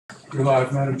You're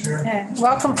live, Madam Chair. Okay.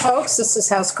 Welcome, folks. This is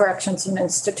House Corrections and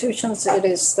Institutions. It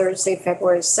is Thursday,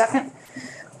 February 2nd.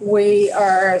 We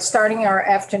are starting our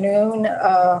afternoon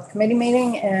committee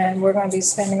meeting, and we're going to be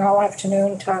spending all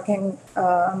afternoon talking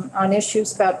on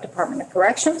issues about Department of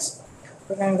Corrections.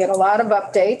 We're going to get a lot of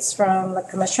updates from the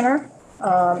commissioner,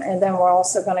 and then we're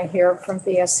also going to hear from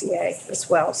VSEA as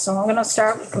well. So I'm going to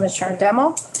start with Commissioner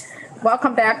Demo.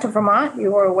 Welcome back to Vermont.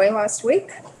 You were away last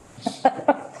week.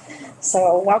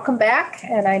 So welcome back.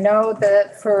 And I know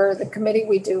that for the committee,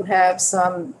 we do have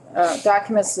some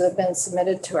documents that have been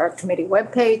submitted to our committee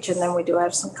webpage, and then we do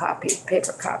have some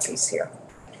paper copies here.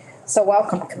 So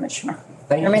welcome, Commissioner.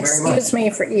 Thank you very much. Excuse me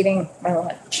for eating my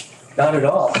lunch. Not at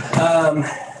all.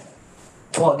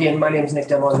 Well, again, my name is Nick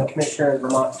Demo. I'm the Commissioner of the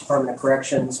Vermont Department of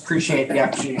Corrections. Appreciate the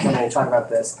opportunity to come in and talk about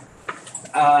this.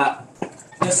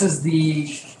 This is the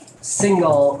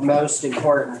single most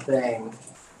important thing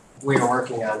we are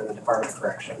working on in the Department of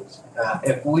Corrections.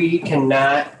 If we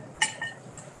cannot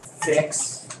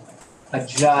fix,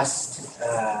 adjust,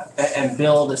 and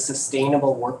build a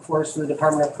sustainable workforce for the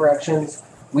Department of Corrections,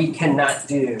 we cannot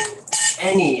do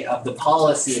any of the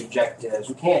policy objectives.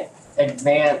 We can't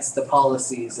advance the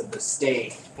policies of the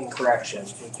state in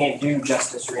corrections. We can't do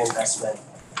justice reinvestment.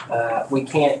 We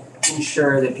can't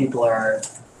ensure that people are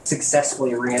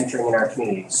successfully reentering in our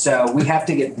communities. So we have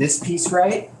to get this piece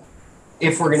right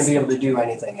if we're going to be able to do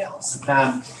anything else.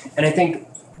 And I think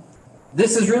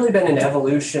this has really been an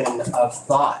evolution of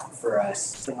thought for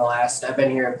us in the last, I've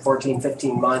been here 14,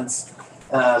 15 months,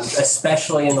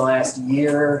 especially in the last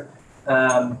year.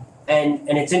 And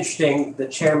it's interesting, the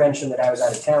chair mentioned that I was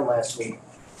out of town last week.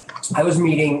 I was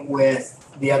meeting with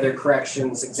the other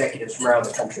corrections executives from around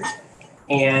the country.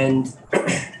 And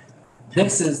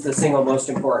this is the single most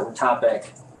important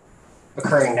topic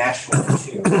occurring nationally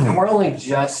too. And we're only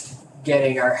just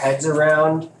getting our heads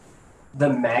around the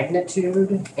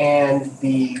magnitude and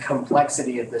the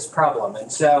complexity of this problem.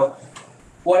 And so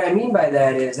what I mean by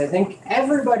that is I think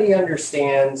everybody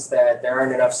understands that there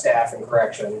aren't enough staff in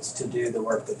corrections to do the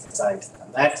work that's assigned to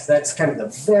them. That's kind of the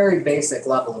very basic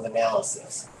level of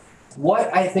analysis.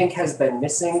 What I think has been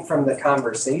missing from the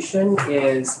conversation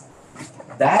is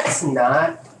that's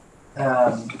not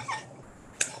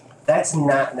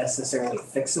necessarily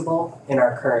fixable in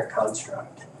our current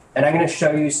construct. And I'm going to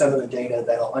show you some of the data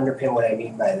that'll underpin what I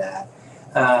mean by that.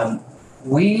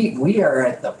 We are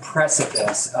at the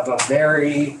precipice of a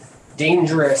very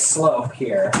dangerous slope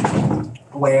here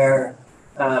where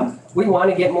we want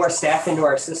to get more staff into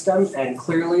our system, and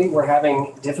clearly we're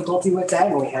having difficulty with that,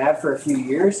 and we have for a few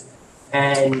years.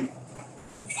 And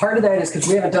part of that is because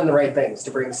we haven't done the right things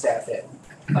to bring staff in.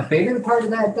 A bigger part of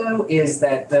that, though, is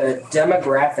that the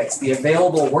demographics, the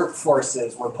available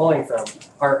workforces we're pulling from,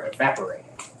 are evaporating.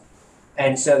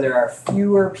 And so there are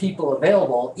fewer people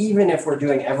available, even if we're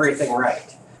doing everything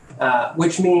right,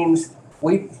 which means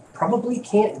we probably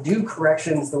can't do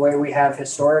corrections the way we have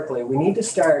historically. We need to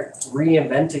start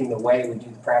reinventing the way we do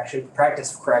the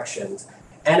practice of corrections.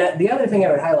 And the other thing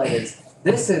I would highlight is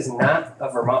this is not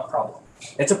a Vermont problem.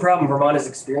 It's a problem Vermont is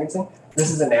experiencing. This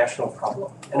is a national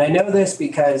problem. And I know this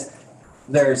because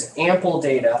there's ample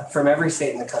data from every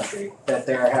state in the country that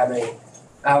they're having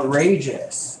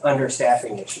outrageous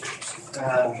understaffing issues.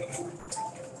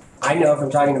 I know from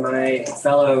talking to my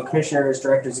fellow commissioners,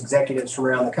 directors, executives from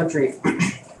around the country,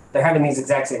 they're having these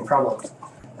exact same problems.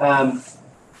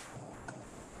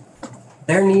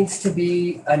 There needs to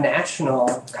be a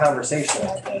national conversation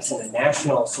about this and a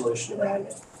national solution to that.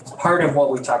 It's part of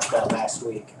what we talked about last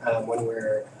week when we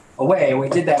were away. And we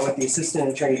did that with the Assistant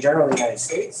Attorney General of the United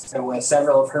States and with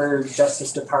several of her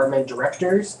Justice Department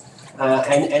directors.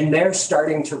 And they're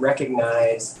starting to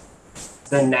recognize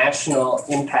the national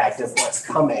impact of what's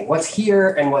coming, what's here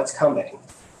and what's coming.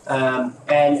 And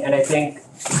I think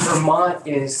Vermont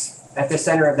is at the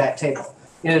center of that table.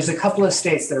 You know, there's a couple of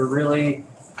states that are really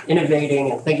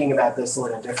innovating and thinking about this a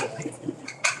little differently.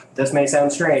 This may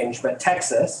sound strange, but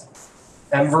Texas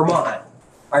and Vermont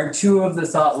are two of the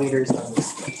thought leaders in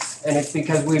this space. And it's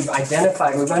because we've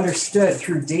understood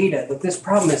through data that this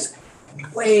problem is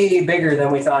way bigger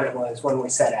than we thought it was when we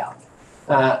set out.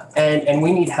 And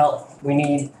we need help. We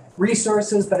need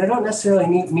resources, but I don't necessarily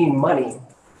mean money.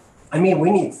 I mean,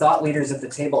 we need thought leaders at the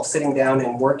table sitting down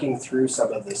and working through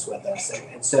some of this with us.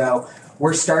 And so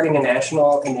we're starting a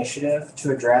national initiative to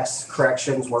address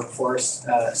corrections, workforce,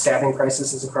 staffing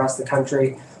crises across the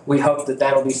country. We hope that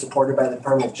that'll be supported by the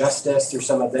Department of Justice through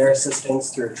some of their assistance,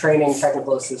 through training,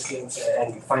 technical assistance,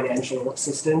 and financial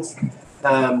assistance.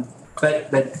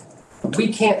 But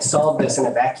we can't solve this in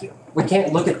a vacuum. we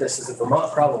can't look at this as a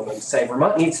Vermont problem and say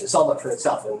Vermont needs to solve it for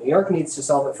itself, and New York needs to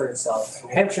solve it for itself, and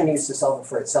New Hampshire needs to solve it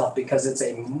for itself, because it's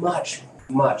a much,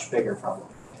 much bigger problem.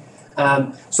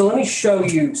 So let me show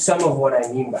you some of what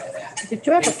I mean by that. Did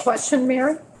you have a question,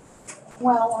 Mary?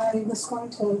 Well, I was going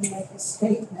to make a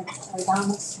statement, quite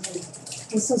honestly.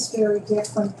 This is very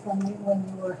different from when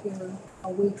you were here a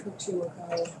week or two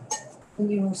ago, when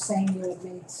you were saying you had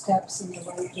made steps in the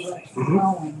right direction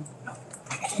going.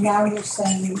 And now you're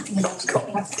saying, you know,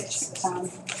 ethics on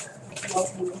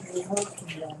what we're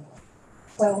working on.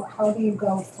 So how do you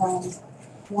go from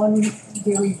one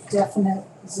very definite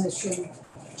position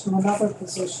to another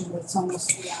position that's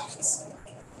almost the opposite?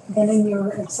 Then in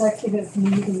your executive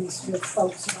meetings with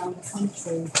folks around the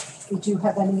country, did you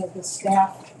have any of the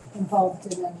staff involved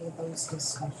in any of those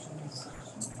discussions?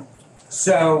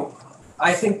 So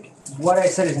I think what I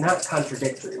said is not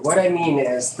contradictory. What I mean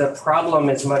is the problem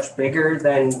is much bigger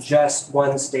than just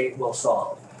one state will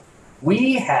solve.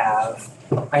 We have,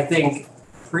 I think,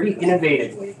 pretty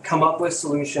innovatively come up with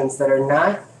solutions that are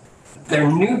not, they're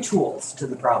new tools to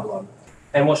the problem.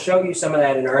 And we'll show you some of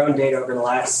that in our own data over the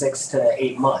last 6 to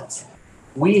 8 months.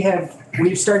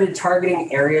 We've started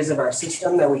targeting areas of our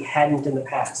system that we hadn't in the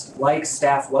past, like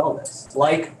staff wellness,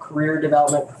 like career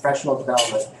development, professional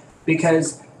development,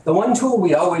 because the one tool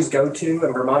we always go to,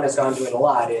 and Vermont has gone to it a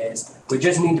lot, is we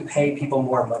just need to pay people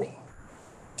more money.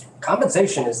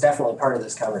 Compensation is definitely part of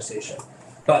this conversation,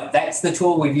 but that's the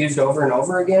tool we've used over and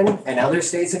over again, and other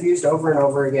states have used over and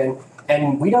over again.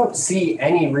 And we don't see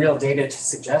any real data to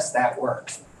suggest that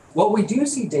works. What we do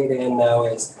see data in, though,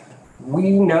 is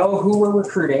we know who we're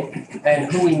recruiting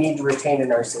and who we need to retain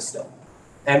in our system.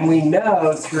 And we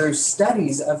know through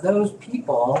studies of those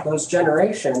people, those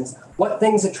generations, what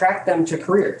things attract them to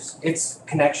careers. It's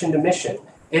connection to mission.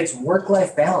 It's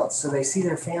work-life balance, so they see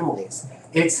their families.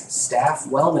 It's staff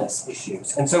wellness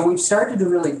issues. And so we've started to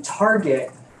really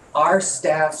target our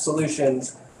staff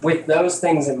solutions with those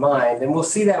things in mind. And we'll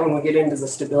see that when we get into the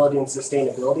stability and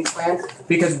sustainability plan,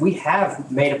 because we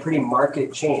have made a pretty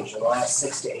marked change in the last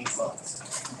 6 to 8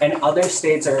 months. And other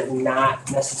states are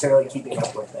not necessarily keeping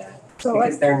up with that,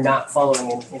 because they're not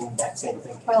following in that same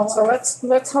thing. Well, so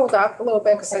let's hold up a little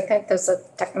bit, because I think there's a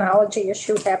technology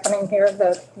issue happening here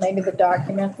that maybe the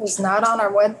document is not on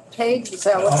our webpage. Is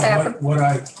that what's happening? What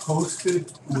I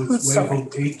posted was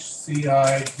labeled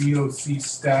HCI VOC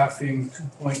staffing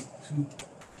 2.2.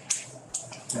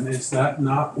 And is that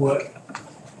not what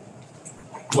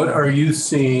are you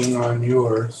seeing on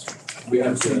yours? We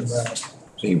haven't seen that.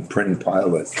 Same print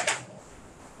pilot.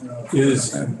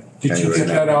 Did you get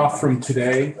that off from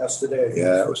today? That's today.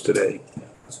 Yeah, that was today.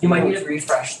 You might need to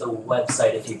refresh the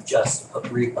website if you've just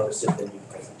reposted the new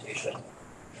presentation.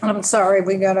 I'm sorry,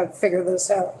 we gotta figure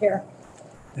this out here.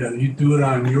 Yeah, you do it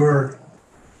on your,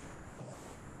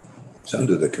 It's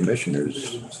under the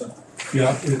commissioners.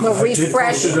 yeah. We'll I did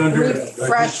refresh post it under-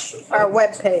 refresh our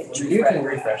webpage. You can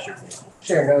refresh your,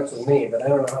 share notes with me, but I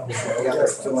don't know how the other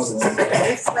folks.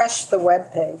 Refresh the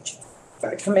webpage,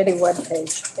 the committee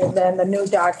webpage, and then the new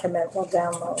document will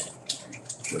download.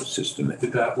 The system,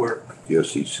 Did that work?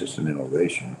 DOC system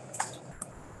innovation.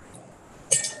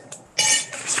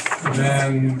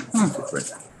 Then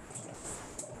Different.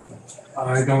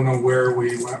 I don't know where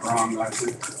we went wrong, I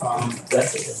think.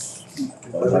 That's it.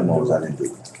 I didn't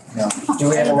do. Do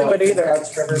we have I didn't do enough it either. cards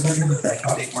for everybody? I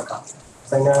can take more copies.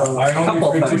 I know I a couple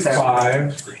only folks printed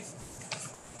have. 5.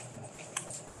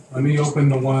 Let me open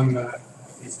the one that,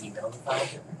 Is email file to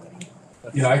everybody?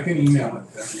 yeah, I can email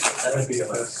it then. That would be the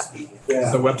most.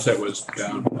 Yeah. The website was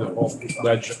down, the whole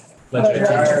Ledge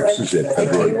This is it. I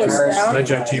wrote It was to down.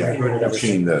 IT recruited I've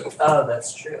seen everything. the Oh,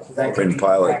 that's true. That could print be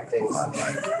pilot track things.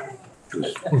 online. It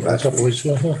was A last couple week, weeks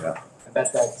ago, yeah, I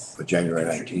bet that's. but January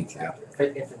 19th, yeah.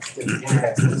 If it's the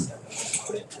internet system, just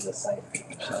put it to the site.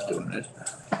 It's not doing it.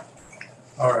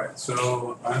 All right,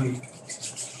 so I'm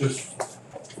just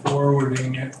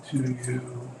forwarding it to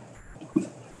you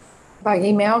By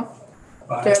email?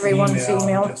 by To everyone's email in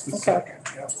email? just a Okay. second,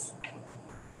 yep.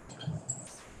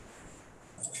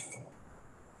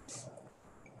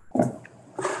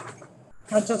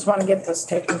 I just want to get this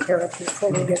taken care of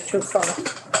before we get too far.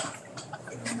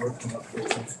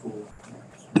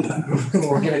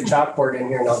 We'll get a chalkboard in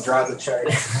here and I'll draw the chart.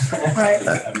 Right.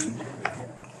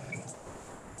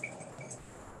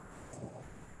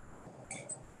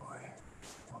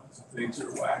 Lots of things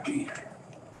are wacky.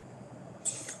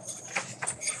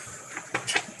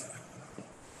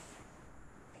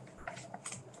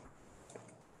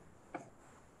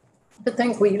 To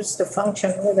think we used to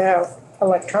function without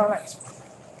electronics.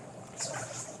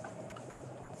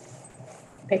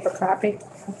 Paper copy.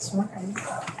 That's right.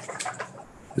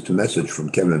 It's a message from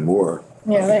Kevin Moore.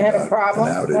 Yeah, they had a An problem.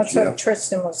 outage, That's yeah. what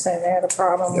Tristan was saying. They had a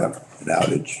problem. Yeah, an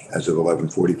outage as of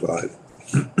 11:45.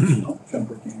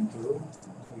 Jumper came through.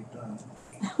 We done.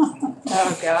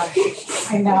 Oh, gosh.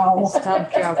 I know,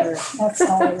 Stop jumper. that's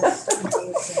always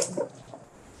amazing.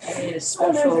 I need a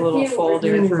special little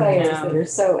folder for That him. are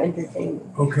so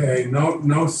entertaining. Okay,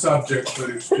 no subject, but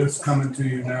it's just coming to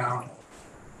you now.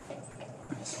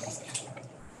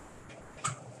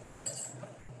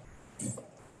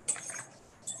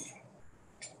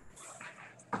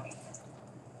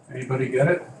 Anybody get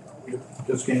it?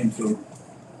 Just came through.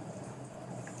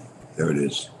 There it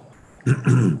is.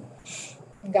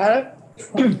 Got it?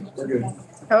 We're good.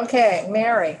 Okay,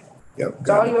 Mary, Yep. it's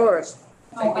all yours.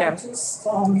 Oh, I just,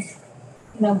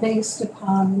 based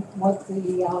upon what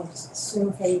the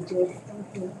survey did,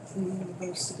 the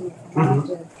University of Vermont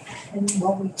did, and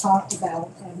what we talked about,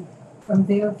 and from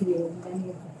their view, many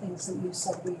of the things that you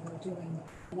said we were doing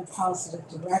in a positive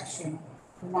direction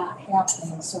were not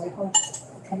happening, so I hope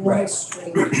I can Right.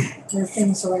 illustrate where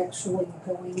things are actually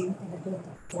going in a good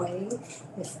way,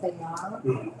 if they are.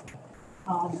 Mhm.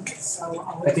 So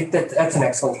I'll. I think that's an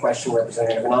excellent question,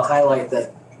 Representative, and I'll highlight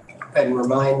that and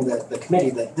remind the committee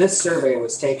that this survey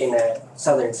was taken at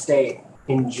Southern State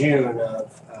in June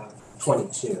of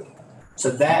 22. So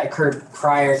that occurred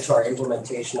prior to our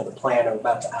implementation of the plan I'm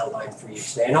about to outline for you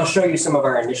today. And I'll show you some of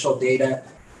our initial data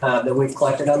that we've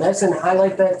collected on this and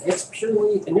highlight that it's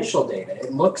purely initial data.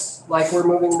 It looks like we're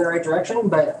moving in the right direction,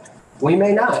 but we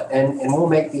may not, and we'll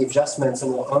make the adjustments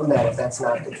and we'll own that if that's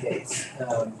not the case.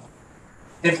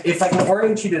 If I can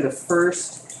orient you to the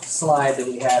first slide that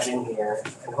we have in here,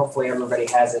 and hopefully everybody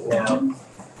has it now.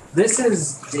 This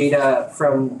is data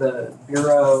from the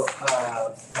Bureau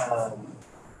of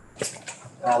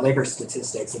Labor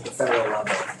Statistics at the federal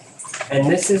level. And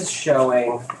this is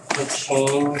showing the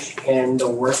change in the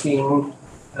working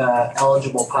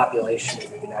eligible population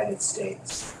in the United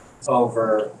States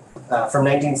over from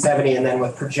 1970 and then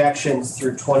with projections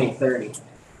through 2030.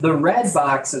 The red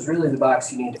box is really the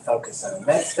box you need to focus on.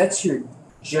 That's your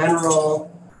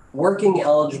general working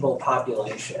eligible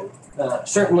population.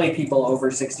 Certainly people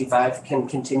over 65 can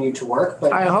continue to work,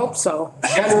 but I hope so.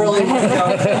 generally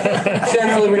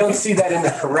we don't see that in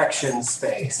the corrections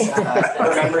space.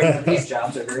 Remembering that these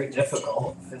jobs are very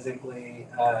difficult, physically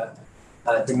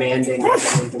demanding,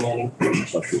 mentally demanding.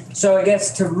 So I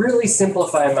guess to really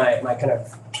simplify my kind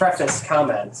of preface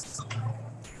comments,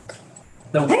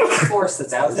 the workforce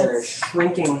that's out there is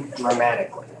shrinking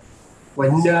dramatically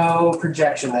with no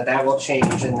projection that will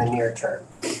change in the near term.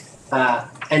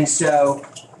 And so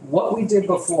what we did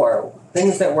before,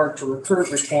 things that work to recruit,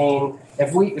 retain,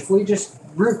 if we just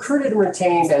recruited and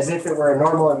retained as if it were a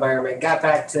normal environment, got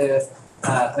back to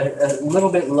a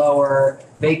little bit lower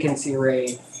vacancy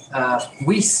rate,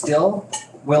 we still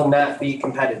will not be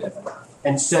competitive enough.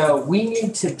 And so we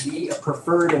need to be a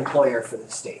preferred employer for the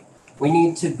state. We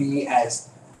need to be as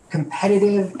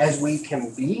competitive as we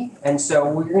can be. And so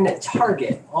we're going to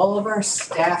target all of our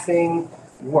staffing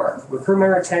work,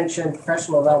 recruitment, retention,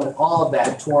 professional development, all of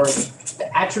that towards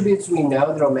the attributes we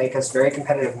know that'll make us very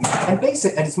competitive and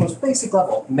basic at its most basic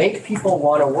level, make people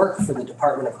want to work for the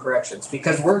Department of Corrections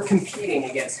because we're competing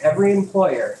against every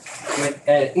employer with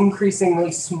an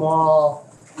increasingly small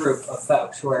group of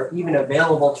folks who are even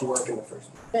available to work in the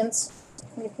first place. Vince,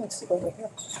 you can sit over here.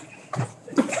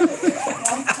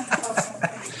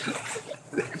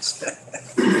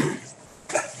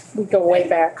 We go way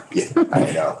back. Yeah,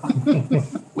 I know.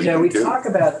 We do. talk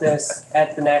about this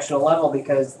at the national level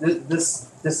because this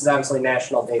is obviously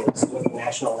national data. This is what the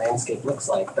national landscape looks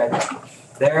like. But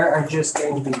there are just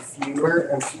going to be fewer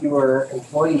and fewer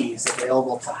employees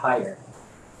available to hire.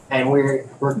 And we're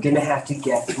going to have to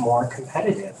get more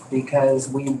competitive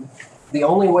because the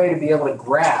only way to be able to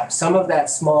grab some of that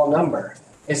small number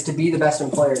is to be the best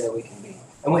employer that we can be.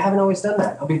 And we haven't always done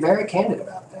that. I'll be very candid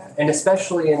about that. And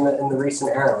especially in the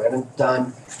recent era, we haven't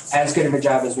done as good of a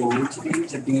job as we need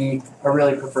to be a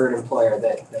really preferred employer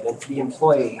that the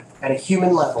employee at a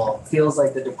human level feels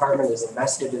like the department is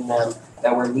invested in them,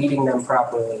 that we're leading them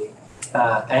properly,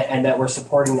 and that we're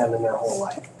supporting them in their whole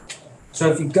life. So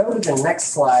if you go to the next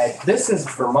slide, this is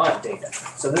Vermont data.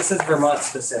 So this is Vermont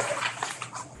specific.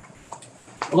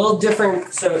 A little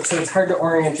different, so it's hard to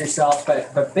orient yourself,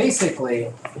 but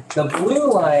basically the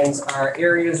blue lines are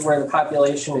areas where the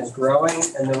population is growing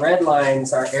and the red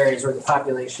lines are areas where the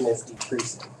population is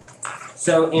decreasing.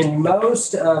 So in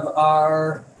most of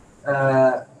our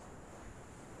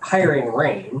hiring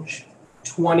range,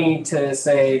 20 to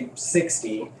say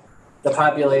 60, the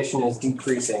population is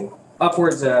decreasing,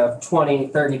 upwards of 20,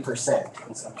 30%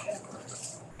 in some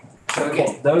categories. So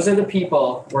again, those are the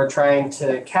people we're trying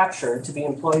to capture to be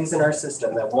employees in our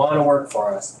system that want to work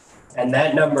for us. And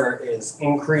that number is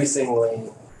increasingly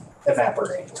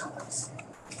evaporating on us.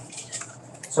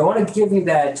 So I want to give you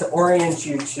that to orient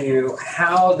you to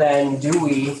how then do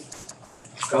we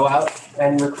go out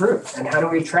and recruit, and how do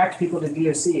we attract people to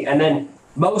DOC? And then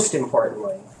most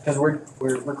importantly, because we're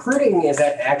recruiting is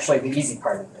actually the easy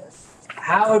part of this.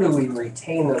 How do we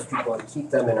retain those people and keep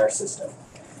them in our system?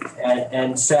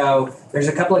 And so there's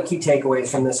a couple of key takeaways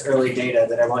from this early data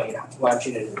that I want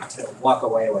you to walk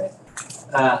away with.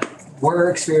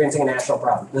 We're experiencing a national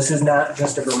problem. This is not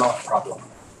just a Vermont problem.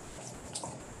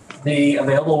 The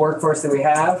available workforce that we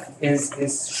have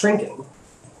is shrinking.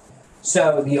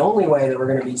 So the only way that we're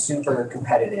going to be super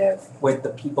competitive with the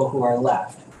people who are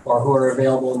left or who are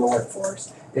available in the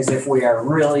workforce is if we are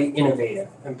really innovative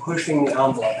and pushing the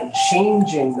envelope and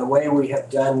changing the way we have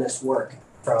done this work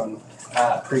from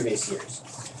previous years.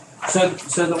 So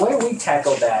the way we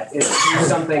tackle that is through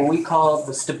something we call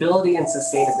the stability and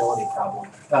sustainability problem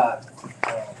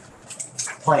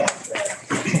plan.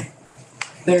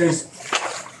 There's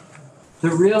the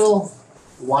real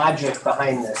logic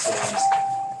behind this is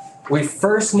we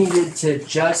first needed to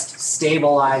just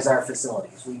stabilize our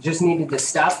facilities. We just needed to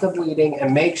stop the bleeding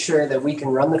and make sure that we can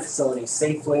run the facility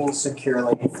safely and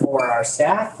securely for our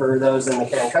staff, for those in the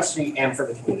care and custody, and for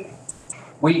the community.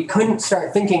 We couldn't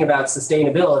start thinking about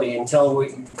sustainability until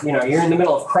you're in the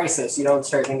middle of crisis. You don't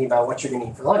start thinking about what you're going to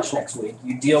eat for lunch next week.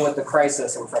 You deal with the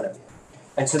crisis in front of you.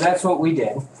 And so that's what we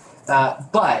did.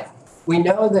 But we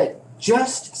know that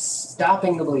just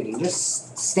stopping the bleeding,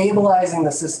 just stabilizing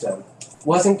the system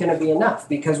wasn't going to be enough,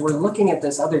 because we're looking at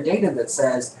this other data that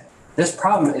says this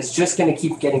problem is just going to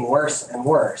keep getting worse and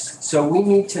worse. So we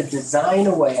need to design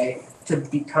a way to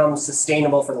become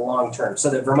sustainable for the long term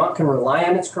so that Vermont can rely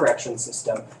on its correction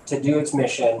system to do its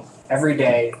mission every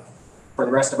day for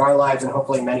the rest of our lives and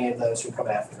hopefully many of those who come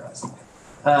after us.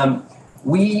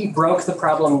 We broke the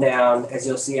problem down, as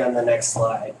you'll see on the next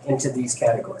slide, into these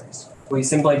categories. We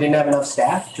simply didn't have enough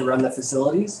staff to run the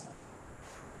facilities.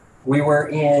 We were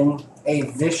in a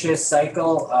vicious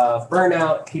cycle of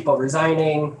burnout, people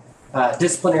resigning,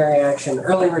 disciplinary action,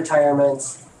 early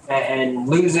retirements, and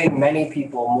losing many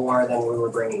people more than we were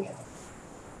bringing in.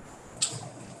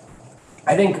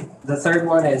 I think the third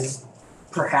one is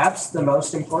perhaps the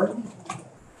most important.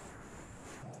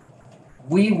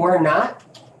 We were not,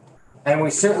 and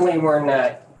we certainly were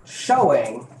not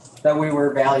showing that we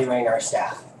were valuing our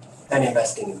staff and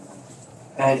investing in them.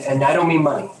 And I don't mean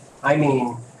money. I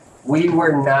mean, we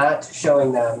were not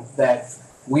showing them that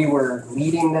we were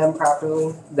leading them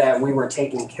properly, that we were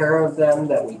taking care of them,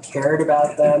 that we cared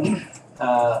about them.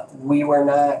 We were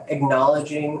not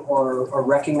acknowledging or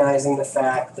recognizing the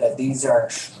fact that these are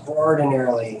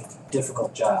extraordinarily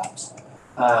difficult jobs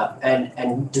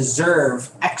and deserve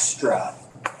extra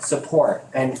support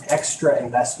and extra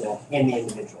investment in the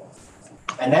individual.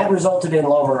 And that resulted in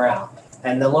low morale.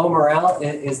 And the low morale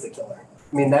is the killer.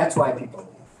 I mean, that's why people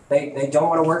leave. They don't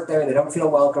want to work there. They don't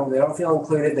feel welcome. They don't feel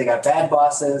included. They got bad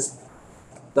bosses.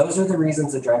 Those are the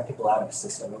reasons that drive people out of the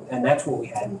system. And that's what we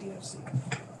had in DOC.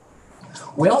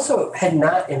 We also had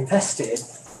not invested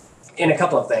in a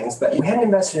couple of things, but we hadn't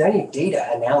invested in any data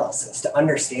analysis to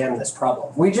understand this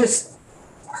problem. We just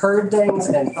heard things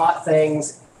and thought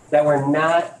things that were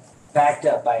not backed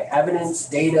up by evidence,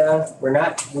 data.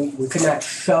 We could not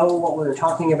show what we were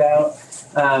talking about.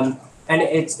 And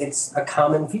it's a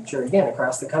common feature, again,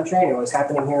 across the country, and it was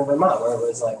happening here in Vermont, where it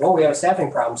was like, well, we have a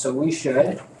staffing problem, so we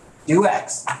should do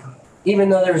X. Even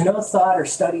though there was no thought or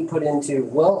study put into,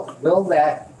 will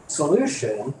that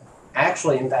solution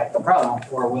actually impact the problem,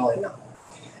 or will it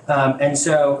not? And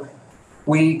so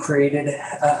we created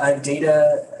a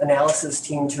data analysis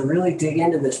team to really dig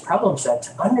into this problem set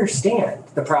to understand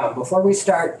the problem before we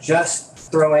start just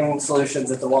throwing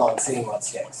solutions at the wall and seeing what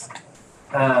sticks.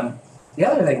 The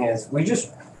other thing is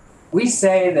we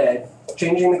say that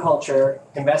changing the culture,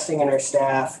 investing in our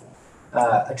staff,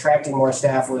 attracting more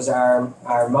staff was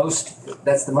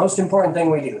that's the most important thing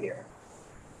we do here.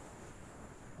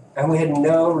 And we had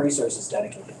no resources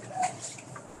dedicated to that.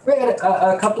 We had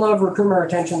a couple of recruitment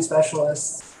retention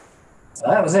specialists.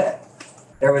 That was it.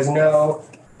 There was no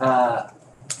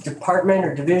department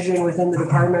or division within the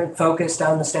department focused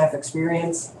on the staff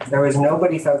experience. There was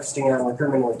nobody focusing on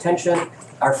recruitment and retention.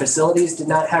 Our facilities did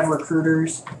not have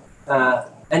recruiters.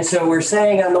 And so we're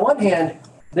saying, on the one hand,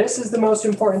 this is the most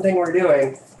important thing we're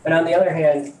doing. And on the other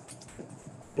hand,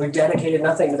 we've dedicated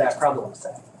nothing to that problem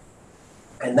set.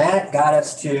 And that got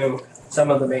us to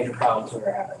some of the major problems we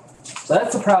were having. So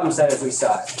that's the problem set as we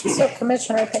saw it. So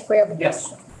Commissioner, I think we have a Yes.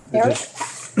 question.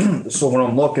 Eric? So what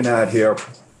I'm looking at here,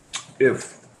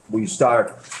 if we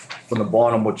start from the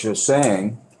bottom, what you're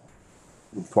saying,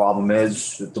 the problem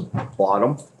is at the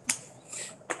bottom,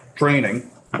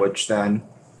 training, which then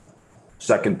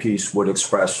second piece would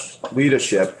express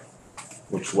leadership,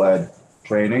 which led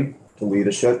training to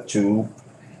leadership to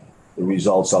the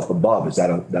results up above. Is that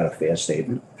a fair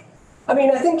statement? I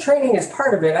mean, I think training is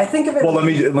part of it. I think of it. Well,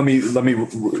 let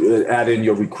me add in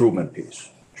your recruitment piece.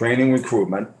 Training,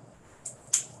 recruitment.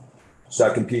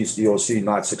 Second piece, DOC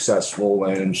not successful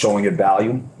in showing it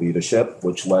value, leadership,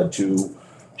 which led to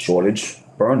shortage,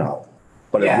 burnout.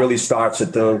 But it Yeah. really starts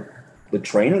at the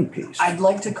training piece. I'd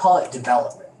like to call it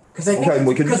development because I Okay, we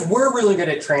think can- because we're really good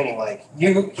at training. Like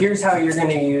here's how you're going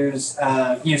to use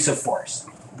use of force.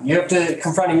 You have to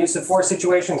confront a use of force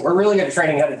situation. We're really good at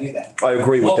training how to do that. I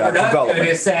agree with What that we're not good development.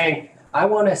 is saying, I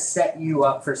want to set you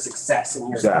up for success in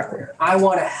your Exactly. career. I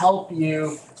want to help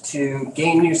you to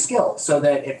gain new skills so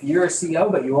that if you're a CO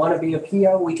but you want to be a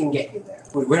PO, we can get you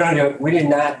there. We did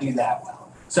not do that well.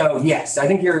 So yes, I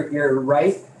think you're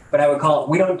right, but I would call it,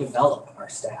 we don't develop our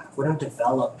staff. We don't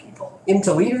develop people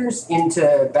into leaders,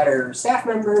 into better staff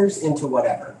members, into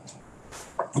whatever.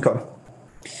 Okay.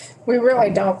 We really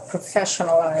don't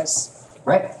professionalize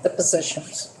Right? the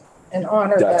positions and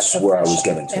honor that That's where I was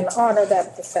profession. getting to. And honor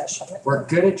that profession. We're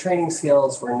good at training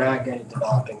skills. We're not good at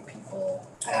developing people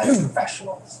as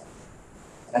professionals.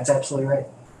 That's absolutely right.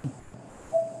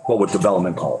 Well, with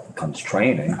development comes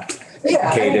training. Yeah, I mean,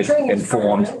 Educated, training is part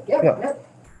of informed. it. Yeah, Yeah.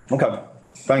 yeah. Okay,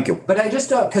 thank you. But I just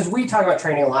don't, because we talk about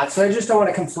training a lot, so I just don't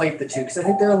want to conflate the two, because I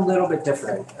think they're a little bit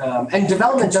different. And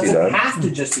development See doesn't that. have to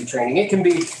just be training. It can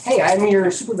be, hey, I'm your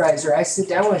supervisor. I sit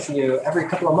down with you every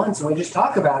couple of months and we just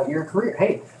talk about your career.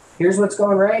 Hey, here's what's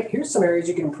going right. Here's some areas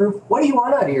you can improve. What do you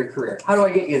want out of your career? How do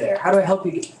I get you there? How do I help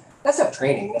you get? That's not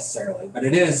training necessarily, but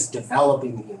it is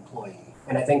developing the employee.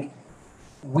 And I think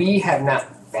we have not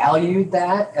valued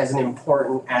that as an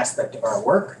important aspect of our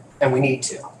work, and we need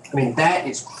to. I mean, that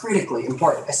is critically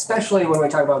important, especially when we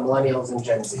talk about millennials and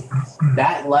Gen Z.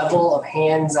 That level of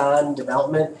hands-on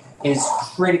development is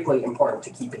critically important to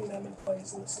keeping them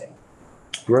employees in the state.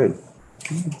 Great.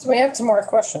 So we have some more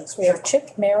questions. We have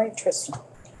Chip, Mary, Tristan.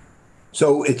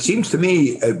 So it seems to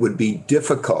me it would be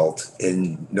difficult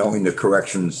in knowing the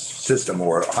corrections system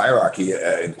or hierarchy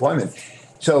employment.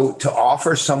 So to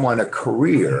offer someone a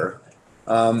career,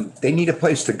 they need a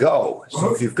place to go.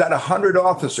 So if you've got 100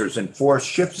 officers and 4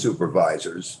 shift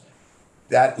supervisors,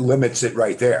 that limits it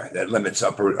right there. That limits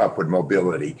upward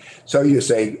mobility. So you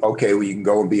say, okay, well, you can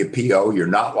go and be a PO. You're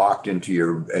not locked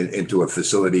into a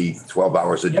facility 12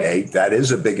 hours a day. That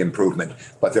is a big improvement.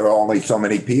 But there are only so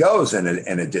many POs in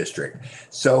a district.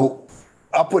 So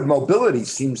upward mobility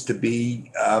seems to be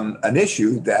an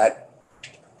issue that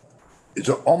is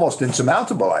almost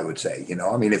insurmountable, I would say. You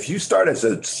know, I mean, if you start as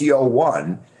a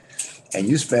CO1 and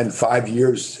you spend 5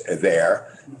 years there,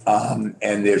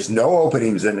 and there's no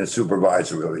openings in the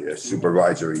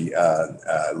supervisory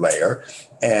layer,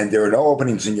 and there are no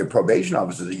openings in your probation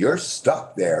offices, you're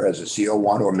stuck there as a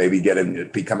CO1 or maybe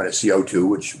becoming a CO2,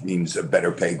 which means a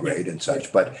better pay grade and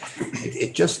such. But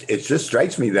it just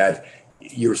strikes me that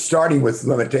you're starting with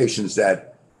limitations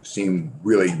that seem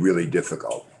really, really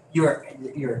difficult. You're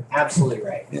absolutely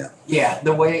right. Yeah. Yeah,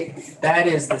 the way that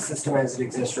is the system as it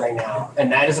exists right now,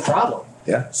 and that is a problem.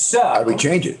 Yeah. So How do we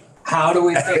change it? how do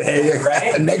we fix it,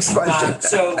 right? Next question.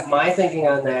 So my thinking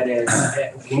on that is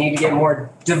that we need to get more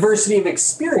diversity of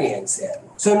experience in.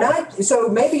 So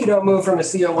maybe you don't move from a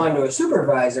CO1 to a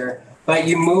supervisor, but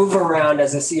you move around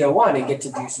as a CO1 and get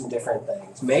to do some different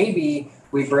things. Maybe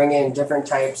we bring in different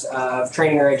types of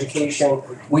training or education.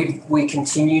 We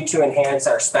continue to enhance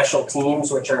our special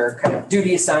teams, which are kind of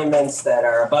duty assignments that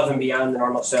are above and beyond the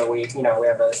normal. So we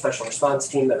have a special response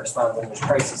team that responds when there's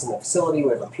crisis in the facility. We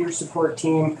have a peer support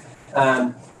team.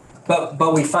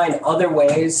 But we find other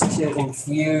ways to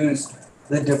infuse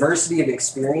the diversity of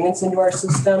experience into our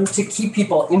system to keep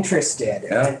people interested.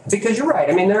 Yeah. Because you're right.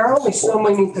 I mean, there are only so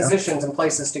many positions and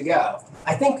places to go.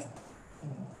 I think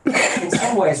in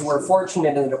some ways we're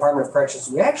fortunate in the Department of Corrections.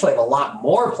 We actually have a lot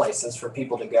more places for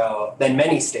people to go than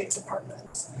many state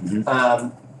departments. Mm-hmm.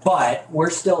 But we're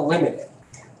still limited.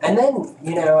 And then,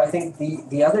 I think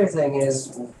the other thing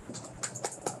is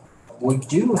we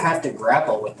do have to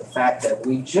grapple with the fact that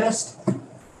we just,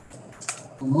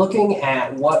 looking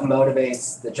at what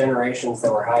motivates the generations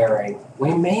that we're hiring,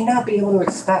 we may not be able to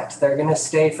expect they're going to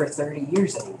stay for 30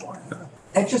 years anymore.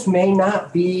 That just may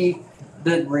not be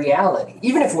the reality.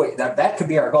 Even if that could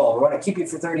be our goal. We want to keep you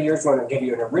for 30 years. We want to give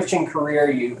you an enriching career.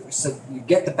 You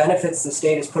get the benefits the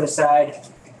state has put aside.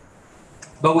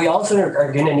 But we also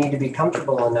are gonna need to be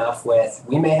comfortable enough with,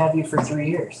 we may have you for 3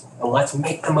 years, and let's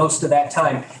make the most of that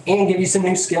time and give you some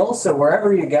new skills, so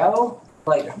wherever you go,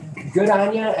 like, good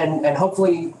on you, and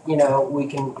hopefully, you know, we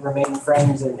can remain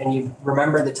friends and you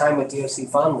remember the time with DOC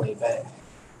fondly, but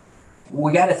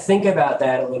we gotta think about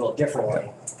that a little differently.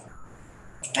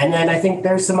 And then I think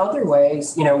there's some other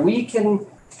ways, you know, we can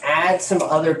add some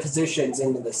other positions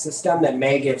into the system that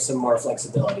may give some more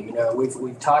flexibility. You know,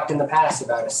 we've talked in the past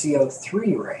about a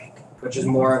CO3 rank, which is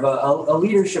more of a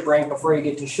leadership rank before you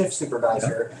get to shift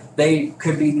supervisor. They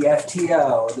could be the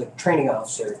FTO, the training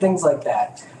officer, things like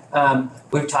that.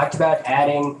 We've talked about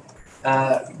adding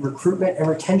recruitment and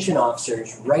retention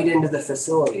officers right into the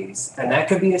facilities, and that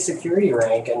could be a security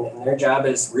rank, and their job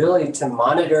is really to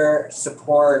monitor,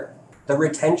 support the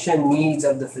retention needs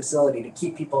of the facility, to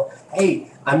keep people,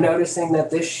 hey, I'm noticing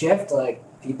that this shift, like,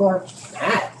 people are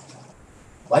mad.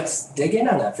 Let's dig in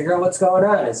on that, figure out what's going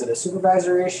on. Is it a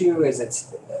supervisor issue? Is it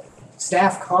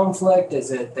staff conflict?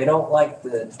 Is it they don't like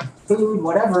the food?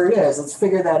 Whatever it is, let's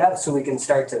figure that out so we can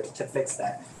start to fix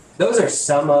that. Those are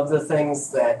some of the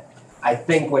things that I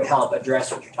think would help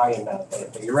address what you're talking about.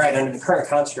 But you're right, under the current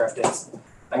construct,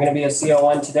 I'm going to be a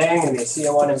CO1 today, I'm going to be a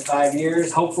CO1 in 5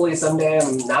 years. Hopefully someday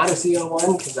I'm not a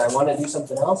CO1 because I want to do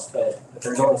something else, but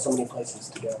there's only so many places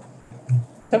to go.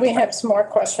 So we have some more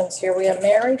questions here. We have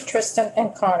Mary, Tristan,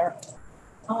 and Connor.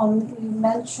 You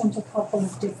mentioned a couple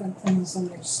of different things in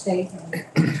your statement.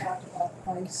 You talked about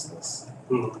prices.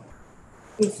 Mm.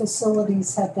 Your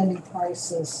facilities have been in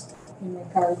crisis in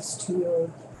regards to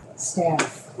your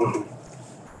staff. Mm.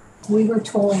 We were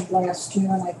told last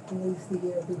year, and I believe the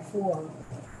year before,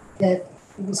 that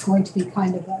it was going to be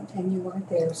kind of, and you weren't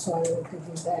there, so I will give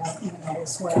you that, you know,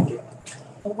 as well.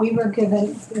 But we were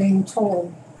being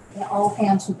told that all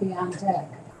hands would be on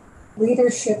deck.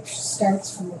 Leadership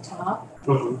starts from the top.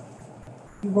 Mm-hmm.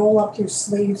 You roll up your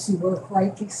sleeves, you work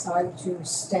right beside your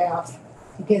staff,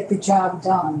 you get the job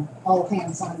done, all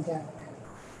hands on deck.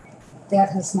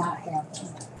 That has not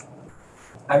happened.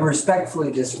 I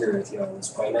respectfully disagree with you on this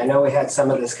point. I know we had some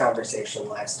of this conversation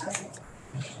last time.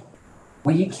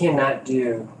 We cannot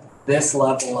do this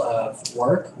level of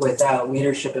work without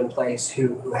leadership in place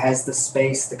who has the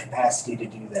space, the capacity to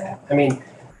do that. I mean,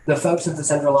 the folks at the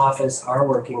central office are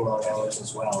working long hours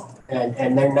as well.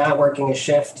 And they're not working a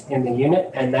shift in the unit,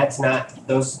 and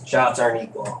those jobs aren't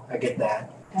equal. I get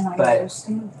that. And I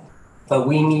understand that. But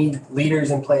we need leaders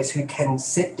in place who can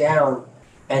sit down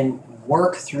and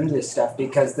work through this stuff,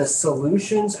 because the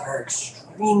solutions are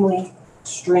extremely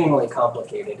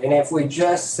complicated. And if we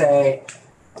just say,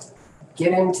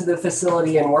 get into the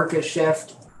facility and work a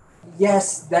shift,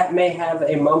 yes, that may have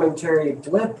a momentary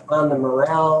blip on the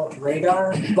morale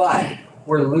radar, but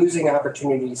we're losing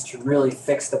opportunities to really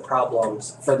fix the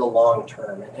problems for the long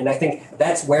term. And I think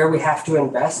that's where we have to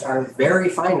invest our very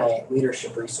finite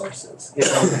leadership resources,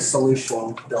 is on the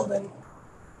solution building.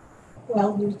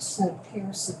 Well, you said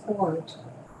peer support.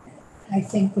 I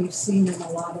think we've seen in a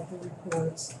lot of the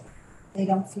reports, they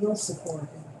don't feel supported.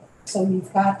 So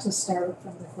you've got to start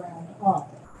from the ground up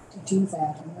to do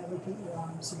that and really get your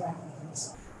arms around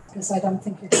this. Because I don't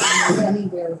think you're going to move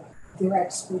anywhere with your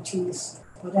expertise,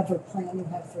 whatever plan you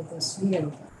have for this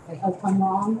year. I hope I'm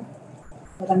wrong,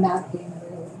 but I'm not being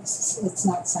real. It's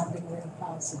not sounding very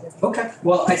positive. Okay,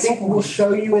 well, I think we'll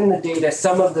show you in the data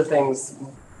some of the things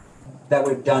that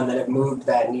we've done that have moved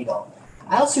that needle.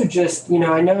 I also just,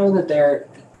 I know that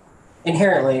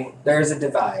there's a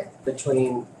divide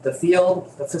between the field,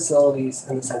 the facilities,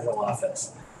 and the central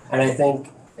office. And I think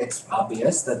it's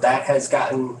obvious that has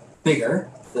gotten bigger.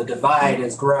 The divide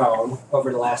has grown over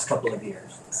the last couple of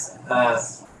years.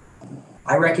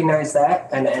 I recognize that,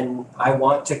 and I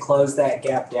want to close that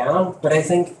gap down. But I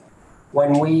think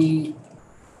when we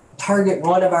target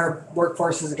one of our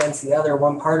workforces against the other,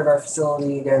 one part of our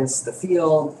facility against the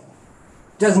field,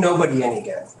 does nobody any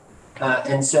good.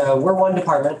 And so we're one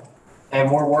department,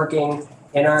 and we're working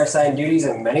in our assigned duties,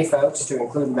 and many folks, to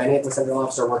include many at the central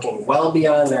office, are working well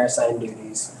beyond their assigned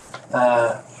duties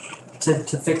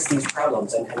to fix these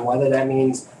problems. And whether that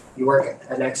means you work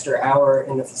an extra hour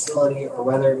in the facility, or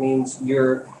whether it means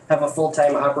you have a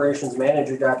full-time operations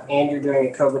manager job and you're doing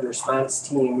a COVID response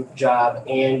team job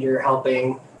and you're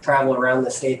helping travel around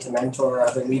the state to mentor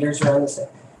other leaders around the state,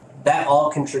 that all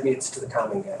contributes to the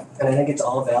common good. And I think it's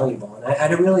all valuable. And I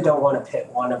really don't want to pit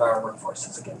one of our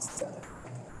workforces against the other.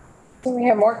 We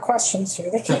have more questions here.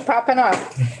 They keep popping up.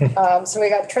 So we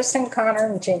got Tristan, Connor,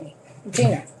 and Gina.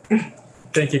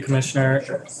 Thank you, Commissioner.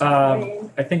 Sure.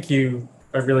 I think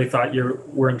I really thought you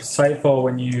were insightful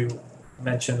when you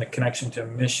mentioned the connection to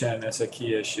mission as a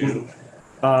key issue.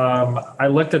 I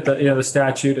looked at the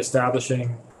statute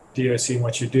establishing DOC and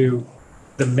what you do.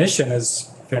 The mission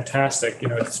is fantastic. You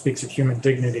know, it speaks of human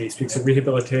dignity, speaks of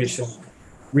rehabilitation,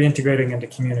 reintegrating into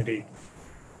community.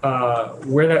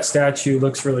 Where that statute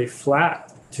looks really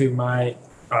flat to my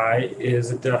eye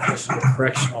is a definition of a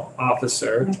correctional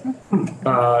officer.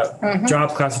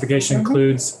 Job classification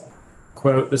includes,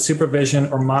 quote, the supervision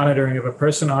or monitoring of a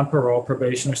person on parole,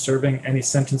 probation, or serving any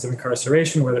sentence of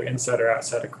incarceration, whether inside or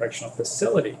outside a correctional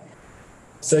facility.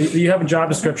 So you have a job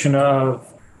description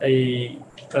of a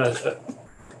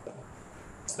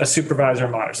supervisor or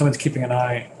monitor, someone's keeping an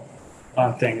eye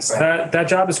on things. That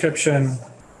job description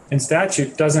in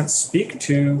statute doesn't speak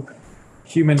to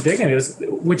human dignity,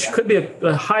 which could be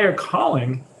a higher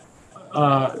calling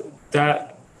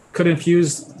that could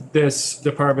infuse this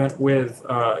department with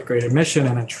a greater mission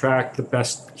and attract the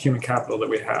best human capital that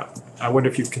we have. I wonder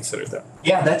if you've considered that.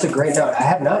 Yeah, that's a great note. I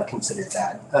have not considered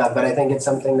that, but I think it's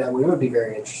something that we would be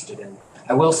very interested in.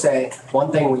 I will say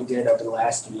one thing we did over the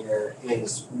last year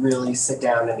is really sit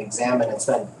down and examine and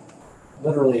spend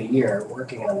literally a year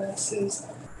working on this, is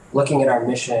looking at our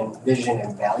mission, vision,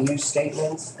 and value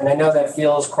statements. And I know that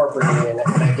feels corporate and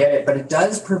I get it, but it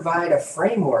does provide a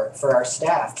framework for our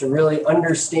staff to really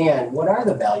understand what are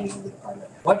the values of the department.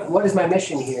 What is my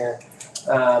mission here?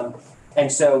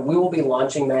 And so we will be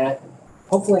launching that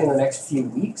hopefully in the next few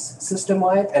weeks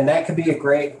system-wide. And that could be a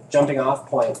great jumping off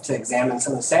point to examine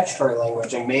some of the statutory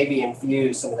language and maybe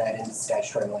infuse some of that into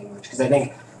statutory language. Because I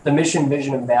think the mission,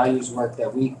 vision, and values work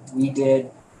that we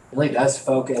did really does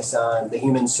focus on the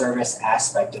human service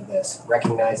aspect of this,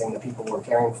 recognizing the people we're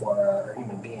caring for are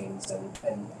human beings.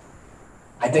 And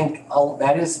I think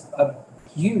that is a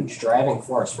huge driving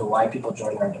force for why people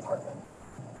join our department.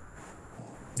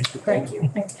 Thank you.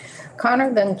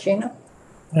 Connor, then Gina.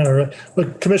 All right.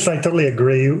 Well, Commissioner, I totally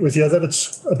agree with you that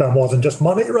it's about more than just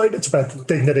money, right? It's about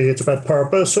dignity. It's about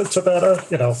purpose. It's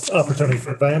about opportunity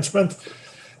for advancement.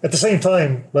 At the same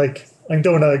time, like, I'm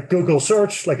doing a Google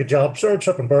search, like a job search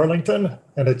up in Burlington,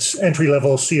 and it's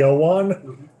entry-level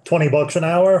CO1, $20 an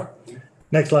hour.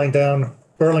 Next line down,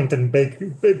 Burlington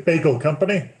Bagel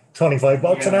Company,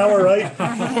 $25 an hour, right?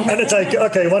 And it's like,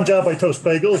 okay, one job I toast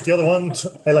bagels, the other ones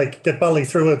I get belly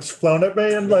through it's flown at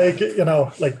me and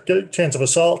chance of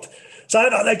assault. So I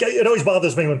don't it always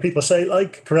bothers me when people say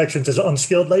corrections is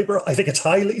unskilled labor. I think it's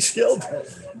highly skilled,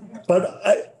 but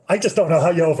I just don't know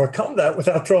how you overcome that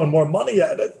without throwing more money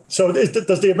at it. So does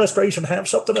the administration have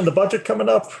something in the budget coming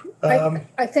up?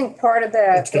 I think part of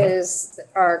that is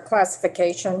our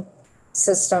classification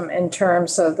system in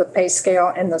terms of the pay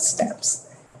scale and the steps.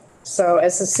 So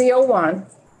as a CO1,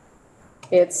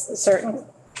 it's a certain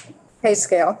pay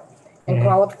scale and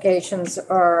qualifications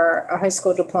are a high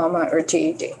school diploma or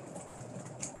GED.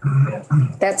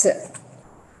 That's it.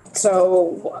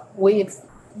 So we've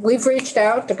reached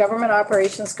out to Government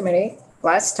Operations Committee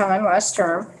last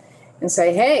term and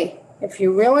say, hey, if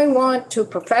you really want to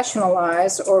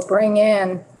professionalize or bring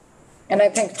in, and I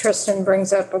think Tristan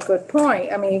brings up a good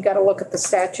point. I mean, you got to look at the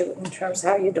statute in terms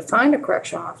of how you define a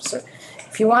correctional officer.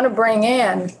 If you want to bring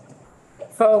in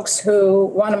folks who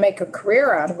want to make a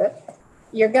career out of it,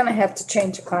 you're going to have to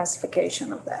change the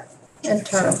classification of that in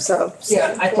terms of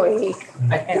employee.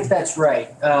 I think that's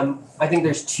right. I think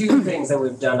there's two things that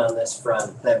we've done on this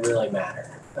front that really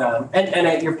matter.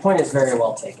 And your point is very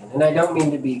well taken. And I don't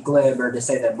mean to be glib or to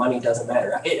say that money doesn't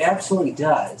matter. It absolutely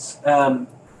does.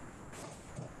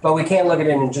 But we can't look at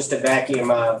it in just a vacuum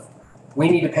of we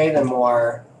need to pay them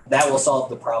more. That will solve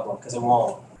the problem, because it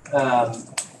won't.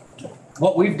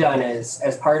 What we've done is,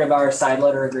 as part of our side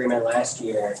letter agreement last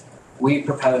year, we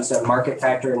proposed a market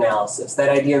factor analysis. That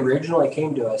idea originally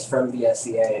came to us from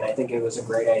VSEA, and I think it was a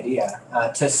great idea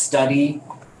to study.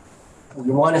 We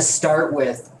want to start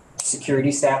with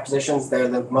security staff positions. They're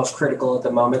the most critical at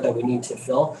the moment that we need to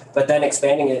fill, but then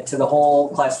expanding it to the whole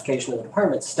classification of the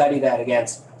department, study that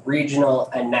against regional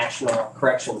and national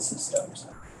correction systems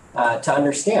to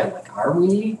understand, are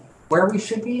we where we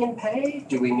should be in pay?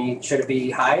 Should it be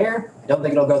higher? I don't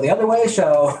think it'll go the other way.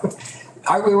 So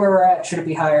are we where we're at? Should it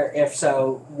be higher? If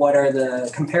so, what are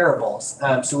the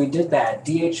comparables? So we did that.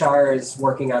 DHR is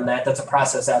working on that. That's a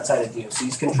process outside of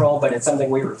DOC's control, but it's something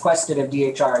we requested of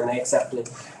DHR and they accepted,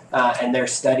 and they're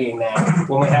studying that.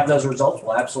 When we have those results,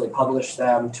 we'll absolutely publish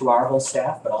them to our whole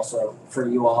staff, but also for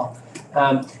you all.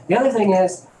 The other thing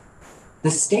is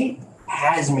the state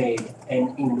has made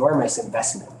an enormous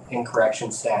investment in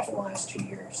correction staff in the last 2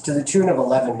 years to the tune of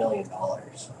 $11 million.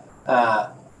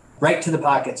 Right to the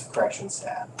pockets of corrections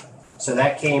staff. So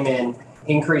that came in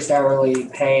increased hourly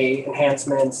pay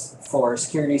enhancements for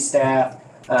security staff,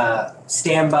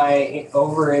 standby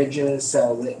overages,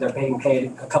 so they're being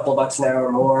paid a couple bucks an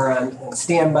hour more on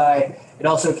standby. It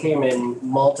also came in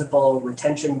multiple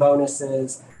retention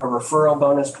bonuses, a referral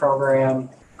bonus program,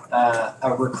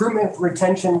 a recruitment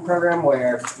retention program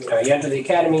where, you enter the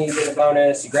academy, you get a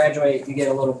bonus, you graduate, you get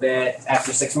a little bit,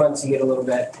 after 6 months, you get a little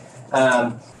bit.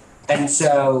 And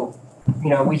so,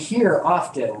 we hear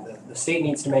often that the state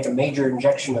needs to make a major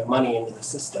injection of money into the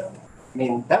system. I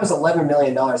mean, that was $11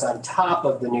 million on top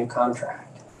of the new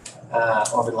contract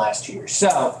over the last 2 years.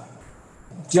 So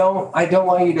I don't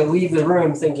want you to leave the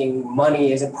room thinking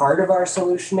money isn't part of our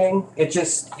solutioning. It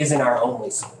just isn't our only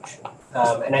solution.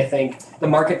 And I think the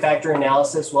market factor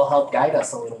analysis will help guide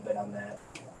us a little bit on that.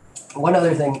 One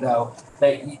other thing, though,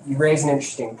 that you raise an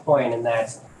interesting point, and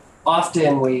that's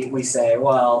often we say,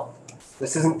 well,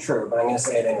 this isn't true, but I'm going to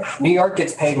say it anyway. New York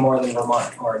gets paid more than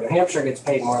Vermont, or New Hampshire gets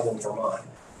paid more than Vermont.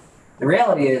 The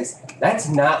reality is that's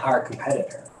not our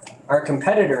competitor. Our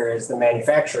competitor is the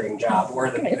manufacturing job or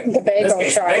the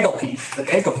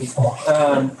bagel people.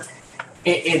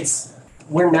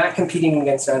 We're not competing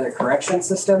against other correction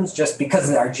systems just because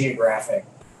of our geographic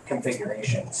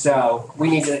configuration. So we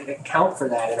need to account for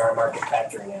that in our market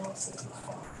factor analysis.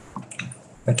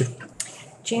 Thank you.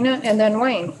 Gina and then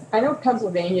Wayne. I know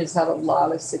Pennsylvania's had a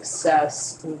lot of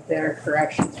success with their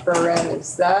corrections program.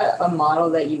 Is that a model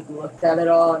that you've looked at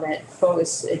all? And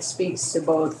it speaks to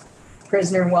both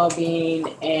prisoner well-being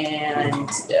and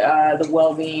the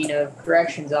well-being of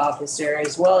corrections officer,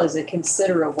 as well as a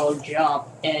considerable jump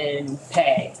in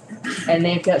pay. And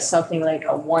they've got something like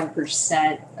a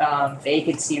 1%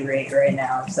 vacancy rate right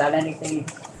now. Is that anything?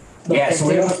 Yeah, so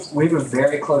we have a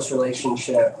very close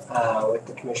relationship with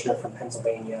the commissioner from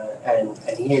Pennsylvania, and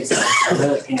he has done some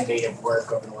really innovative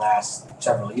work over the last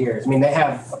several years. I mean, they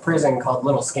have a prison called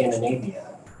Little Scandinavia,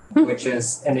 which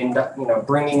is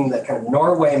bringing the kind of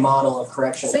Norway model of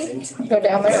corrections into the Go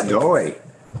down there. Yeah, Norway.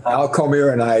 Al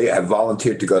Comir and I have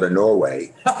volunteered to go to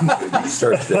Norway to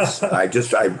research this. I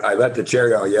let the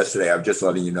cherry on yesterday. I'm just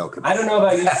letting you know. I don't know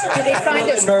about you, sir. Did he find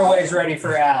his Norway's ready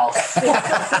for Al.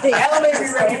 Al may be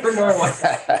ready for Norway.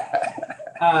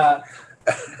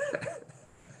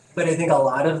 But I think a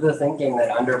lot of the thinking that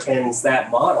underpins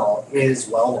that model is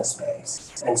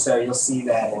wellness-based. And so you'll see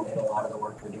that in a lot of the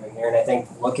work we're doing here. And I think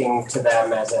looking to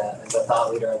them as a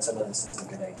thought leader on some of this is a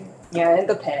good idea. Yeah, and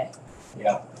the pay.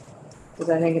 Yeah. Because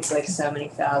I think it's like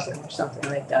 70,000 or something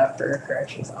like that for a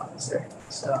corrections officer.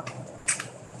 So, I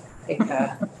think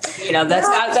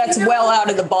that's well out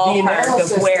of the ballpark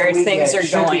of where things are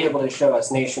should be going. able to show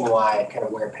us nationwide kind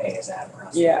of where pay is at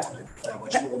across the board,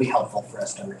 which will be helpful for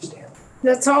us to understand.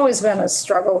 That's always been a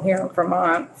struggle here in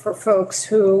Vermont for folks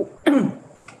who,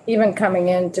 even coming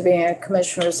in to be in a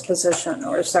commissioner's position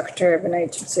or a secretary of an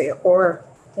agency or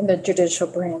in the judicial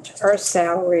branch, our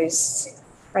salaries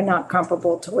are not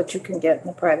comparable to what you can get in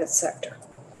the private sector.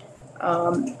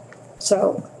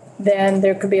 So then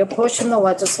there could be a push in the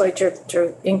legislature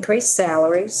to increase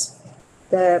salaries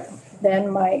that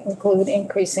then might include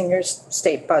increasing your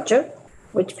state budget,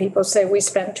 which people say we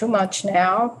spend too much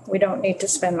now. We don't need to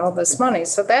spend all this money.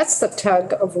 So that's the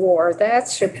tug of war.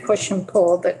 That's your push and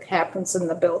pull that happens in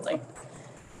the building,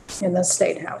 in the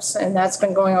State House. And that's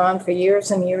been going on for years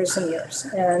and years and years.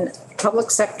 And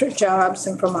public sector jobs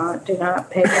in Vermont do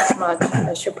not pay as much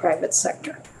as your private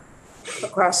sector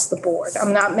across the board.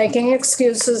 I'm not making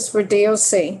excuses for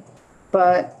DOC,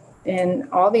 but in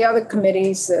all the other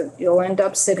committees that you'll end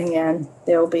up sitting in,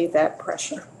 there'll be that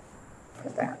pressure for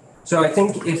that. So I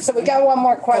think So we got one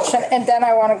more question, and then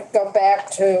I want to go back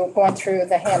to going through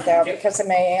the handout because it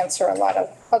may answer a lot of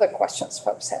other questions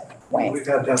folks have. Wayne. We've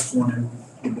had testimony,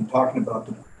 we've been talking about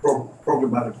the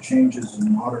programmatic changes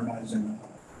and modernizing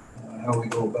how we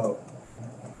go about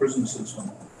the prison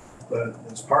system. But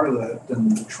as part of that, then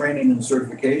the training and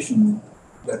certification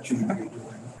that you would be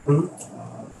doing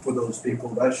for those people,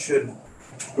 that should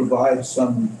provide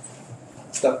some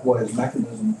stepwise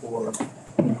mechanism for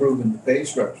improving the pay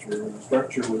structure, or the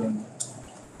structure within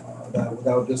that,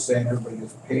 without just saying everybody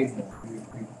gets paid more.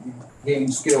 You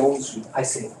gain skills. I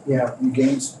see. Yeah, you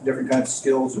gain different kinds of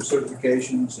skills or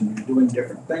certifications, and you're doing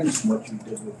different things than what you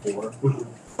did before.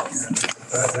 And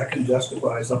that can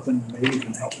justify something, maybe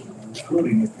even help with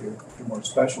recruiting if you're more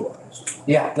specialized.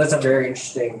 Yeah, that's a very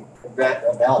interesting, a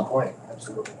valid point.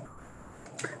 Absolutely.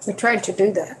 We tried to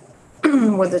do that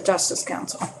with the Justice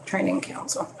Council, Training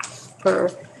Council, for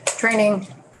training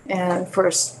and for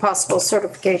possible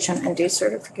certification and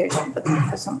decertification, but that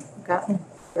hasn't gotten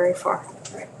very far.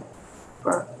 Right.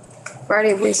 For a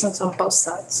variety of reasons on both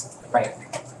sides. Right.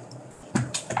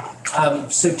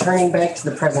 So turning back to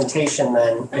the presentation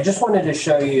then, I just wanted to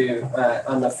show you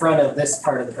on the front of this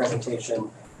part of the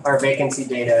presentation, our vacancy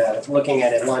data, looking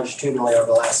at it longitudinally over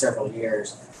the last several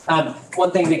years.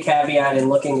 One thing to caveat in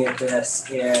looking at this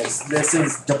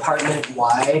is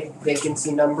department-wide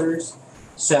vacancy numbers.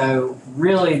 So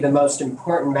really the most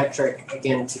important metric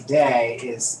again today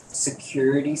is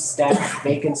security staff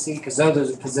vacancy, because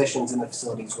those are positions in the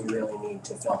facilities we really need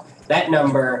to fill. That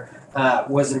number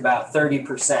was at about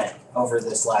 30% over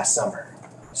this last summer.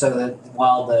 So that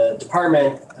while the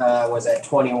department was at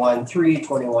 21.3,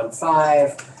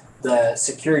 21.5, the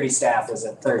security staff was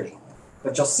at 30.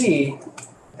 But you'll see,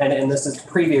 and this is to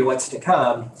preview what's to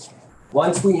come,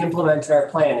 once we implemented our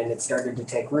plan and it started to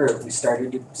take root, we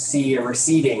started to see a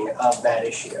receding of that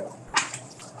issue.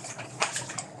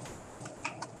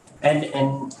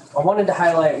 And I wanted to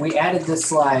highlight, we added this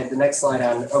slide, the next slide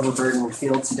on overburdened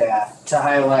field staff, to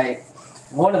highlight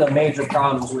one of the major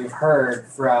problems we've heard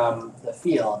from the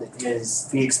field is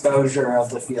the exposure of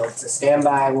the field to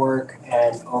standby work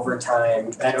and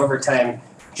overtime. That overtime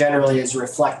generally is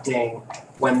reflecting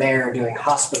when they're doing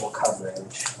hospital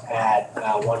coverage at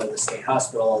one of the state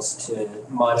hospitals to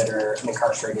monitor an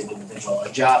incarcerated individual,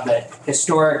 a job that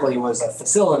historically was a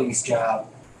facilities job,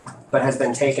 but has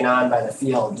been taken on by the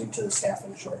field due to the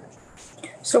staffing shortage.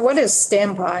 So what is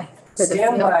standby?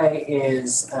 Standby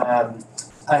is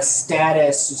a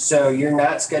status, so you're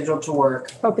not scheduled to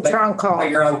work. Oh, but you're on call.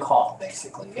 But you're on call,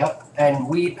 basically, yep. And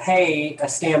we pay a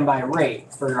standby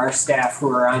rate for our staff who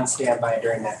are on standby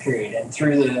during that period. And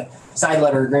through the side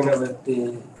letter agreement with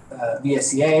the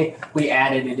VSCA, we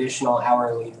added additional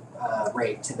hourly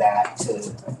rate to that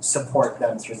to support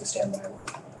them through the standby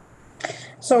work.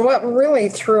 So what really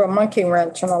threw a monkey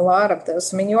wrench in a lot of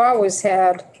this, I mean, you always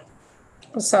had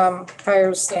some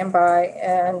higher standby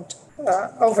and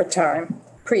overtime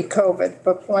pre-COVID,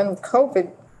 but when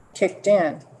COVID kicked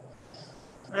in,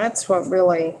 that's what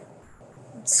really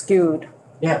skewed.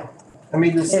 Yeah, I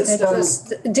mean, the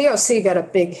system. DOC got a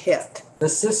big hit. The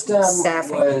system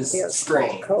Staffing was DOC,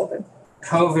 strained.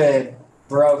 COVID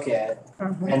broke it,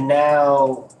 and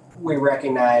now we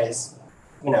recognize,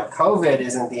 COVID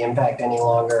isn't the impact any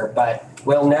longer, but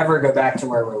we'll never go back to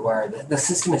where we were. The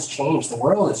system has changed. The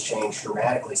world has changed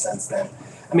dramatically since then.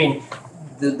 I mean,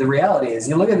 the reality is,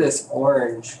 you look at this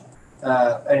orange,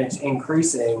 and it's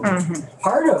increasing.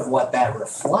 Part of what that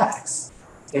reflects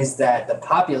is that the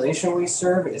population we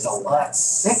serve is a lot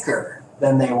sicker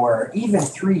than they were even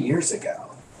 3 years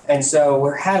ago. And so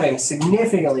we're having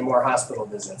significantly more hospital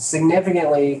visits,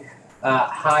 significantly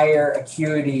higher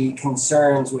acuity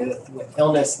concerns with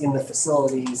illness in the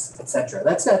facilities, et cetera.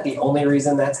 That's not the only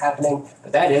reason that's happening,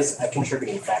 but that is a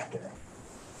contributing factor.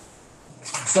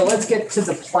 So let's get to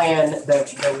the plan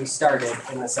that we started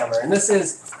in the summer. And this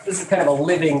is kind of a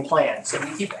living plan. So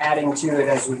we keep adding to it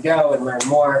as we go and learn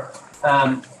more.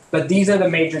 But these are the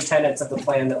major tenets of the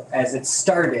plan that, as it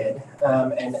started.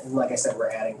 And like I said, we're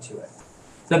adding to it.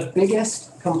 The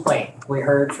biggest complaint we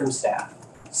heard from staff,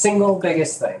 single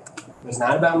biggest thing, was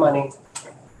not about money,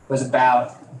 was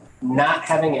about not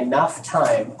having enough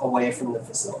time away from the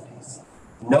facilities.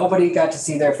 Nobody got to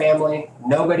see their family.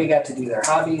 Nobody got to do their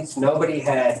hobbies. Nobody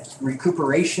had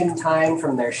recuperation time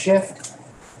from their shift.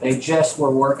 They just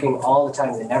were working all the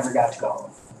time. They never got to go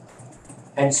home.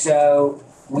 And so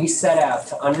we set out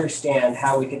to understand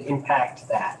how we could impact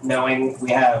that, knowing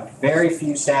we have very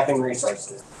few staffing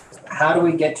resources. How do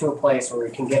we get to a place where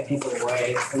we can get people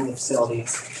away from the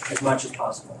facilities as much as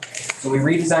possible? So we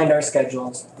redesigned our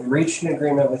schedules. We reached an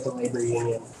agreement with the labor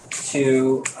union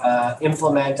to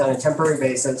implement on a temporary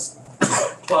basis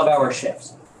 12-hour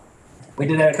shifts. We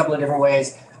did that a couple of different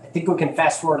ways. I think we can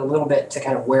fast forward a little bit to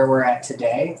kind of where we're at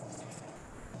today.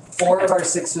 4 of our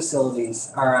 6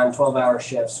 facilities are on 12-hour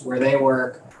shifts where they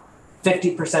work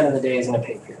 50% of the days in a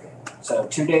pay period. So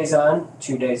 2 days on,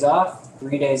 2 days off,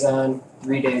 3 days on,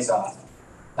 3 days off.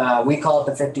 We call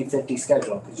it the 50-50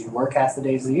 schedule because you work half the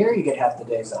days of the year, you get half the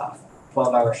days off,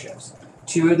 12-hour shifts.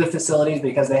 2 of the facilities,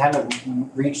 because they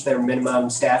haven't reached their minimum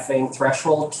staffing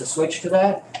threshold to switch to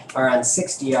that, are on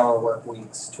 60-hour work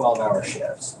weeks, 12-hour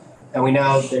shifts. And we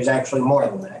know there's actually more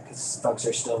than that because folks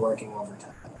are still working overtime.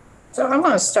 So I'm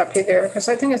going to stop you there because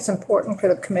I think it's important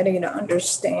for the committee to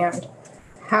understand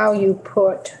how you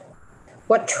put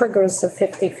what triggers the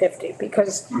 50-50.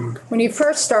 Because when you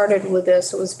first started with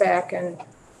this, it was back in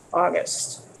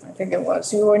August, I think it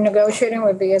was. You were negotiating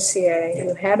with VSCA.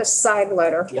 You had a side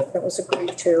letter that was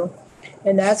agreed to.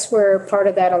 And that's where part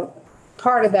of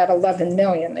that 11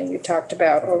 million that you talked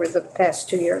about over the past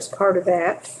 2 years, part of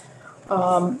that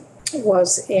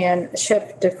was in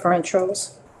shift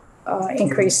differentials,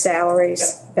 increased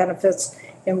salaries, benefits.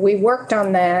 And we worked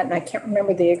on that, and I can't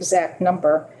remember the exact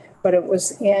number, but it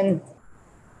was in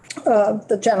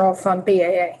the general fund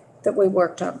BAA that we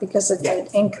worked on because it did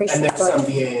increase And the there's some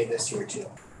budget BAA this year too.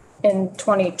 in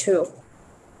 22,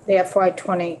 the FY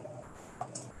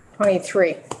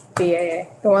 2023 BAA,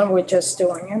 the one we're just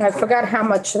doing. And I forgot how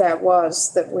much that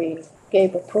was that we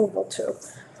gave approval to.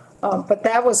 But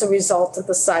that was a result of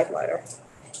the side letter.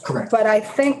 Correct. But I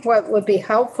think what would be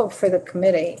helpful for the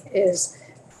committee is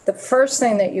the first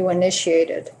thing that you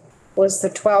initiated was the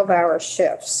 12-hour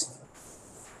shifts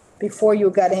before you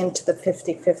got into the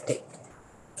 50-50.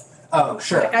 Oh,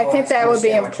 sure. I think that would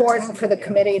be understand what you're important saying. for the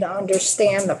committee to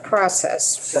understand the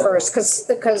process So- first,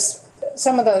 because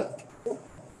some of the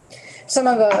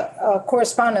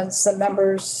correspondence that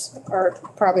members are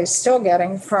probably still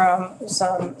getting from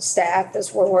some staff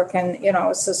is we're working,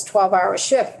 it's this 12-hour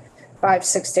shift,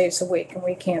 5-6 days a week, and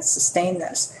we can't sustain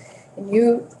this. And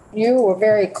you were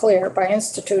very clear by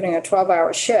instituting a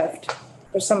 12-hour shift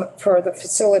for the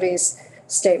facilities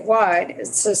statewide.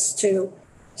 It's just to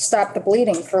stop the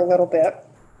bleeding for a little bit,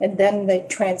 and then they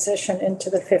transition into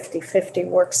the 50-50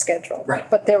 work schedule. Right.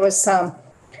 But there was some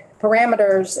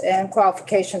parameters and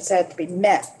qualifications that had to be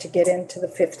met to get into the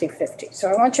 50-50. So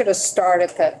I want you to start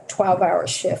at that 12-hour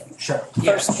shift. Sure.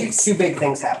 Yeah, First two big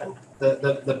things happened.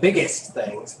 The biggest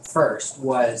things first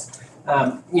was, we're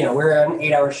on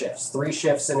 8-hour shifts, 3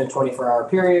 shifts in a 24-hour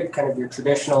period, kind of your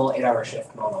traditional 8-hour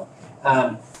shift model.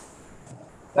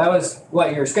 That was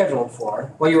what you were scheduled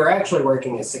for. What you were actually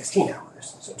working is 16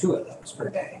 hours, so 2 of those per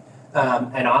day.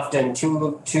 And often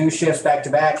two shifts back to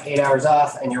back, 8 hours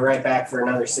off, and you're right back for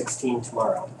another 16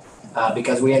 tomorrow.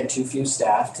 Because we had too few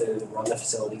staff to run the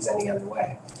facilities any other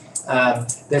way.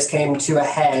 This came to a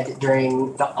head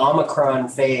during the Omicron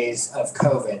phase of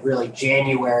COVID, really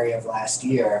January of last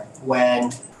year,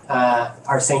 when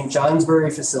our St.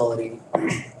 Johnsbury facility,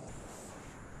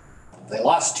 they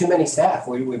lost too many staff.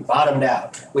 We bottomed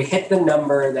out. We hit the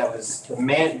number that was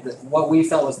what we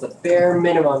felt was the bare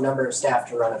minimum number of staff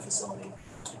to run a facility.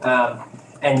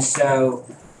 And so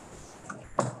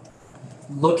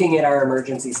looking at our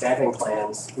emergency staffing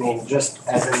plans, I mean, just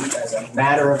as a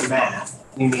matter of math,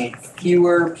 you need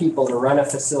fewer people to run a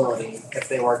facility if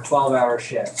they work 12-hour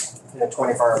shifts in a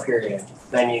 24-hour period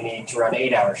than you need to run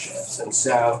 8-hour shifts. And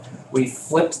so we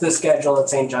flipped the schedule at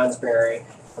St. Johnsbury,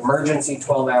 emergency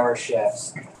 12-hour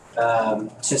shifts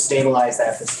to stabilize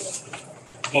that facility.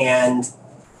 And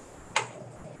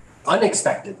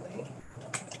unexpectedly,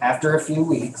 after a few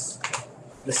weeks,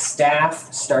 the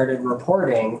staff started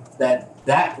reporting that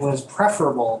was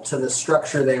preferable to the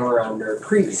structure they were under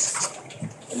previously.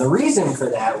 And the reason for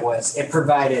that was it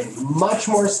provided much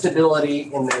more stability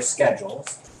in their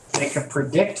schedules. They could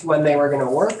predict when they were going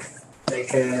to work. They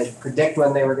could predict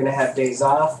when they were going to have days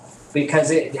off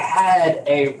because it had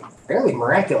a fairly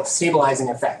miraculous stabilizing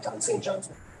effect on St. John's.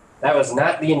 That was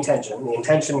not the intention. The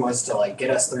intention was to get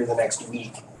us through the next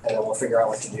week, and then we'll figure out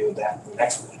what to do with that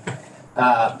next week.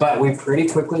 But we pretty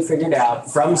quickly figured out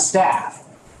from staff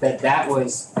that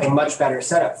was a much better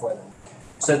setup for them.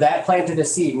 So that planted a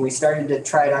seed, and we started to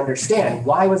try to understand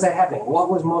why was that happening?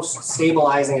 What was most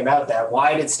stabilizing about that?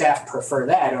 Why did staff prefer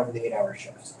that over the 8-hour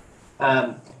shifts?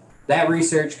 That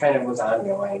research kind of was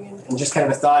ongoing and just kind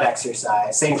of a thought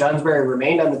exercise. St. Johnsbury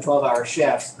remained on the 12-hour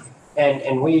shifts,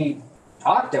 and we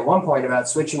talked at one point about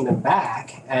switching them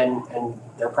back, and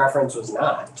their preference was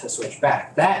not to switch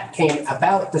back. That came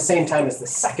about the same time as the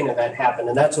second event happened,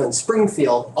 and that's when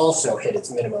Springfield also hit its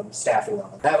minimum staffing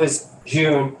level. That was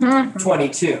June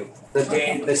 22, the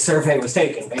day the survey was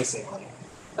taken, basically.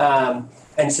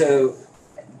 And so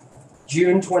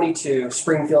June 22,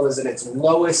 Springfield is at its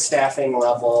lowest staffing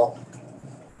level,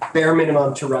 bare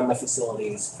minimum to run the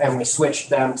facilities, and we switched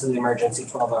them to the emergency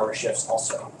 12-hour shifts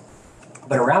also.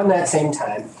 But around that same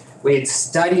time, we had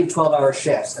studied 12-hour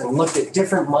shifts and looked at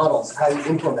different models of how you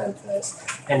implement this,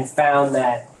 and found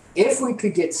that if we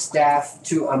could get staff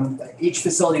to each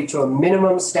facility to a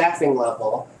minimum staffing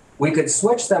level, we could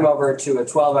switch them over to a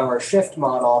 12-hour shift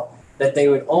model that they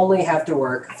would only have to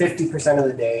work 50% of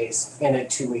the days in a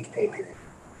 2-week pay period.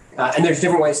 And there's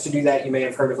different ways to do that. You may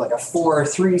have heard of a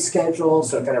 4-3 schedule,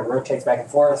 so it kind of rotates back and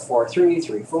forth,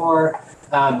 4-3,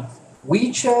 3-4.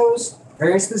 We chose,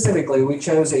 very specifically,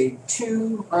 a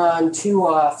 2 on, 2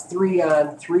 off, 3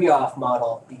 on, 3 off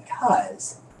model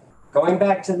because, going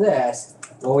back to this,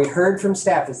 what we heard from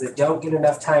staff is they don't get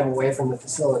enough time away from the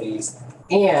facilities,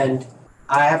 and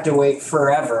I have to wait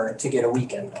forever to get a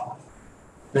weekend off.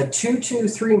 The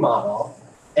 2-2-3 model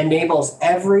enables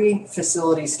every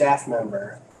facility staff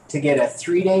member to get a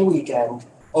 3-day weekend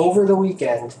over the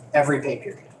weekend every pay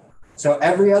period. So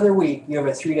every other week, you have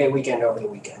a 3-day weekend over the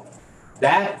weekend.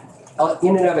 That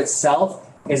in and of itself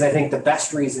is, I think, the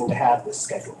best reason to have this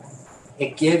schedule.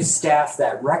 It gives staff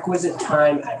that requisite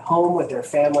time at home with their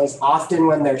families, often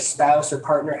when their spouse or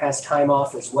partner has time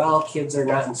off as well. Kids are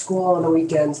not in school on the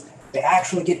weekends. They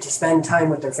actually get to spend time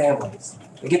with their families.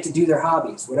 They get to do their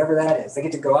hobbies, whatever that is. They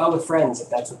get to go out with friends if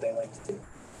that's what they like to do.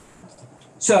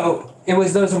 So it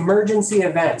was those emergency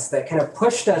events that kind of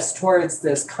pushed us towards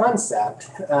this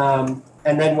concept. And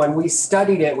then when we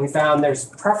studied it, we found there's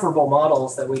preferable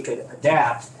models that we could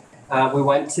adapt. We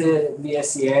went to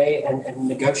VSEA and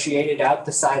negotiated out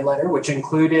the side letter, which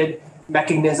included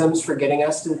mechanisms for getting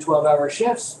us to the 12-hour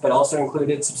shifts, but also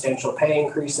included substantial pay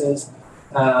increases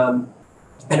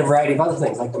and a variety of other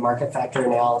things like the market factor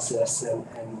analysis and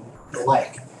the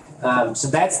like. So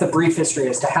that's the brief history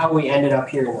as to how we ended up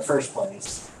here in the first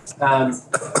place.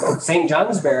 St.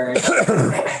 Johnsbury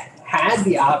had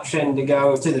the option to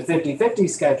go to the 50-50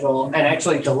 schedule and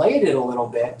actually delayed it a little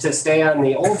bit to stay on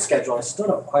the old schedule. I still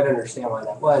don't quite understand why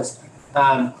that was.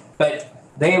 But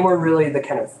they were really the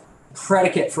kind of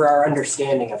predicate for our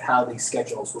understanding of how these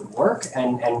schedules would work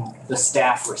and the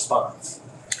staff response.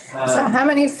 So how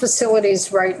many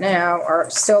facilities right now are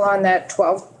still on that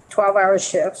 12-hour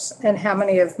shifts, and how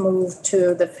many have moved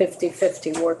to the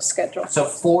 50-50 work schedule? So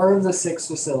 4 of the 6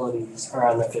 facilities are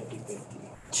on the 50-50.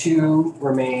 2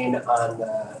 remain on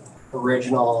the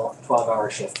original 12-hour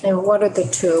shift. And what are the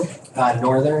 2?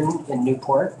 Northern in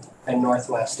Newport and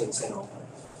Northwest in St. Albans.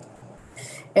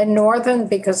 In Northern,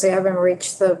 because they haven't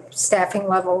reached the staffing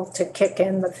level to kick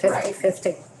in the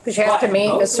 50-50. Because you have to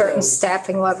meet a certain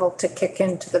staffing level to kick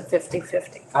into the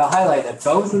 50-50. I'll highlight that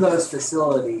both of those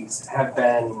facilities have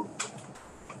been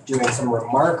doing some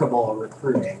remarkable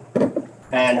recruiting,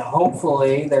 and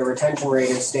hopefully their retention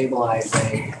rate is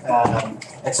stabilizing.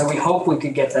 And so we hope we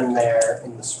could get them there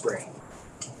in the spring.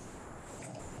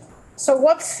 So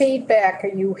what feedback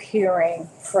are you hearing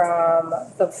from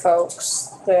the folks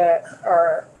that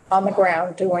are on the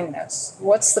ground doing this?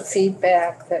 What's the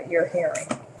feedback that you're hearing?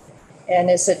 And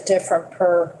is it different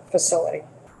per facility?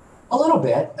 A little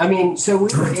bit. I mean, so we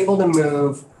were able to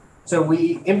move. So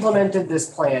we implemented this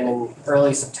plan in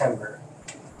early September.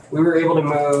 We were able to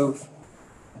move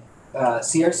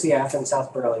CRCF in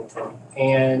South Burlington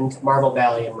and Marble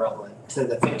Valley in Rutland to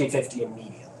the 50-50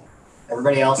 immediately.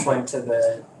 Everybody else went to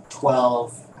the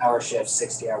 12-hour shifts,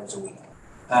 60 hours a week.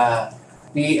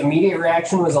 The immediate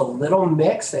reaction was a little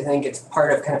mixed. I think it's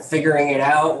part of kind of figuring it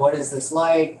out. What is this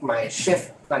like? My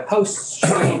posts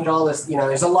change, all this,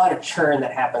 there's a lot of churn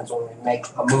that happens when we make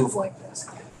a move like this.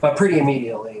 But pretty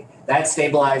immediately, that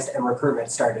stabilized and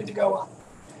recruitment started to go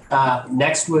up.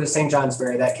 Next was St.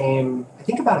 Johnsbury. That came, I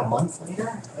think, about a month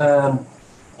later.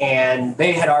 And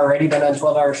they had already been on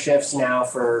 12-hour shifts now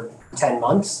for 10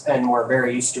 months and were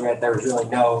very used to it. There was really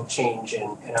no change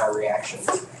in our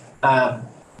reactions.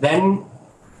 Then,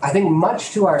 I think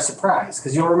much to our surprise,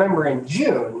 because you'll remember in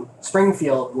June,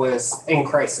 Springfield was in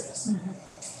crisis. Mm-hmm.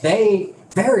 They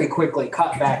very quickly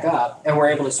caught back up and were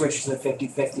able to switch to the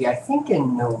 50-50, I think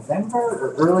in November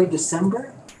or early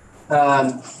December,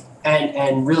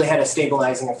 and really had a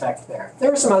stabilizing effect there.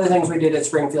 There were some other things we did at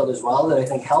Springfield as well that I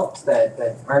think helped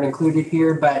that aren't included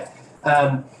here, but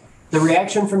the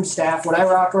reaction from staff, when I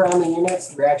rock around the units,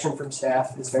 the reaction from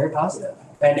staff is very positive.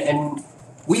 And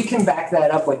we can back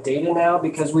that up with data now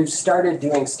because we've started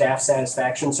doing staff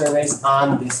satisfaction surveys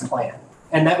on this plan.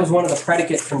 And that was one of the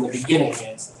predicates from the beginning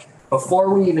is,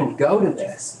 before we even go to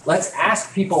this, let's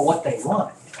ask people what they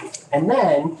want. And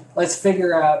then let's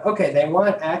figure out, okay, they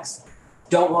want X,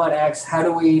 don't want X, how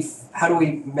do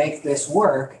we make this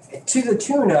work? To the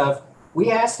tune of, we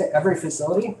asked at every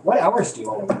facility, what hours do you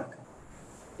want to work?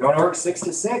 You want to work 6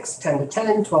 to 6, 10 to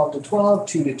 10, 12 to 12,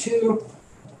 2 to 2?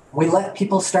 We let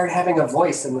people start having a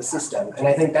voice in the system. And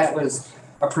I think that was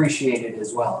appreciated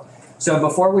as well. So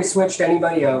before we switched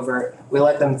anybody over, we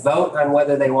let them vote on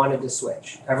whether they wanted to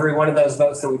switch. Every one of those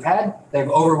votes that we've had, they've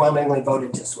overwhelmingly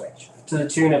voted to switch, to the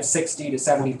tune of 60 to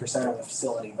 70% of the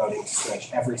facility voting to switch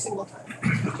every single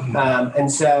time.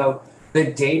 And so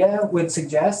the data would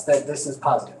suggest that this is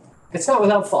positive. It's not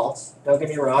without faults, don't get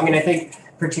me wrong. And I think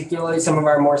particularly some of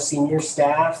our more senior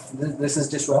staff, this is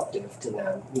disruptive to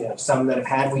them. Some that have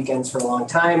had weekends for a long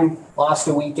time, lost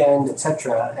a weekend, et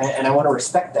cetera. And I want to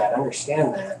respect that,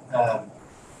 understand that.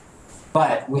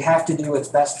 But we have to do what's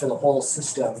best for the whole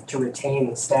system to retain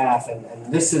the staff.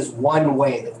 And this is one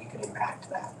way that we can impact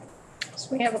that.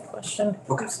 So we have a question.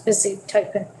 Okay. Who's busy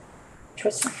typing?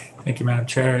 Tristan. Thank you, Madam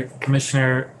Chair.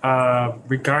 Commissioner,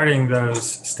 regarding those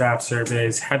staff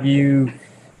surveys, have you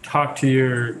talked to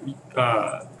your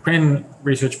Quinn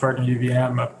research partner,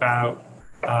 UVM, about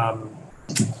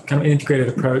kind of integrated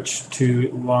approach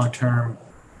to long-term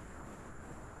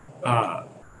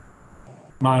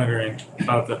monitoring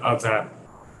of that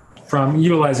from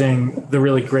utilizing the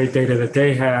really great data that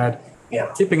they had.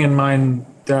 Yeah. Keeping in mind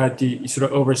that you sort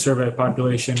of over-survey a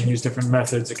population and use different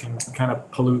methods, it can kind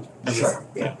of pollute everything. Sure,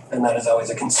 yeah, and that is always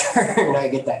a concern, I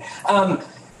get that.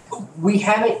 We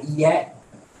haven't yet,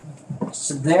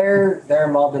 so they're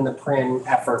involved in the PRIN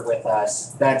effort with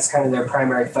us. That's kind of their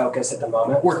primary focus at the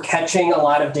moment. We're catching a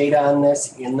lot of data on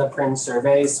this in the PRIN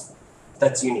surveys.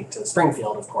 That's unique to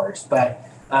Springfield, of course, but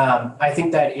I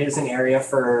think that is an area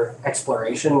for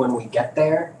exploration when we get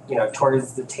there,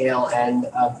 towards the tail end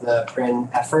of the PRIN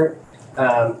effort.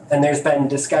 And there's been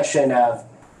discussion of,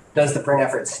 does the PRIN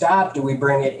effort stop? Do we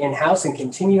bring it in-house and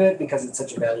continue it because it's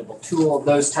such a valuable tool?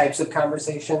 Those types of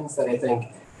conversations that I think,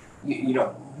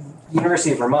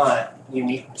 University of Vermont,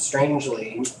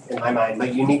 strangely in my mind,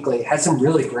 but uniquely, has some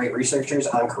really great researchers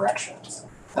on corrections.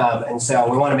 And so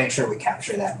we want to make sure we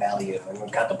capture that value, and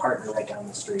we've got the partner right down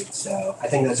the street. So I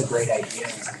think that's a great idea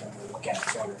and something we look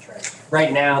at longer term.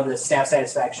 Right now, the staff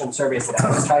satisfaction surveys that I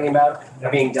was talking about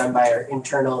are being done by our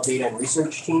internal data and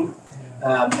research team.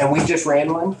 And we just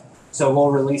ran one, so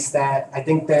we'll release that. I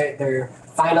think that they're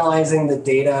finalizing the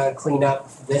data cleanup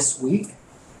this week.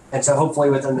 And so hopefully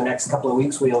within the next couple of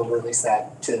weeks, we'll release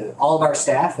that to all of our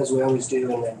staff, as we always do,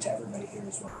 and then to everybody here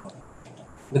as well.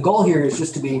 The goal here is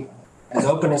just to be as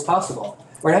open as possible.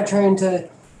 We're not trying to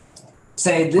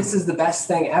say this is the best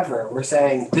thing ever. We're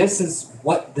saying this is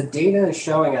what the data is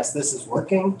showing us, this is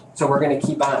working, so we're going to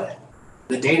keep on it.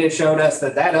 The data showed us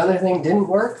that other thing didn't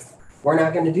work, we're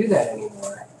not going to do that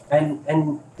anymore.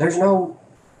 And there's no,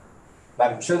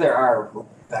 I'm sure there are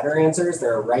better answers,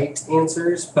 there are right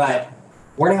answers, but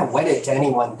we're not wedded to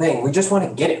any one thing. We just want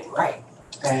to get it right.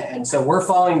 And so we're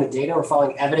following the data, we're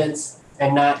following evidence,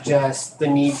 and not just the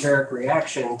knee-jerk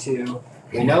reaction to,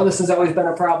 we know this has always been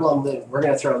a problem, that we're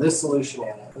going to throw this solution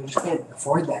at it. We just can't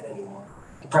afford that anymore.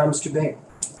 The problem's too big.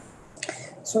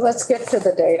 So let's get to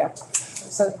the data.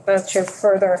 So that's your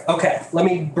further. Okay, let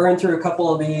me burn through a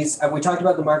couple of these. We talked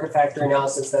about the market factor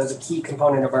analysis. That was a key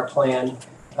component of our plan.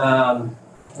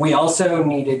 We also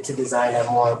needed to design a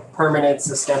more permanent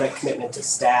systemic commitment to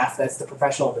staff. That's the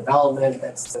professional development,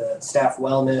 that's the staff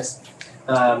wellness.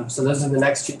 So those are the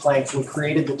next two planks. We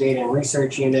created the data and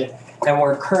research unit, and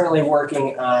we're currently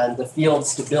working on the field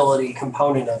stability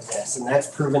component of this, and that's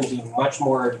proven to be much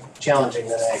more challenging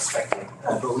than I expected.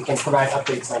 But we can provide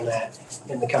updates on that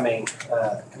in the coming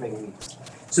weeks.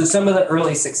 So some of the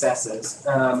early successes.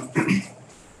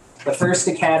 The first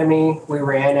academy we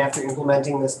ran after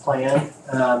implementing this plan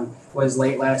was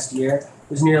late last year. It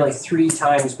was nearly 3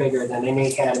 times bigger than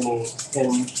any academy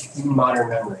in modern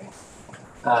memory.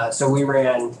 So we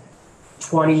ran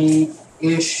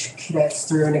 20-ish cadets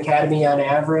through an academy on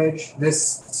average.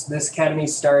 This academy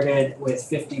started with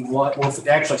 51, well, it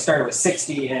actually started with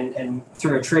 60 and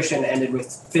through attrition ended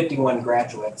with 51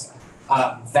 graduates.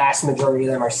 Vast majority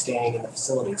of them are staying in the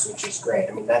facilities, which is great.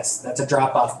 I mean, that's a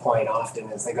drop-off point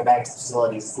often as they go back to the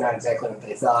facilities. It's not exactly what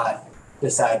they thought,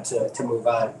 decide to move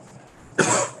on.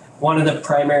 One of the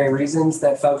primary reasons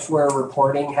that folks were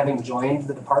reporting having joined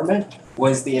the department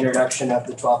was the introduction of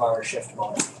the 12-hour shift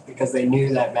model, because they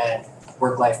knew that meant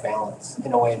work-life balance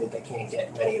in a way that they can't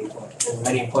get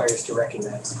many employers to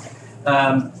recognize.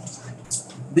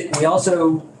 We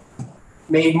also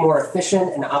made more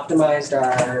efficient and optimized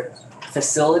our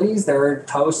facilities. There were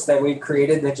posts that we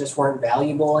created that just weren't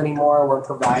valuable anymore, weren't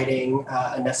providing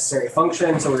a necessary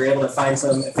function, so we were able to find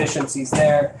some efficiencies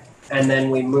there. And then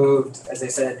we moved, as I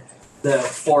said, the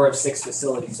 4 of 6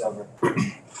 facilities over.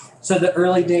 So the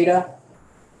early data,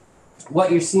 what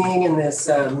you're seeing in this,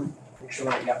 make sure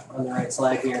I'm on the right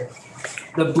slide here.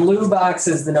 The blue box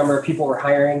is the number of people we're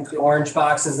hiring. The orange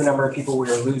box is the number of people we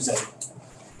were losing.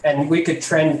 And we could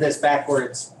trend this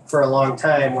backwards for a long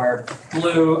time where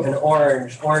blue and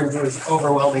orange was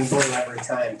overwhelming blue every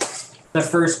time. The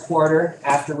first quarter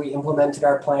after we implemented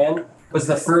our plan was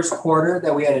the first quarter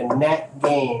that we had a net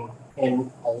gain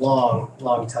in a long,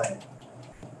 long time.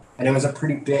 And it was a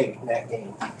pretty big net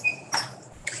gain.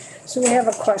 So we have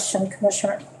a question,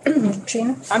 Commissioner.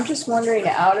 Gina? I'm just wondering,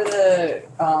 out of the,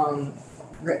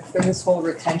 for this whole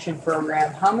retention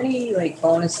program, how many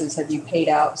bonuses have you paid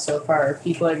out so far? Or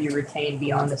people have you retained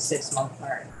beyond the 6-month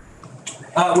mark?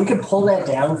 We could pull that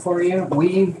down for you.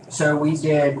 We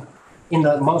did, in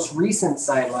the most recent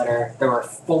side letter, there were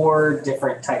 4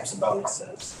 different types of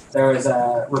bonuses. There was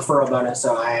a referral bonus,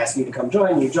 so I ask you to come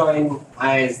join, you join.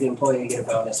 I, as the employee, get a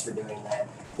bonus for doing that.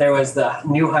 There was the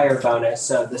new hire bonus,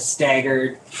 so the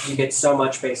staggered, you get so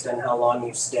much based on how long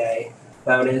you stay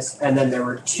bonus. And then there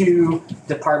were 2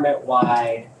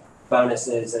 department-wide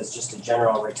bonuses as just a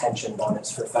general retention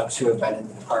bonus for folks who have been in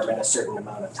the department a certain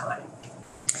amount of time.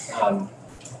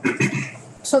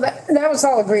 So that was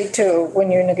all agreed to when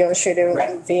you negotiated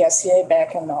Right. with the VSEA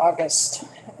back in August,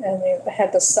 and you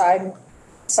had the side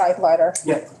letter.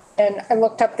 Yep. And I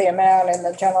looked up the amount in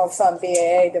the general fund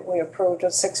BAA that we approved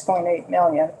of 6.8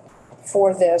 million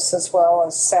for this, as well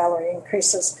as salary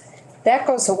increases. That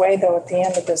goes away though at the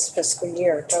end of this fiscal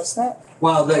year, doesn't it?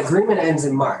 Well, the agreement ends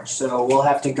in March, so we'll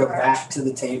have to go back to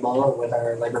the table with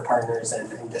our labor partners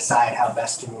and decide how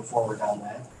best to move forward on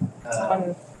that.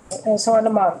 So in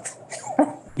a month.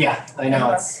 Yeah, I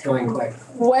know, it's going quick.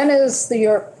 When is the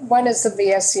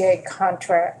VSEA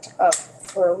contract up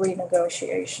for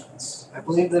renegotiations? I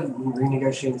believe the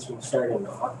renegotiations will start in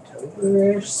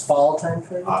October, fall time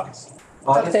frame. August.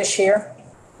 Of this year?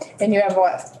 And you have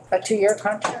what, a 2-year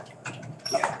contract?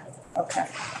 Yeah. Okay.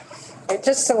 It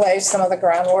just delays some of the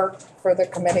groundwork for the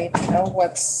committee to know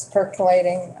what's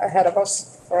percolating ahead of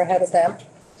us or ahead of them.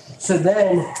 So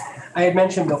then, I had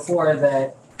mentioned before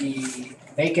that the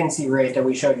vacancy rate that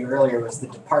we showed you earlier was the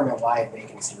department-wide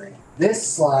vacancy rate. This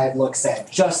slide looks at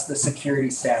just the security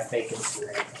staff vacancy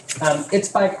rate. It's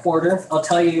by quarter. I'll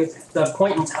tell you, the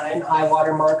point in time high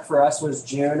water mark for us was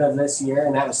June of this year,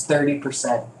 and that was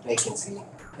 30% vacancy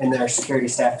in their security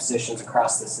staff positions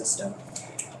across the system.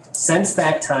 Since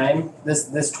that time, this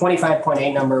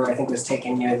 25.8 number I think was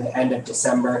taken near the end of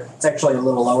December. It's actually a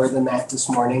little lower than that this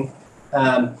morning.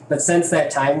 But since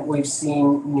that time, we've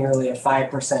seen nearly a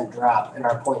 5% drop in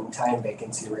our point in time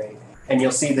vacancy rate. And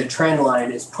you'll see the trend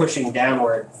line is pushing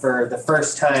downward for the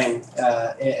first time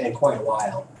in quite a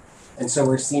while. And so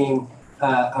we're seeing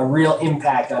a real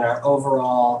impact on our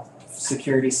overall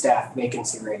security staff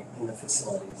vacancy rate in the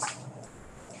facilities.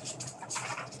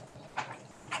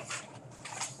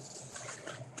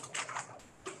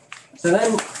 So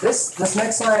then this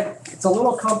next slide, it's a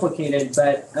little complicated,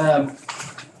 but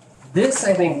this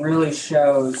I think really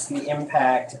shows the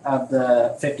impact of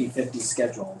the 50-50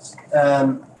 schedules.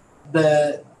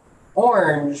 The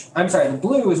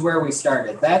blue is where we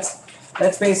started. That's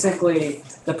basically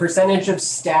the percentage of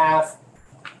staff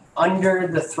under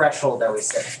the threshold that we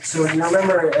set. So you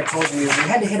remember I told you we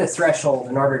had to hit a threshold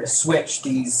in order to switch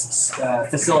these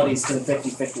facilities to the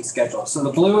 50-50 schedule. So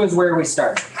the blue is where we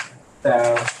started.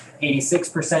 So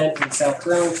 86% in South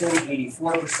Burlington,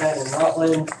 84% in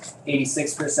Rutland,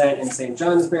 86% in St.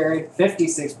 Johnsbury,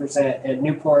 56% in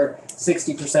Newport,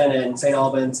 60% in St.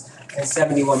 Albans, and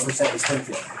 71% in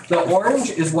Springfield. The orange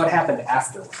is what happened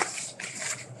afterwards.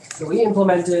 So we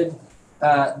implemented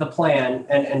the plan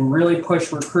and really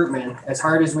pushed recruitment as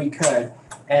hard as we could,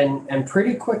 and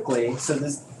pretty quickly. So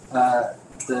this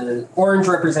the orange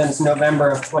represents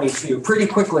November of 22. Pretty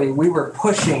quickly, we were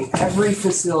pushing every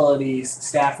facility's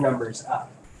staff numbers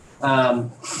up.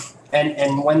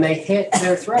 And when they hit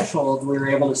their threshold, we were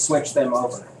able to switch them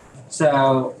over.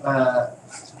 So I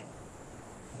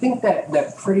think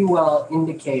that pretty well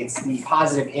indicates the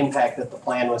positive impact that the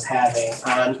plan was having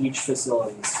on each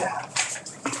facility's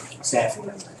staffing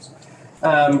members.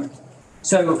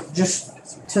 So just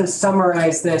to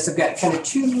summarize this, I've got kind of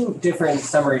two different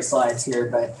summary slides here,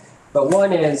 but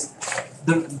one is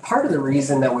the part of the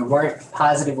reason that we weren't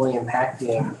positively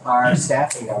impacting our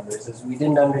staffing numbers is we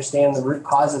didn't understand the root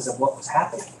causes of what was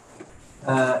happening.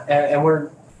 And we're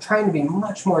trying to be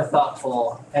much more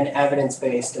thoughtful and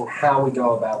evidence-based in how we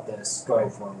go about this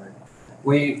going forward.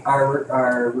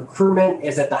 Our recruitment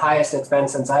is at the highest it's been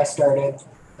since I started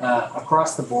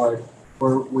across the board.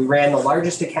 We ran the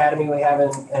largest academy we have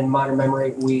in modern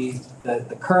memory.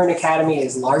 The current academy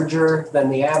is larger than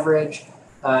the average,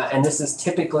 and this is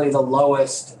typically the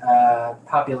lowest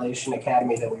population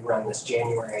academy that we run, this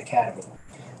January academy.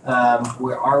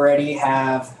 We already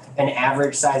have an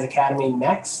average size academy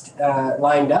next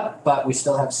lined up, but we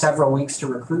still have several weeks to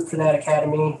recruit for that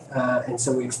academy, and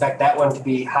so we expect that one to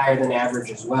be higher than average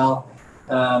as well.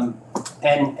 And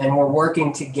we're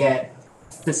working to get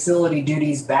facility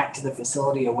duties back to the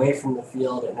facility, away from the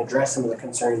field, and address some of the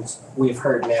concerns we've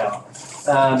heard now.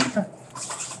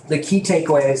 The key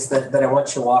takeaways that I want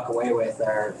you to walk away with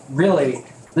are really,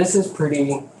 this is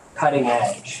pretty cutting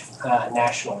edge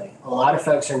nationally. A lot of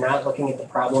folks are not looking at the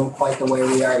problem quite the way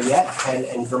we are yet,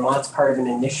 and Vermont's part of an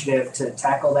initiative to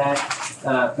tackle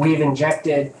that. We've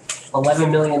injected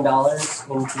 $11 million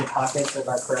into the pockets of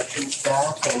our corrections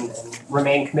staff and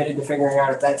remain committed to figuring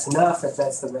out if that's enough, if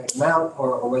that's the right amount,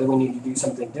 or whether we need to do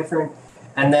something different.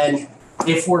 And then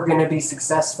if we're going to be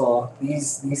successful,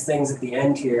 these things at the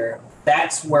end here,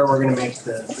 that's where we're going to make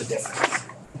the difference,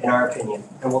 in our opinion.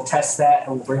 And we'll test that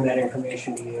and we'll bring that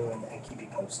information to you and keep you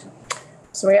posted.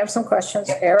 So we have some questions,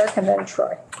 Yep. Eric and then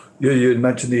Troy. You had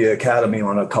mentioned the academy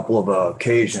on a couple of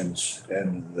occasions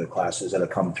and the classes that have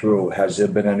come through. Has there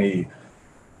been any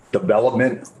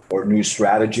development or new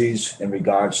strategies in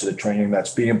regards to the training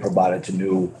that's being provided to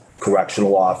new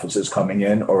correctional officers coming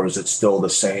in, or is it still the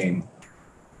same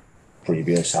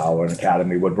previous how an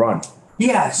academy would run?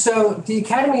 Yeah, so the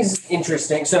academy is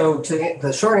interesting. So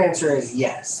the short answer is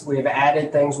yes. We've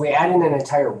added things. We added an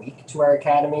entire week to our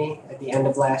academy at the end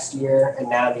of last year, and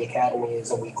now the academy is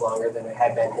a week longer than it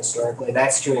had been historically.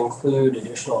 That's to include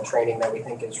additional training that we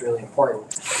think is really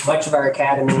important. Much of our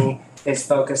academy is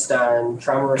focused on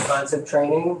trauma responsive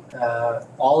training.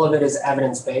 All of it is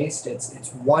evidence-based. It's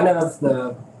one of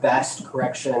the best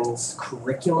corrections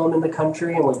curriculum in the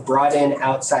country, and we've brought in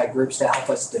outside groups to help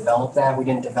us develop that. We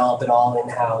didn't develop it all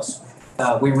in-house.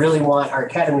 We really want our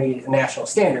academy a national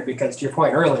standard because, to your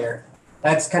point earlier,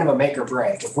 that's kind of a make or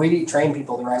break. If we train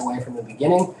people the right way from the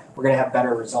beginning, we're going to have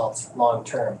better results long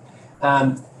term.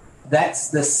 That's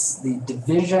the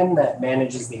division that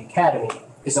manages the academy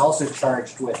is also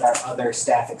charged with our other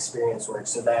staff experience work.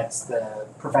 So that's the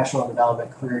professional development,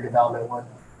 career development work.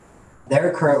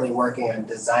 They're currently working on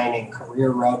designing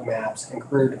career roadmaps and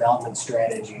career development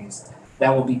strategies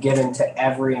that will be given to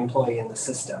every employee in the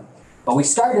system. But we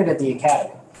started at the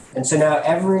academy. And so now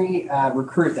every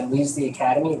recruit that leaves the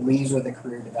academy leaves with a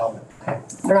career development plan.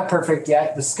 They're not perfect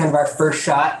yet. This is kind of our first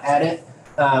shot at it.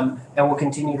 And we'll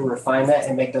continue to refine that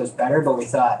and make those better. But we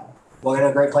thought, well, we're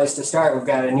in a great place to start. We've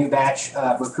got a new batch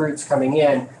of recruits coming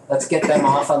in. Let's get them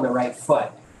off on the right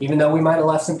foot. Even though we might have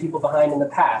left some people behind in the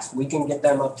past, we can get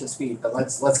them up to speed. But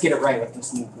let's get it right with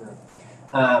this new group.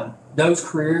 Those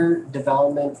career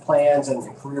development plans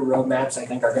and career roadmaps, I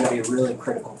think, are going to be a really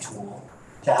critical tool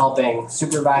to helping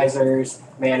supervisors,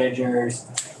 managers,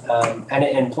 and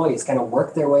employees kind of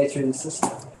work their way through the system.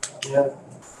 You know?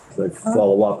 They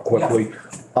follow up quickly.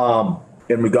 Yeah.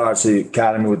 In regards to the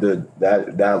academy with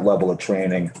that level of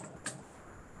training,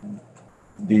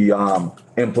 the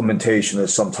implementation of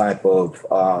some type of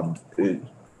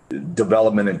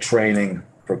development and training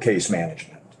for case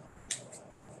management.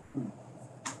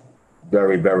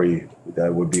 Very, very,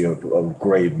 that would be of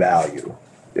great value.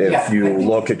 If you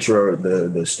look at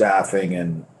the staffing,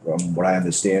 and from what I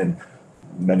understand,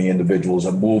 many individuals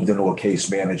have moved into a case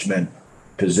management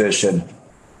position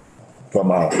from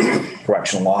a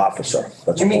correctional officer.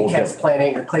 You mean case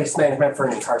planning or case management for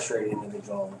an incarcerated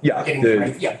individual? Yeah,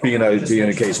 being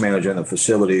a case manager in the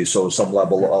facility, so some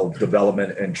level of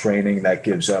development and training that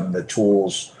gives them the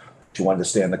tools to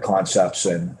understand the concepts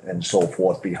and so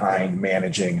forth behind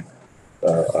managing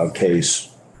a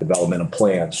case, development of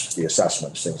plans, the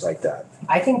assessments, things like that.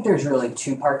 I think there's really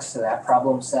two parts to that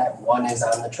problem set. One is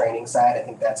on the training side. I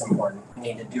think that's important. We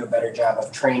need to do a better job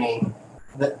of training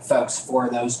the folks for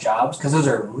those jobs because those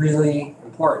are really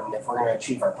important if we're going to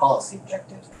achieve our policy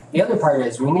objectives. The other part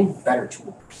is we need better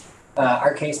tools.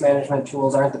 Our case management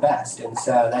tools aren't the best. And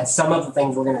so that's some of the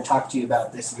things we're going to talk to you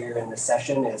about this year in this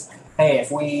session is, hey,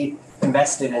 if we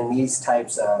invested in these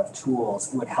types of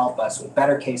tools, it would help us with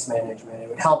better case management. It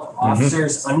would help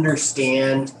officers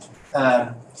understand,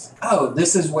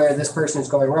 this is where this person is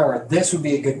going wrong, or this would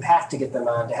be a good path to get them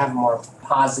on to have a more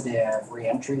positive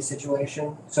reentry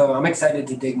situation. So I'm excited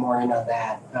to dig more in on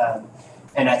that.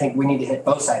 And I think we need to hit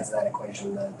both sides of that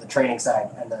equation, the training side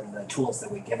and then the tools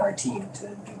that we give our team to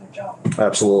do their job.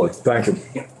 Absolutely. Thank you.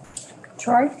 Yeah.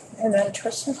 Troy, and then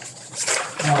Tristan.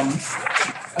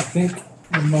 I think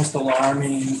the most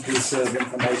alarming piece of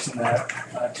information that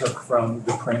I took from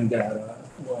the PRIN data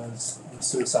was the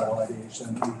suicidal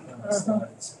ideation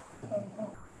slides.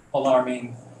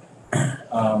 Alarming,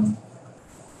 and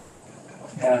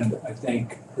I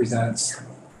think presents,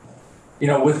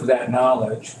 with that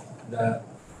knowledge that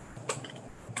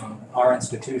our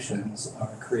institutions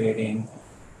are creating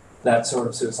that sort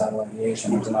of suicidal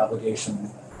ideation. There's an obligation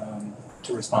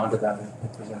to respond to that.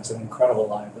 It presents an incredible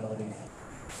liability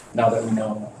now that we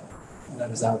know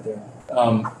that is out there.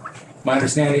 My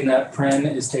understanding that PRIN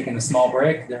is taking a small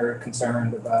break. They're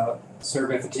concerned about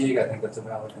survey fatigue. I think that's a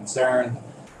valid concern.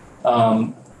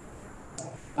 I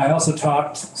also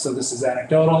talked, so this is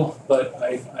anecdotal, but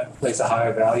I place a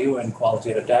high value in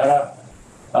qualitative data.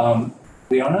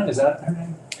 Leona, is that her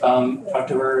name? Talked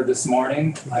to her this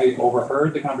morning. I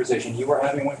overheard the conversation you were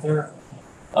having with her.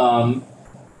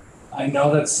 I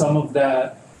know that some of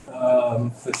that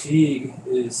fatigue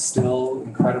is still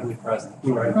incredibly present,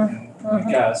 right? And I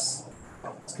guess,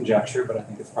 it's conjecture, but I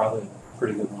think it's probably a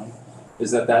pretty good one,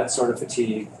 is that sort of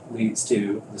fatigue leads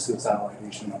to the suicidal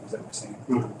ideation numbers that we're seeing.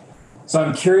 So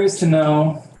I'm curious to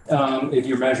know if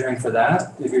you're measuring for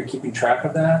that, if you're keeping track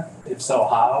of that, if so,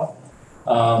 how.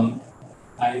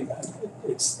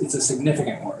 It's a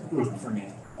significant worry for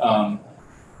me.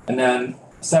 And then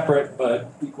separate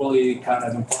but equally kind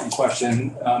of important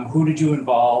question, who did you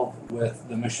involve with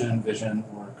the mission and vision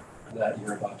work that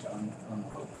you're about to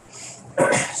unload?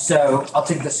 So I'll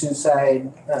take the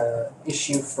suicide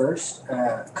issue first.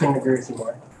 Couldn't agree with you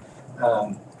more.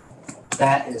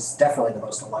 That is definitely the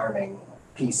most alarming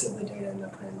piece of the data in the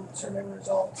PRIN survey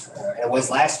results. And it was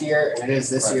last year, and it is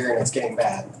this year, and it's getting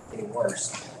bad, getting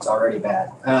worse. It's already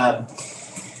bad.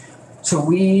 So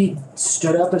we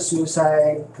stood up a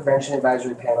suicide prevention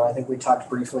advisory panel. I think we talked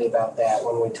briefly about that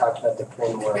when we talked about the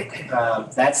PRIN work.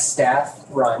 That's staff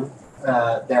run.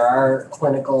 There are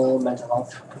clinical mental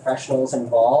health professionals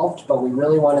involved, but we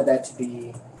really wanted that to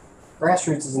be,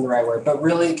 grassroots isn't the right word, but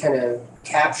really kind of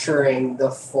capturing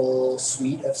the full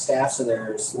suite of staff. So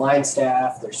there's line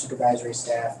staff, there's supervisory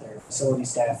staff, there's facility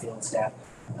staff, field staff,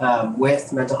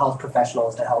 with mental health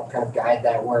professionals to help kind of guide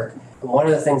that work. And one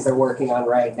of the things they're working on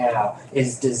right now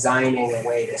is designing a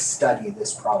way to study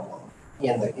this problem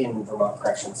in Vermont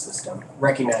corrections system,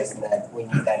 recognizing that we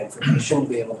need that information to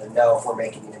be able to know if we're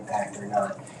making an impact or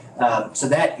not. So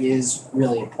that is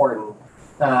really important.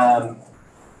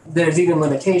 There's even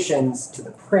limitations to the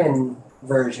PRIN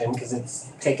version because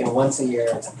it's taken once a year,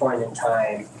 it's a point in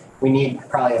time. We need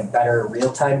probably a better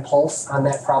real-time pulse on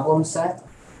that problem set,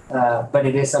 but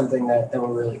it is something that we're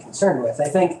really concerned with. I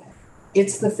think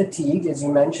it's the fatigue, as you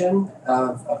mentioned,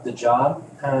 of the job,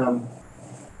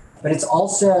 but it's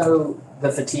also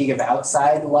the fatigue of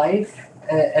outside life.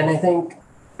 And I think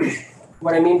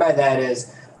what I mean by that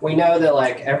is we know that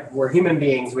like we're human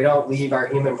beings, we don't leave our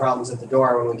human problems at the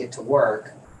door when we get to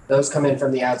work. Those come in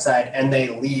from the outside and they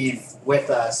leave with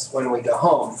us when we go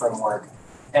home from work.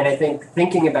 And I think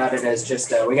thinking about it as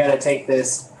just we got to take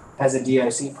this as a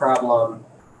DOC problem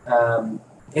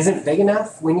isn't big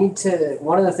enough. We need to,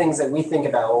 one of the things that we think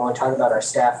about when we talk about our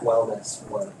staff wellness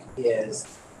work is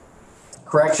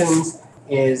corrections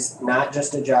is not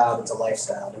just a job, it's a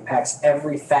lifestyle. It impacts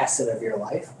every facet of your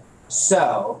life.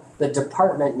 So the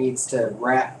department needs to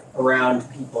wrap around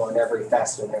people in every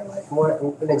facet of their life.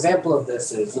 An example of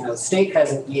this is, the state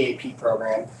has an EAP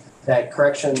program that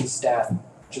corrections staff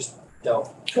just don't.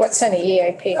 What's an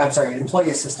EAP? I'm sorry, Employee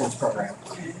Assistance Program.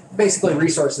 Basically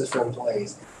resources for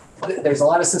employees. There's a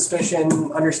lot of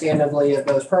suspicion, understandably, of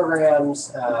those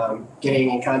programs, getting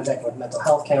in contact with mental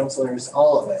health counselors,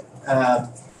 all of it.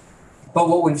 But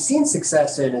what we've seen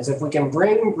success in is if we can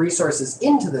bring resources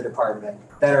into the department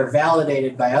that are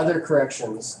validated by other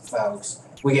corrections folks,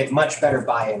 we get much better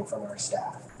buy-in from our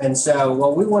staff. And so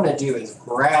what we want to do is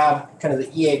grab kind of the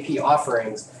EAP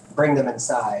offerings, bring them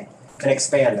inside, and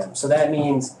expand them. So that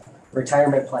means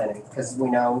retirement planning, because we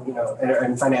know,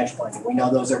 and financial planning, we know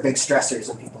those are big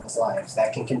stressors in people's lives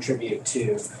that can contribute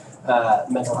to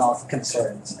mental health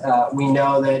concerns. We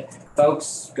know that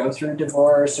folks go through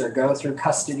divorce or go through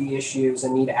custody issues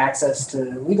and need access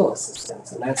to legal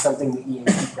assistance, and that's something the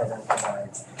EAP program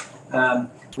provides.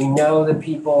 We know that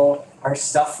people are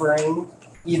suffering,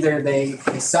 either they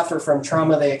suffer from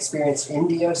trauma they experienced in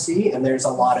DOC, and there's a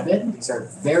lot of it, these are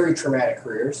very traumatic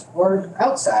careers, or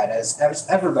outside, as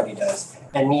everybody does,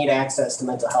 and need access to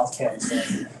mental health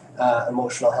counseling,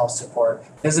 emotional health support.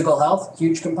 Physical health,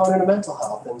 huge component of mental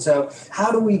health. And so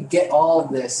how do we get all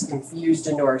of this infused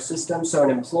into our system so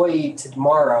an employee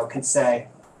tomorrow can say,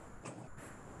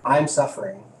 I'm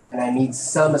suffering and I need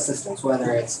some assistance,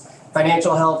 whether it's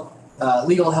financial help,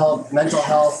 legal help, mental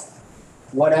health,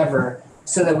 whatever,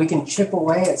 so that we can chip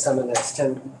away at some of this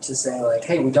to say like,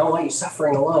 hey, we don't want you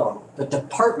suffering alone. The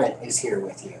department is here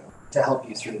with you to help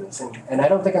you through this. And I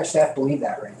don't think our staff believe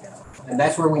that right now. And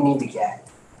that's where we need to get.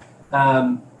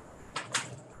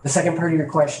 The second part of your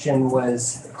question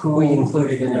was who we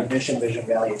included in the vision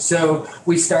value. So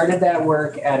we started that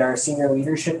work at our senior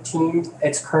leadership team.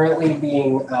 It's currently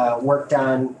being worked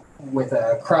on with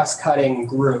a cross-cutting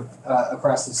group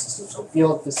across the system. So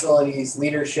field, facilities,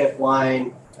 leadership,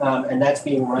 line, and that's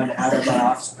being run out of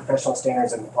our Office of Professional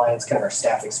Standards and Compliance, kind of our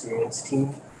staff experience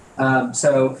team.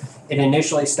 So it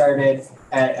initially started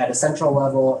at a central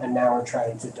level, and now we're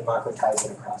trying to democratize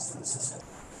it across the system.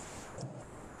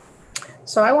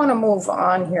 So I want to move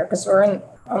on here because we're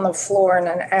on the floor in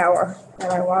an hour,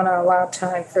 and I want to allow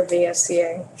time for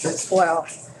VSCA as well.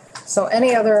 So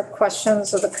any other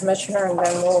questions of the commissioner, and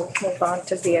then we'll move on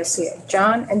to VSCA.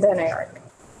 John, and then Eric.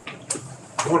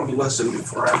 I want to listen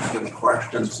before asking the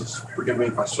questions. Forgive me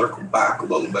if I circle back a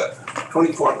little bit.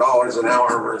 $24 an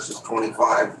hour versus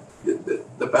 $25.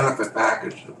 The benefit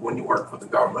package when you work for the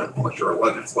government, unless you're a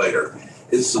legislator,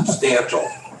 is substantial.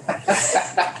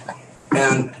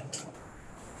 And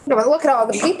no, but look at all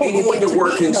the people. When you're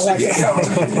working 6 hours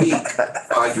a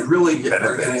week, you really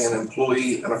are getting an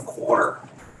employee and a quarter.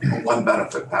 one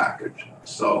benefit package.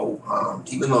 So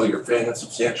even though you're paying a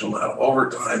substantial amount of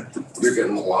overtime, you're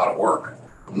getting a lot of work.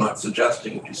 I'm not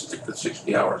suggesting that you stick to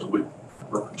 60 hours a week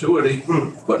perpetuity,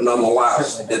 but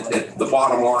nonetheless, the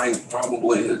bottom line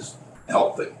probably is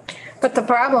healthy. But the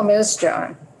problem is,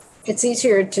 John, it's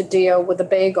easier to deal with a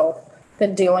bagel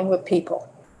than dealing with people.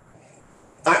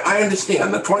 I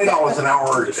understand the $20 an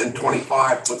hour and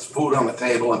 25 puts food on the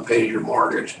table and pays your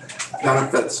mortgage.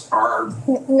 Benefits are.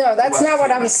 No, that's not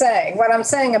what I'm saying. What I'm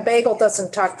saying, a bagel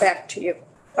doesn't talk back to you.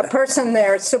 A person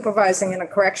there supervising in a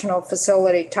correctional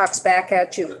facility talks back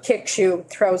at you, kicks you,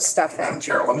 throws stuff at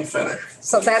you. Cheryl, let me finish.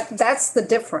 So that's the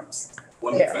difference.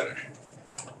 Let me finish.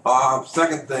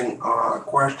 Second thing,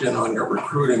 question on your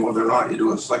recruiting, whether or not you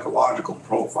do a psychological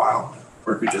profile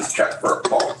or if you just check for a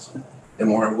pulse.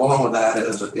 And where I'm going with that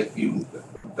is if you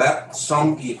vet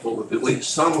some people at least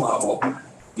some level,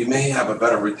 you may have a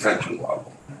better retention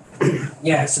level.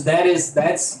 Yeah, so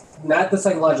that's not the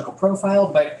psychological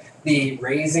profile, but the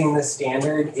raising the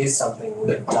standard is something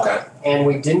we've done. Okay. And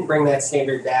we didn't bring that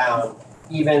standard down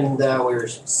even though we were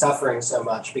suffering so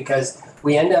much, because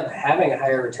we end up having a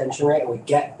higher retention rate and we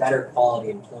get better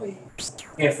quality employees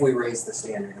if we raise the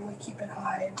standard and we keep it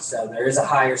high. And so there is a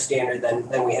higher standard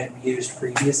than we had used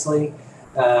previously.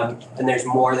 And there's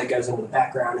more that goes into the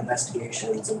background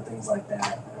investigations and things like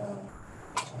that.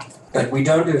 But we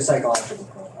don't do a psychological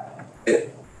profile.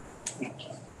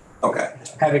 Okay.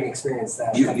 Having experienced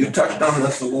that. You touched on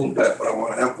this a little bit, but I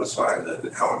want to emphasize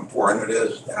how important it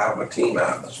is to have a team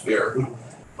atmosphere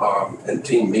and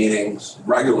team meetings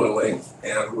regularly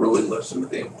and really listen to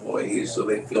the employees so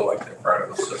they feel like they're part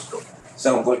of the system.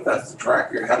 Sounds like that's the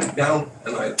track you're heading down,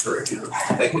 and I encourage you to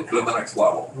take it to the next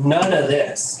level. None of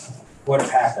this would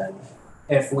have happened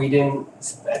if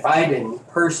I didn't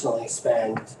personally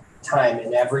spend time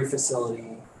in every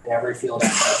facility, in every field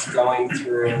office, going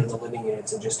through the living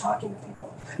units and just talking to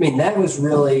people. I mean, that was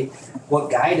really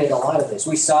what guided a lot of this.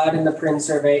 We saw it in the print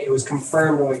survey. It was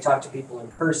confirmed when we talked to people in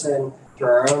person through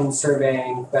our own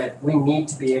surveying, but we need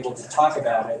to be able to talk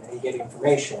about it and get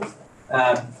information.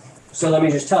 So let me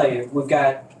just tell you, we've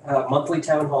got a monthly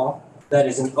town hall that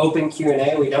is an open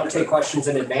Q&A. We don't take questions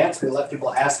in advance. We let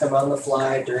people ask them on the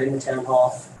fly during the town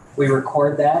hall. We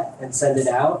record that and send it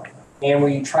out. And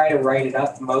we try to write it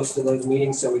up most of those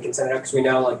meetings so we can send it out, because we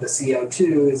know like the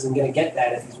CO2 isn't going to get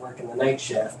that if he's working the night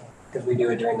shift, because we do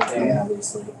it during the day,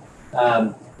 obviously.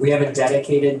 We have a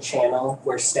dedicated channel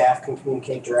where staff can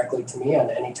communicate directly to me on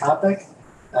any topic.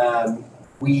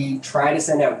 We try to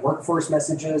send out workforce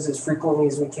messages as frequently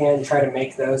as we can, try to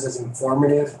make those as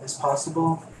informative as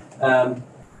possible.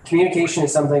 Communication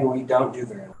is something we don't do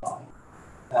very well,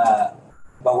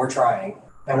 but we're trying.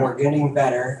 And we're getting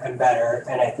better and better.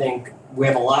 And I think we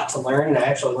have a lot to learn. And I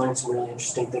actually learned some really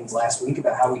interesting things last week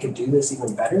about how we could do this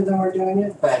even better than we're doing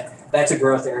it. But that's a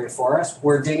growth area for us.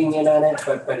 We're digging in on it,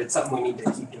 but it's something we need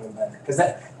to keep doing better. Because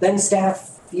then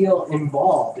staff feel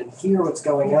involved and hear what's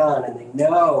going on, and they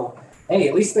know, hey,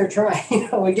 at least they're trying.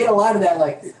 We get a lot of that,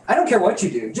 like, I don't care what you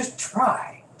do, just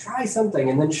try something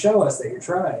and then show us that you're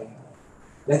trying.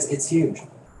 It's huge.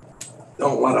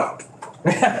 Don't let up.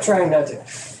 I'm trying not to.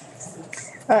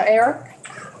 Eric?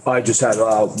 I just had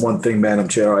one thing, Madam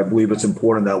Chair. I believe it's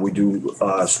important that we do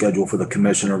schedule for the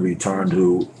commissioner return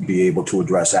to be able to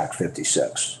address Act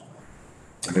 56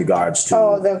 in regards to.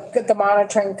 Oh, the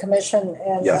monitoring commission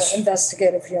and Yes. the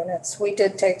investigative units. We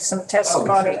did take some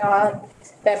testimony on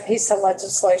that piece of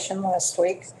legislation last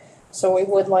week. So we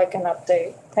would like an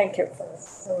update. Thank you for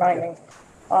reminding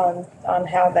on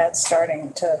how that's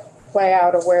starting to play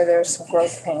out, or where there's some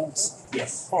growth pains.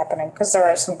 Yes. Happening, because there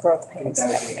are some growth pains.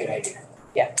 That would be a good idea.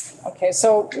 Yeah, okay,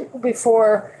 so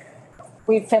before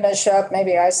we finish up,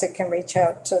 maybe Isaac can reach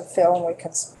out to Phil and we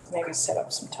can maybe set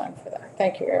up some time for that.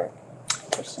 Thank you, Eric.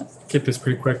 Keep this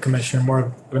pretty quick, Commissioner. More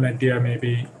of an idea,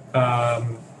 maybe. I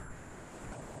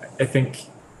think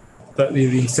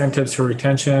the incentives for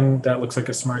retention, that looks like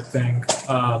a smart thing.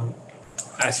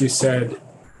 As you said,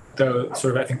 the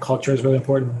sort of, I think culture is really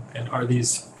important, and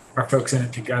are folks in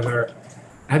it together?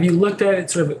 Have you looked at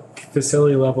sort of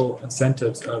facility level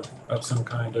incentives of some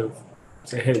kind of,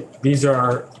 say, hey, these are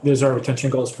our retention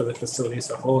goals for the facility as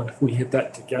a whole, and if we hit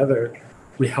that together,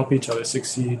 we help each other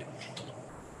succeed,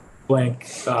 blank,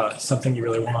 something you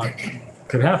really want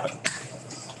could happen.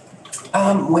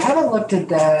 We haven't looked at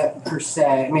that per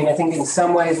se. I mean, I think in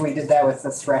some ways we did that with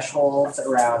the thresholds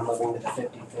around moving to the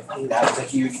 50-50. That was a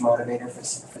huge motivator for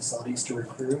facilities to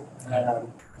recruit.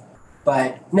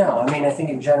 But no, I mean, I think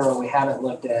in general we haven't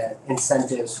looked at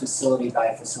incentives facility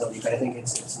by facility, but I think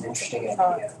it's an interesting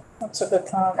idea. That's a good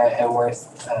time. And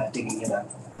worth digging in on.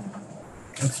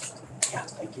 Yeah,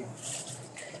 thank you.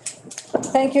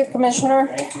 Thank you, Commissioner.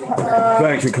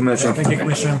 Thank you, Commissioner. Thank you,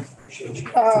 Commissioner.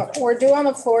 We're due on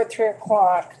the floor at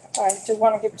 3:00. I do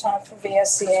want to give time for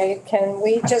VSCA. Can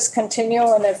we just continue,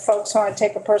 and if folks want to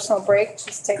take a personal break,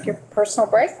 just take your personal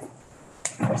break?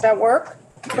 Does that work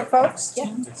for folks?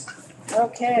 Yeah.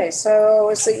 Okay, so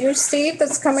is it you, Steve,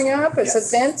 that's coming up? Is it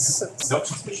Vince?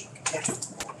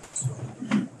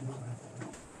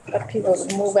 Let people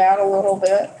move out a little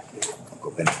bit.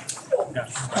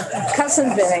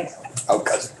 Cousin Vinny. Oh,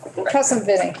 cousin. Cousin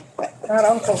Vinny, not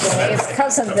Uncle Vinny, it's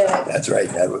Cousin Vinny. That's right,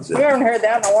 that was We it. haven't heard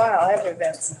that in a while, have we,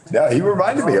 Vince? No, he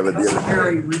reminded me of it the other day.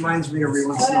 Harry reminds me every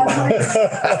once in a while.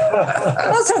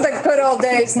 Those are the good old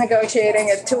days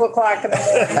negotiating at 2:00 in the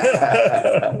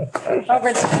morning.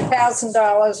 Over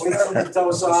 $10,000 Wait till for, he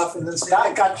goes off and then say,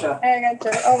 I gotcha.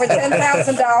 over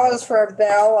 $10,000 for a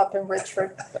bell up in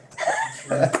Richford.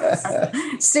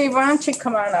 Steve, why don't you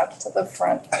come on up to the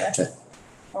front here?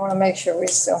 I want to make sure we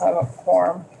still have a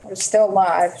quorum. We're still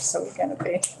live, so we're going to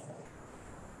be.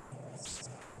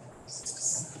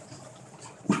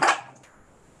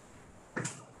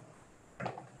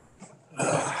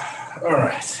 All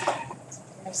right.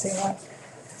 I see one.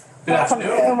 Good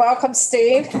afternoon. And welcome,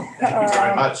 Steve. Thank you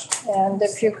very much. And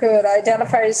if you could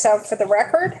identify yourself for the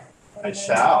record. I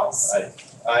shall.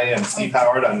 I am Steve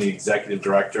Howard. I'm the Executive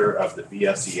Director of the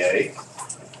BSEA.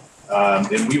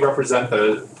 And we represent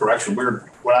the correction. We're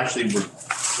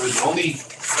the only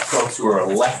folks who are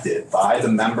elected by the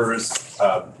members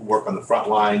who work on the front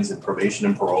lines in probation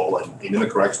and parole and in the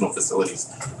correctional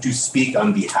facilities to speak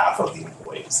on behalf of the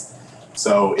employees.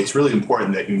 So it's really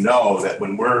important that you know that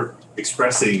when we're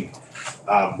expressing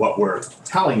what we're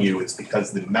telling you, it's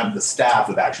because the staff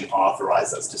have actually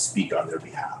authorized us to speak on their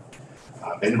behalf.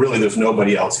 And really, there's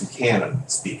nobody else who can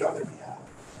speak on their behalf.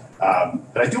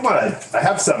 But I do want to,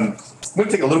 I'm going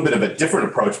to take a little bit of a different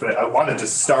approach, but I want to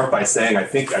just start by saying I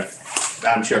think I've,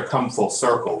 Madam Chair, come full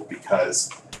circle because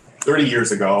 30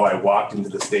 years ago, I walked into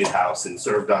the State House and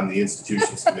served on the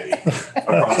Institutions Committee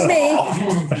across the hall.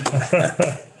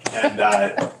 And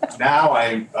now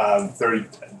I'm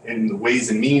in the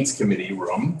Ways and Means Committee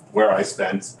room where I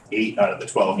spent 8 out of the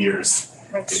 12 years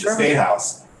in the State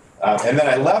House. And then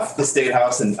I left the State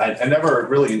House and I never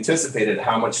really anticipated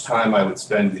how much time I would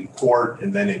spend in court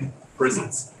and then in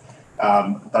prisons.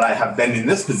 But I have been in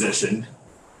this position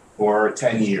for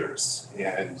 10 years.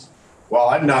 And while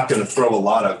I'm not going to throw a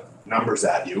lot of numbers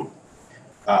at you,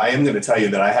 I am going to tell you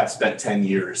that I have spent 10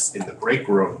 years in the break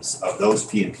rooms of those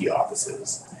P&P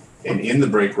offices and in the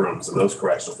break rooms of those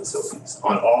correctional facilities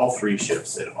on all 3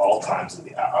 shifts at all times of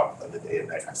the day and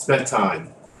night. I've spent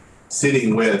time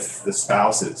sitting with the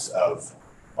spouses of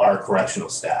our correctional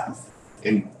staff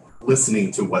and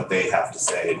listening to what they have to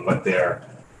say and what their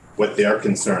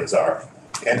concerns are.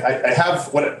 And I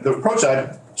have the approach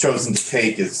I've chosen to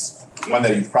take is one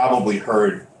that you've probably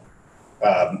heard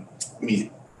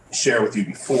me share with you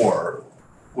before,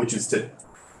 which is to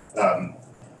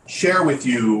share with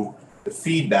you the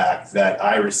feedback that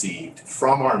I received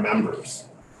from our members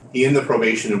in the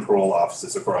probation and parole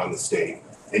offices around the state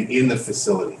and in the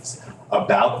facilities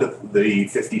about the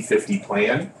 50-50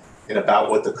 plan and about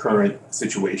what the current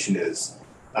situation is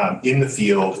in the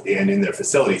field and in their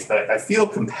facilities. But I feel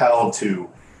compelled to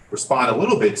respond a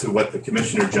little bit to what the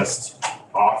commissioner just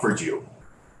offered you.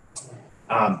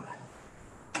 I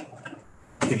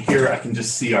can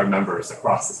just see our members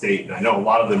across the state, and I know a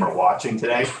lot of them are watching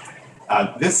today.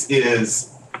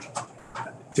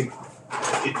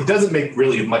 It doesn't make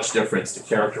really much difference to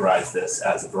characterize this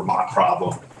as a Vermont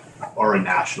problem or a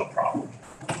national problem.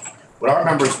 What our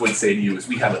members would say to you is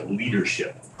we have a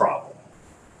leadership problem.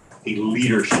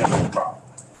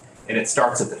 And it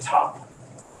starts at the top.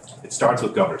 It starts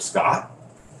with Governor Scott,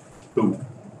 who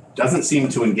doesn't seem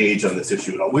to engage on this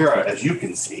issue at all. We are, as you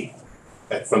can see,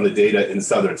 from the data in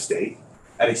Southern State,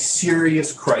 at a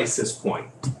serious crisis point.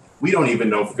 We don't even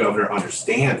know if the governor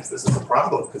understands this is a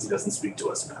problem because he doesn't speak to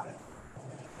us about it.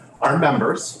 Our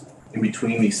members, in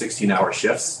between these 16-hour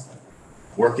shifts,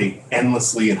 working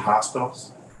endlessly in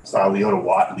hospitals, saw Leona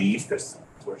Watt leave because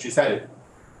that's where she's headed.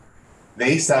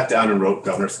 They sat down and wrote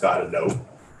Governor Scott a note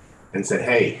and said,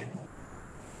 hey,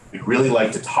 we'd really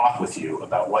like to talk with you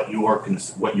about what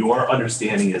your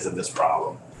understanding is of this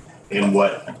problem and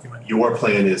what your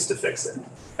plan is to fix it.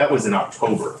 That was in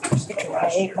October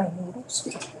last year.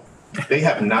 They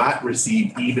have not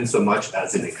received even so much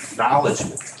as an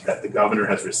acknowledgement that the governor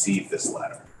has received this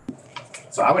letter.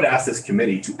 So I would ask this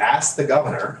committee to ask the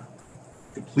governor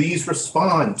to please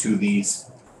respond to these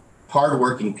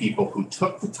hardworking people who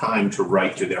took the time to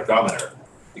write to their governor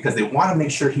because they want to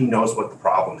make sure he knows what the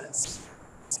problem is.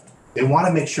 They want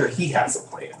to make sure he has a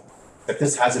plan, that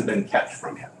this hasn't been kept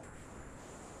from him.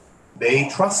 they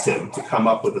trust him to come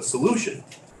up with a solution,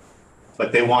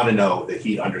 but they want to know that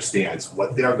he understands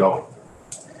what they're going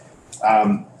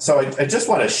through. So I just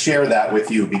want to share that with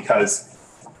you, because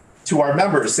to our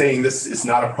members, saying this is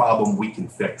not a problem we can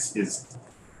fix is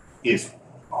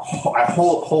I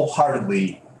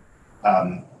wholeheartedly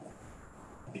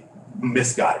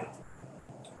misguided.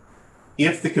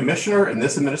 If the commissioner and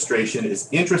this administration is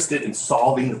interested in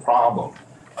solving the problem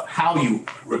of how you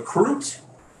recruit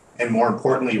and, more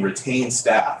importantly, retain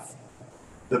staff,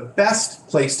 the best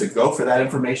place to go for that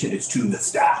information is to the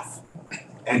staff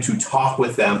and to talk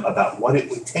with them about what it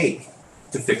would take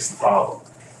to fix the problem.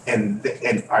 And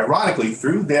ironically,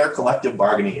 through their collective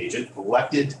bargaining agent,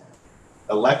 elected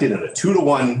in a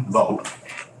 2-to-1 vote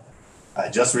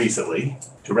just recently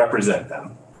to represent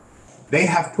them, they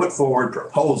have put forward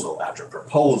proposal after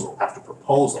proposal after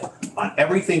proposal on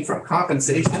everything from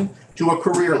compensation to a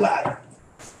career ladder.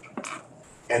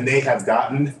 And they have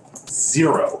gotten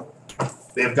zero.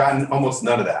 They have gotten almost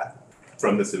none of that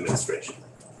from this administration.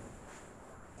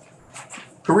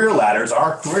 Career ladders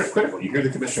are critical. You hear the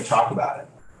commissioner talk about it.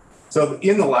 So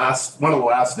in one of the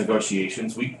last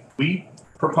negotiations, we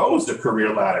proposed a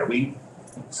career ladder. We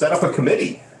set up a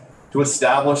committee to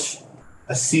establish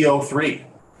a CO3.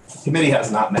 The committee has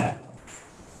not met.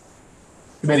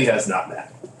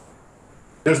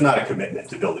 There's not a commitment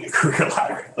to building a career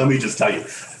ladder. Let me just tell you,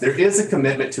 there is a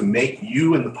commitment to make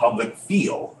you and the public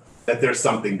feel that there's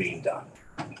something being done.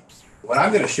 What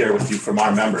I'm going to share with you from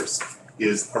our members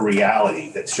is a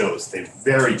reality that shows a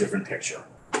very different picture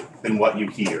than what you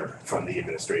hear from the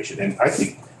administration. And I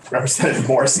think Representative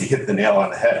Morrissey hit the nail on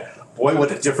the head. Boy,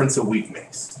 what a difference a week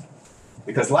makes.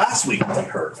 Because last week we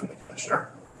heard from the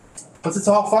commissioner, but it's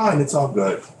all fine, it's all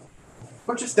good.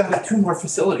 We're just down at 2 more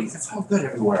facilities, it's all good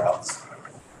everywhere else.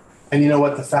 And you know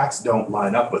what, the facts don't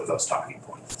line up with those talking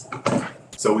points.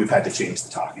 So we've had to change the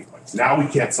talking points. Now we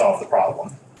can't solve the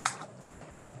problem.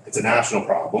 It's a national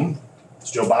problem.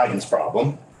 It's Joe Biden's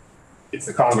problem. It's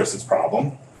the Congress's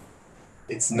problem.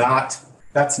 That's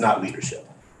not leadership.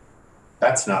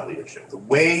 That's not leadership. The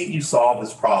way you solve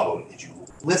this problem is you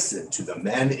listen to the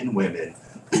men and women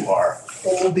who are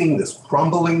holding this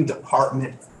crumbling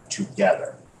department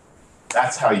together.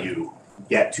 That's how you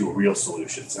get to real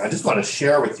solutions. And I just want to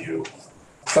share with you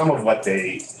some of what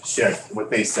they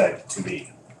said to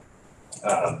me.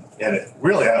 And it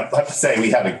really, I have to say,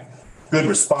 we had a good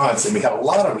response, and we had a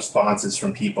lot of responses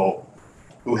from people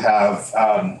who have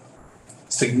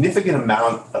significant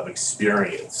amount of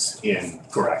experience in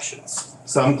corrections,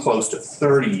 some close to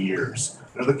 30 years.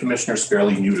 I know the commissioner's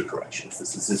fairly new to corrections.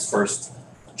 This is his first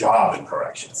job in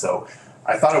corrections. So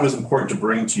I thought it was important to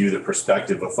bring to you the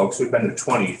perspective of folks who've been there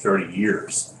 20, 30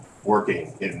 years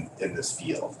working in this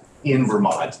field, in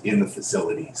Vermont, in the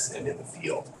facilities and in the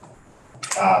field.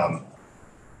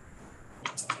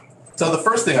 So the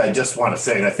first thing I just want to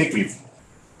say, and I think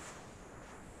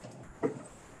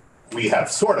we have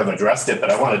sort of addressed it,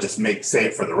 but I want to just say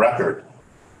it for the record,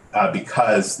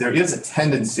 because there is a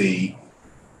tendency,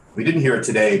 we didn't hear it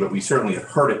today, but we certainly have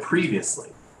heard it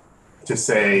previously, to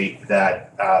say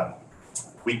that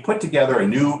we put together a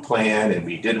new plan and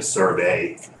we did a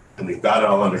survey and we've got it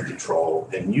all under control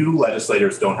and you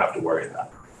legislators don't have to worry about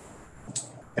it.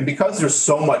 And because there's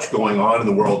so much going on in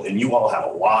the world and you all have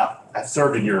a lot, I've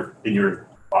served in your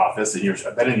office and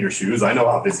I've been in your shoes, I know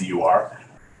how busy you are.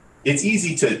 It's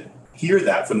easy to hear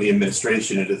that from the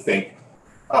administration and to think,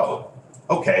 oh,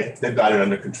 okay, they've got it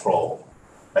under control.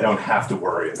 I don't have to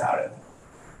worry about it.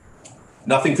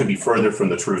 Nothing could be further from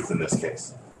the truth in this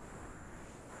case.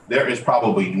 There is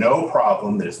probably no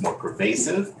problem that is more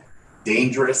pervasive,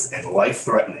 dangerous, and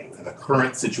life-threatening than the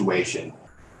current situation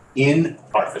in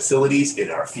our facilities, in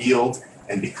our field,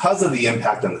 and because of the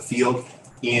impact on the field,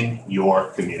 in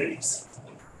your communities.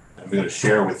 I'm going to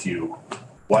share with you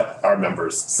what our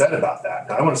members said about that.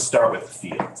 Now, I want to start with the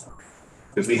field,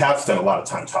 because we have spent a lot of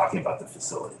time talking about the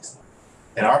facilities.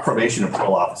 And our probation and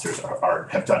parole officers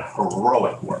have done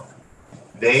heroic work.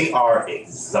 They are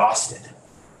exhausted,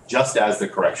 just as the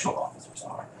correctional officers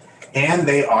are. And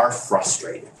they are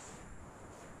frustrated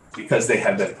because they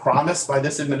have been promised by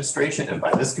this administration and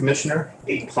by this commissioner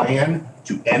a plan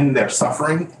to end their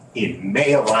suffering in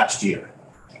May of last year.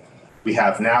 We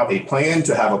have now a plan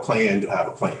to have a plan to have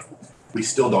a plan. We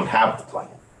still don't have the plan,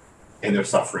 and their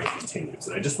suffering continues.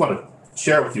 And I just want to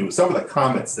share with you some of the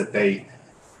comments that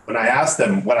when I asked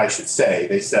them what I should say,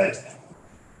 they said,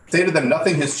 say to them,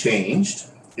 nothing has changed.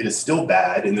 It is still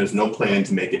bad, and there's no plan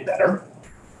to make it better.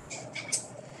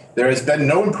 There has been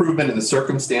no improvement in the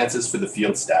circumstances for the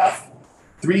field staff.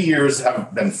 3 years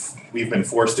we've been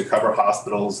forced to cover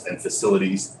hospitals and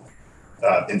facilities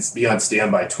and be on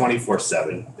standby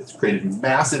 24/7. It's created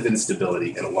massive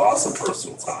instability and a loss of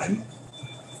personal time.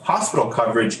 Hospital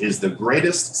coverage is the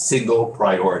greatest single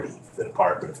priority for the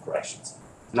Department of Corrections,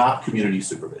 not community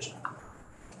supervision.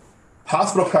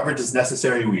 Hospital coverage is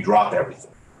necessary, we drop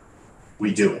everything.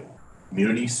 We do it.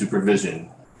 Community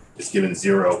supervision is given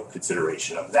zero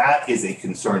consideration of. That is a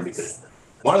concern because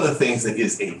one of the things that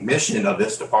is a mission of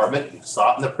this department, you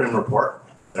saw it in the Prim report,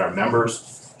 that our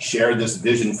members share this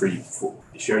vision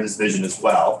share this vision as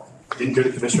well. Didn't hear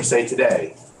the commissioner say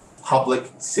today, public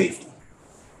safety.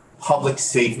 Public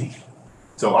safety.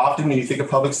 So often when you think of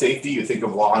public safety, you think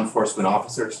of law enforcement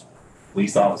officers,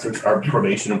 police officers, or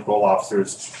probation and parole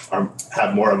officers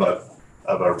have more of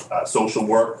a social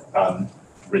work,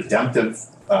 redemptive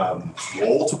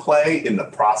role to play in the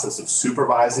process of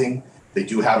supervising. They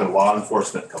do have a law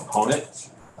enforcement component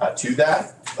to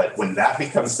that, but when that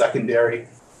becomes secondary,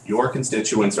 your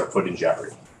constituents are put in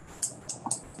jeopardy.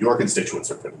 Your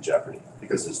constituents are put in jeopardy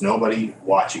because there's nobody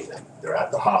watching them. They're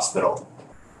at the hospital.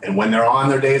 And when they're on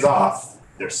their days off,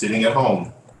 they're sitting at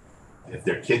home. If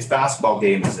their kid's basketball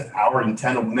game is an hour and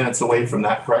 10 minutes away from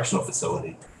that correctional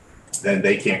facility, then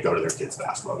they can't go to their kid's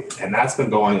basketball game. And that's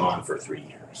been going on for 3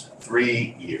 years.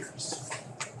 3 years.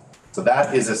 So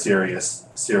that is a serious,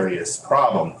 serious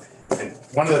problem. And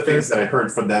one of the things that I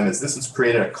heard from them is this has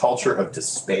created a culture of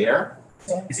despair.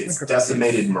 It's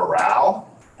decimated morale.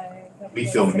 We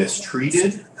feel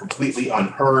mistreated, completely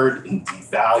unheard, and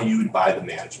devalued by the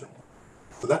management.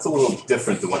 So that's a little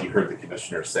different than what you heard the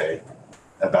commissioner say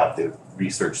about the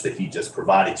research that he just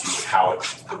provided to you and how it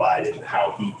was provided and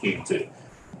how he came to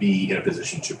be in a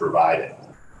position to provide it.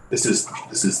 This is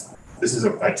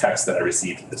a text that I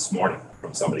received this morning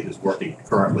from somebody who's working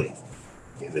currently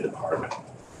in the department.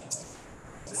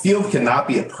 The field cannot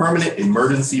be a permanent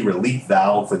emergency relief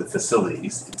valve for the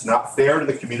facilities. It's not fair to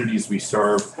the communities we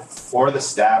serve or the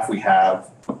staff we have,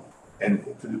 and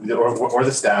or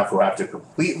the staff who have to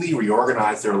completely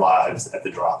reorganize their lives at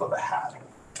the drop of a hat.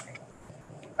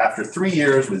 After 3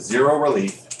 years with zero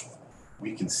relief,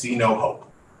 we can see no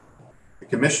hope. The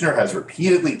commissioner has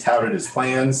repeatedly touted his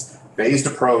plans, phased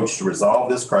approach to resolve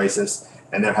this crisis,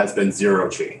 and there has been zero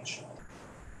change.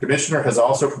 The commissioner has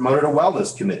also promoted a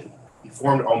wellness committee. He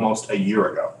formed almost a year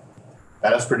ago.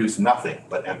 That has produced nothing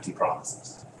but empty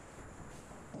promises.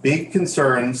 Big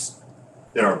concerns,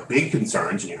 there are big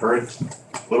concerns, and you heard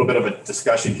a little bit of a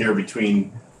discussion here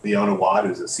between Leona Watt,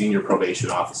 who's a senior probation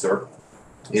officer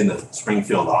in the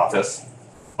Springfield office,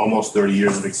 almost 30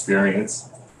 years of experience,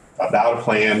 about a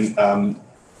plan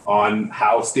on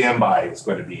how standby was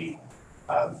going to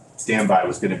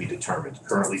be determined,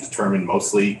 currently determined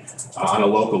mostly on a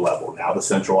local level. Now the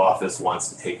central office wants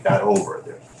to take that over.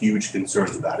 There are huge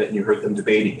concerns about it, and you heard them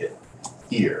debating it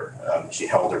here. She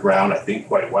held her ground, I think,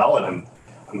 quite well, and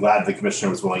I'm glad the commissioner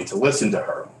was willing to listen to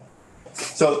her.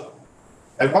 So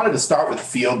I wanted to start with the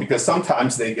field because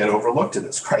sometimes they get overlooked in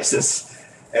this crisis,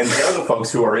 and they're the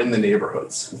folks who are in the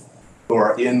neighborhoods, who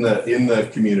are in the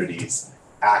communities,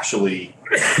 actually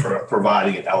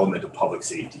providing an element of public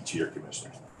safety to your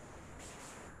commissioners.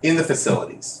 In the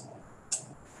facilities,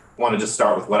 I want to just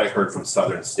start with what I heard from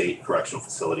Southern State Correctional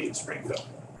Facility in Springfield.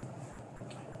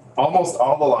 Almost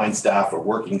all the line staff are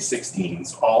working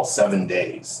 16s all 7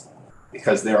 days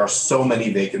because there are so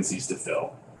many vacancies to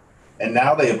fill. And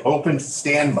now they have opened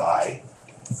standby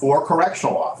for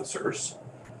correctional officers,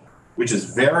 which is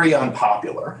very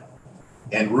unpopular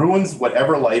and ruins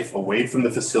whatever life away from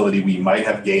the facility we might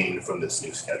have gained from this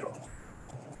new schedule.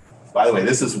 By the way,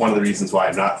 this is one of the reasons why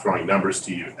I'm not throwing numbers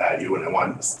to you at you, and I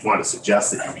want to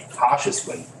suggest that you be cautious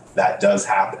when that does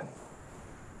happen.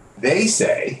 They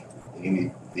say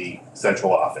in the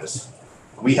central office,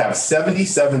 we have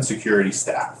 77 security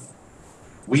staff.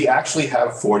 We actually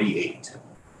have 48.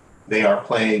 They are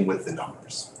playing with the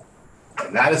numbers.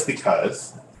 And that is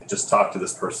because, I just talked to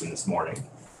this person this morning,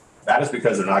 that is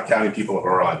because they're not counting people who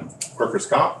are on workers'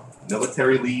 comp,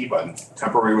 military leave, on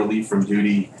temporary relief from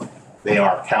duty. They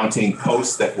are counting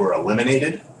posts that were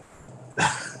eliminated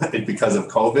because of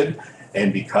COVID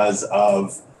and because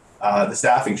of the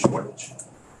staffing shortage.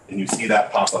 And you see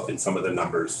that pop up in some of the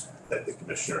numbers that the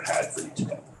commissioner had for you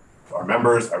today. Our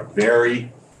members are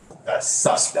very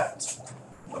suspect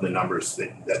of the numbers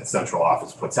that central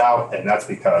office puts out, and that's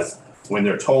because when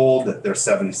they're told that there's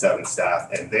 77 staff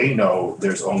and they know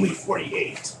there's only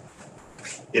 48,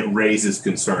 it raises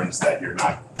concerns that you're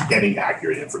not getting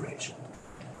accurate information.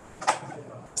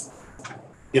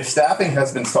 If staffing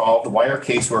has been solved, why are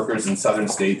caseworkers in Southern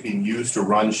State being used to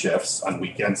run shifts on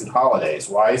weekends and holidays?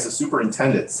 Why is the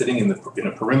superintendent sitting in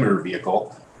a perimeter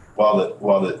vehicle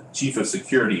while the chief of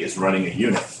security is running a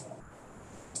unit?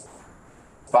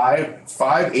 five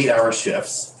 8-hour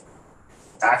shifts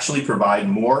actually provide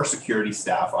more security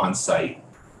staff on site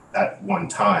at one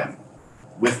time.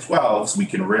 With 12s, we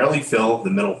can rarely fill the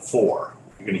middle 4.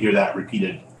 You're going to hear that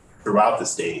repeated throughout the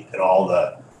state at all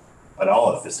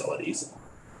the facilities,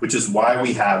 which is why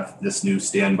we have this new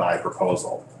standby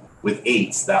proposal. With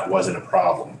 8s, that wasn't a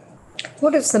problem.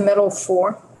 What is the middle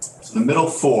 4? So the middle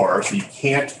 4, so you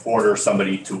can't order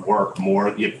somebody to work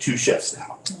more. You have 2 shifts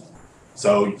now.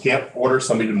 So you can't order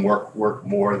somebody to work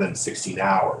more than 16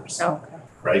 hours. Okay.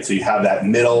 Right? So you have that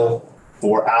middle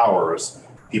 4 hours.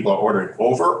 People are ordered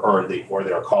over, or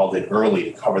they're called in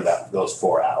early to cover those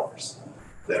 4 hours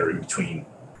that are in between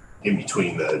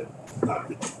the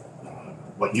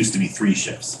what used to be 3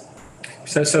 shifts.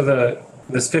 So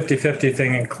this 50-50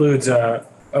 thing includes and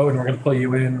we're gonna pull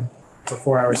you in for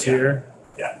 4 hours here.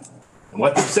 Yeah. And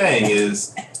what they're saying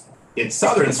is, in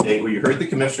Southern State, where you heard the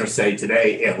commissioner say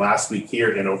today and last week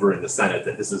here and over in the Senate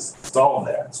that this is solved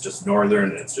there. It's just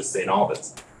Northern, it's just St.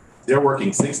 Albans. They're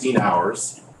working 16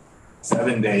 hours,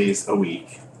 7 days a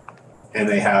week, and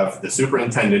they have the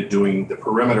superintendent doing the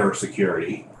perimeter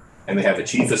security, and they have the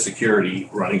chief of security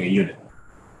running a unit.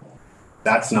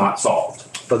 That's not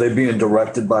solved. Are they being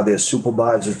directed by their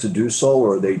supervisors to do so,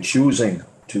 or are they choosing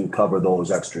to cover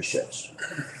those extra shifts?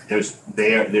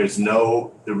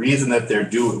 The reason that they're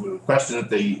doing, the question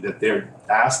that they're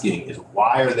asking is,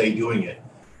 why are they doing it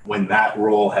when that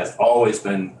role has always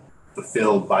been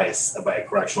fulfilled by a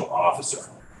correctional officer?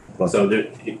 So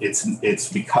it's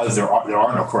because there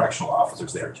are no correctional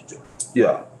officers there to do it.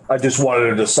 Yeah, I just wanted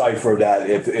to decipher that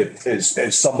if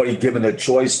is somebody given a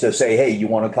choice to say, hey, you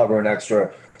want to cover an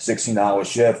extra 16-hour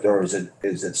shift, or is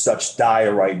it such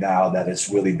dire right now that it's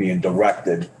really being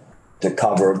directed to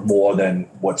cover more than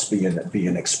what's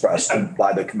being expressed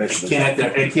by the commissioners? I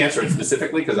can't answer it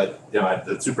specifically because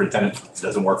the superintendent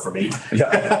doesn't work for me.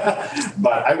 Yeah.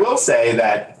 But I will say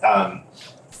that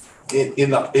in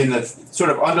the sort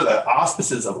of under the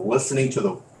auspices of listening to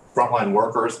the frontline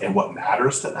workers and what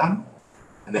matters to them,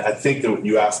 and I think that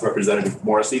you asked Representative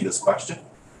Morrissey this question,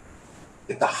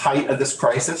 at the height of this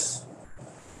crisis,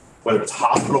 whether it's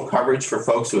hospital coverage for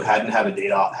folks who haven't had a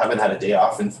day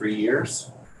off in 3 years,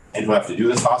 and who have to do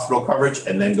this hospital coverage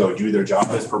and then go do their job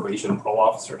as probation and parole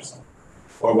officers,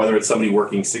 or whether it's somebody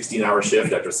working 16-hour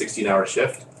shift after 16-hour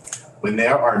shift, when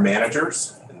there are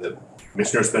managers, and the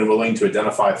commissioner's been willing to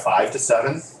identify 5 to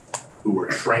 7 who were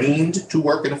trained to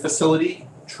work in a facility,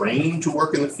 trained to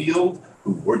work in the field,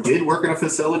 who did work in a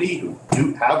facility, who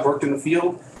do have worked in the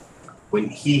field, when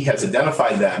he has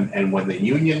identified them and when the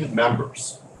union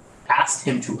members asked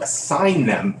him to assign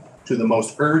them to the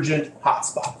most urgent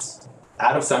hotspots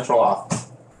out of central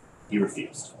office, he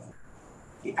refused.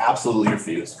 He absolutely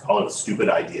refused, called it a stupid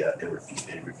idea, and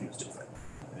refused to do it.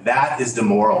 That is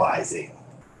demoralizing.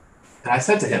 And I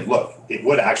said to him, look, it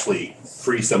would actually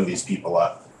free some of these people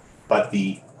up, but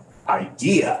the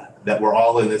idea that we're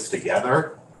all in this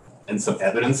together and some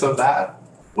evidence of that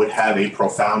would have a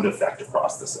profound effect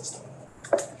across the system.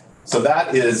 So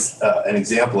that is an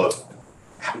example of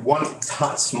one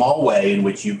small way in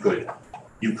which you could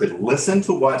listen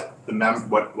to what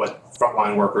what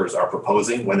frontline workers are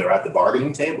proposing when they're at the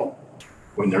bargaining table,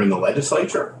 when they're in the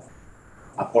legislature,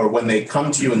 or when they come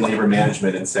to you in labor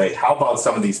management and say, how about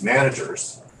some of these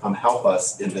managers come help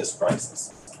us in this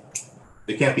crisis?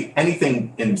 There can't be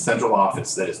anything in central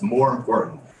office that is more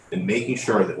important than making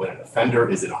sure that when an offender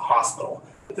is in a hospital,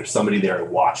 that there's somebody there to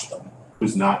watch them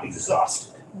who's not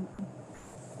exhausted.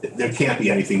 There can't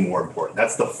be anything more important.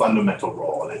 That's the fundamental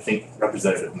role. And I think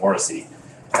Representative Morrissey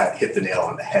hit the nail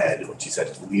on the head when she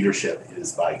said leadership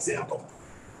is by example.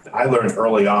 I learned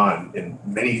early on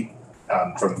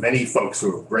from many folks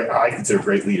who are great, I consider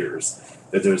great leaders,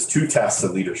 that there's 2 tests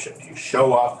of leadership. Do you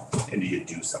show up and do you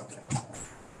do something?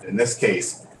 In this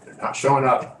case, they're not showing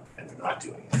up and they're not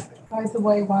doing anything. By the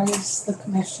way, why is the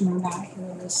commissioner not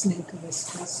here listening to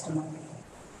this testimony?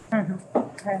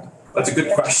 Okay. That's a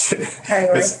good question.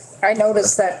 I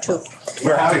noticed that too.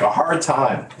 We're having a hard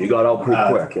time. You got out pretty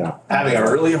quick, yeah. Having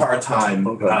a really hard time.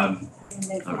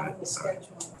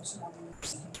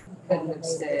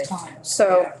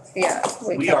 So, yeah.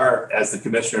 We are, as the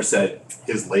commissioner said,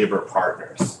 his labor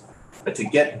partners. But to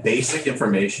get basic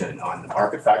information on the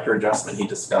market factor adjustment he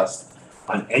discussed,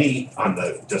 on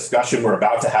the discussion we're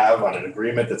about to have on an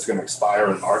agreement that's going to expire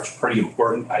in March, pretty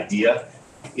important idea.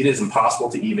 It is impossible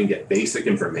to even get basic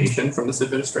information from this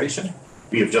administration.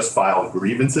 We have just filed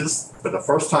grievances for the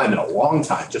first time in a long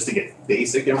time just to get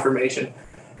basic information.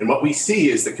 And what we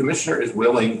see is the commissioner is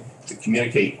willing to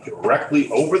communicate directly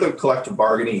over the collective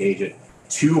bargaining agent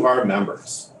to our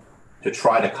members to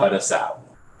try to cut us out.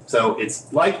 So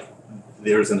it's like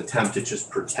there's an attempt to just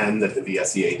pretend that the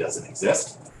VSEA doesn't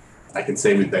exist. I can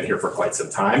say we've been here for quite some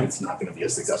time. It's not going to be a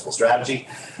successful strategy,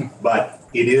 but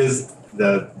it is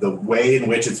the way in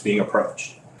which it's being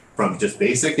approached, from just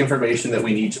basic information that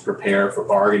we need to prepare for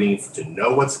bargaining, to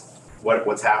know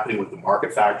what's happening with the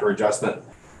market factor adjustment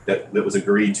that was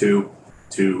agreed to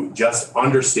just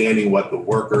understanding what the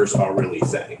workers are really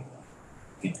saying.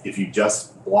 If you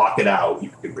just block it out, you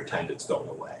can pretend it's going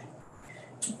away.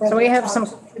 So we have some.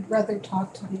 I'd rather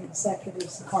talk to the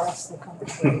executives across the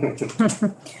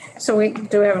country. So we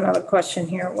do have another question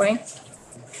here, Wayne.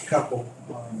 Couple.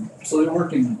 So they're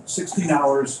working 16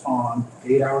 hours on,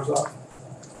 8 hours off?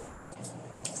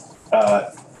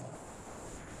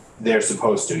 They're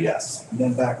supposed to, yes. And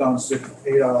then back on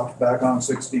 8 off, back on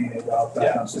 16, 8 off,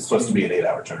 back on 16. It's supposed to be an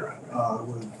 8-hour turnaround.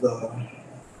 With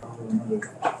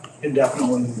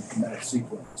indefinitely in that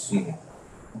sequence. Mm-hmm.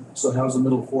 So how's the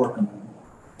middle 4 come in?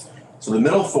 So the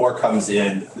middle 4 comes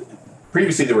in,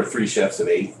 previously there were 3 shifts of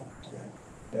 8.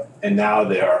 Yep. And now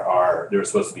there are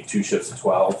supposed to be 2 shifts of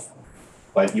 12,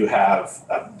 but you have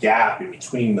a gap in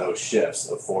between those shifts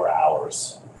of 4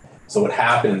 hours. So what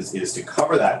happens is, to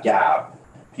cover that gap,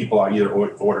 people are either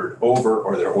ordered over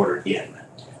or they're ordered in.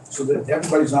 So that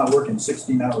everybody's not working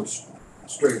 16 hours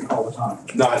straight all the time?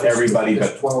 Not everybody,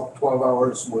 but 12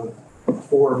 hours with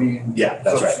 4 being. Yeah,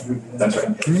 that's right. substituted in. That's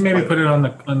right. Can you maybe put it on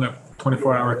the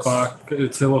 24-hour clock?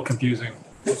 It's a little confusing.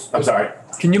 I'm sorry.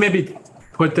 Can you maybe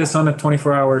put this on a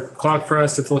 24-hour clock for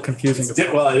us? It's a little confusing.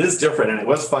 Well, it is different, and it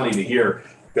was funny to hear,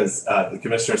 because the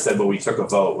commissioner said, well, we took a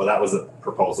vote. Well, that was a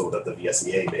proposal that the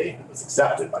VSEA made and was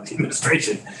accepted by the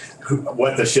administration,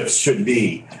 what the shifts should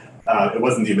be. It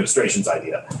wasn't the administration's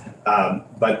idea.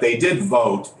 But they did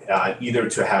vote either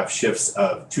to have shifts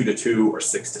of 2 to 2 or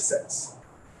 6 to 6.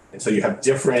 And so you have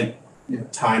different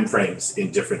time frames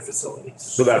in different facilities.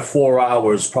 So that 4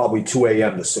 hours, probably 2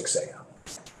 a.m. to 6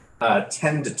 a.m.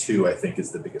 10 to 2, I think,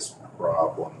 is the biggest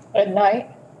problem. At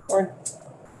night, or?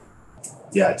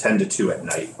 Yeah, 10 to 2 at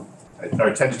night,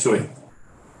 or 10 to 2 at,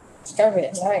 It's gotta be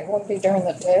at night, wouldn't be during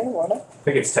the day, would it? I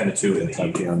think it's 10 to 2 in the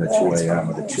evening. On the 2 a.m.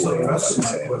 or the 2 So the a.m. to rest of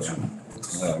 6 my a.m. question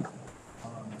is, when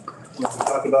we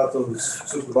talk about those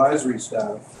supervisory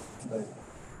staff, that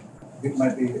it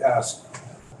might be asked,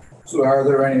 so are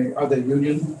they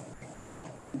union?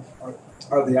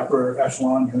 Are the upper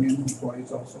echelon union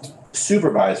employees also?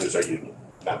 Supervisors are union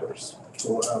members.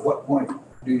 So at what point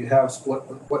do you have split,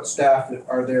 what staff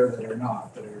are there that are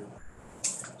not, that are?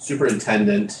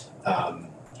 Superintendent,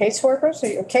 Caseworkers,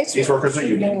 or caseworkers are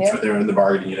union, they're in the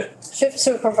bargaining unit, Shift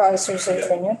supervisors are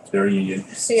Yeah. union, they're a union.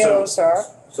 COs are.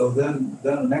 So then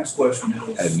the next question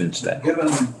is, Admin staff. given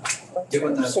that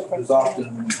there's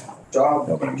often job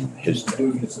duties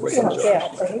and such, Yeah,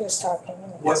 but he was talking.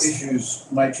 what issues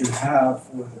might you have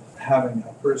with having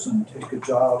a person take a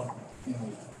job,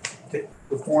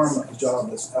 perform a job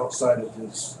that's outside of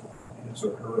his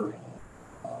or her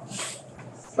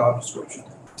job description,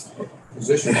 or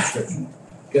position description?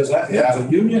 Because that's a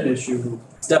union issue.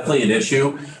 It's definitely an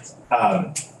issue.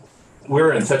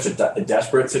 We're in such a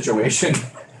desperate situation.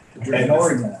 You're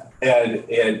ignoring that. And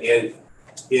it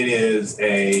is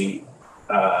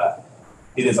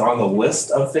on the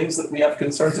list of things that we have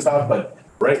concerns about, but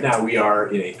right now we are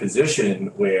in a position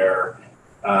where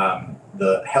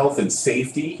the health and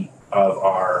safety of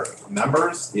our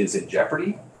members is in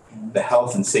jeopardy. The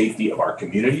health and safety of our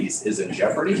communities is in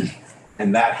jeopardy,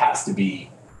 and that has to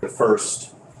be the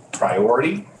first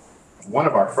priority. One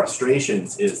of our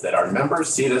frustrations is that our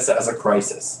members see this as a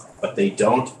crisis, but they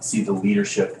don't see the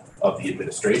leadership of the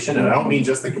administration. And I don't mean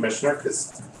just the commissioner,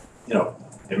 because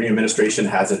every administration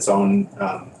has its own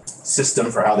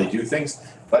system for how they do things,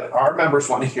 but our members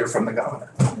want to hear from the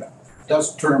governor. Yeah.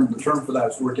 The term for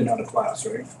that is working out of class,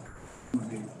 right? Would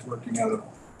be working out of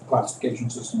classification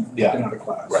system, working out of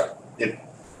class. Right,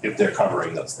 if they're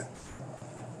covering those things.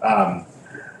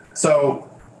 So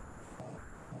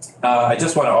I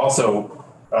just want to also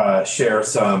share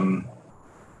some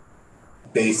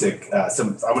basic,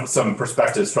 some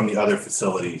perspectives from the other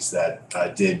facilities that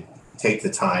did take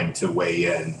the time to weigh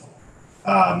in.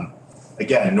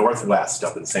 Again, Northwest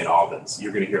up in St. Albans,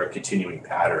 you're going to hear a continuing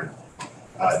pattern.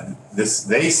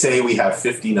 They say we have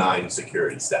 59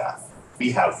 security staff.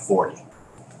 We have 40.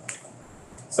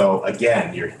 So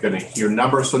again, you're going to hear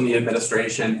numbers from the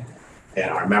administration, and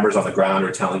our members on the ground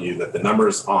are telling you that the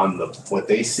numbers on what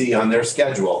they see on their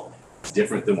schedule is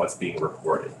different than what's being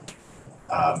reported.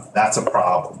 That's a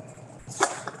problem.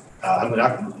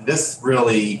 This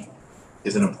really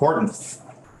is an important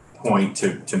point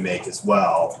to make as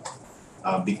well,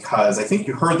 because I think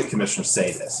you heard the commissioner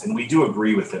say this, and we do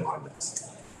agree with him on this.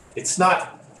 It's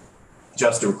not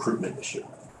just a recruitment issue.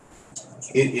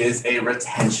 It is a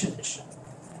retention issue.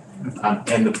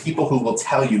 And the people who will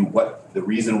tell you what the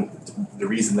reason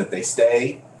that they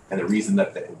stay and the reason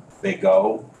that they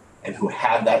go and who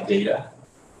have that data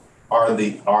are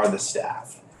the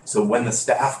staff. So when the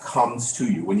staff comes to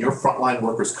you, when your frontline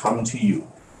workers come to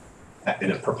you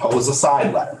and propose a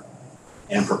side letter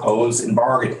and propose in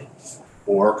bargaining,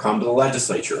 or come to the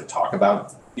legislature and talk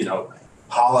about,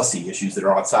 policy issues that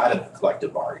are outside of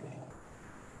collective bargaining,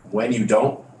 when you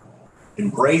don't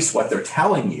embrace what they're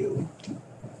telling you,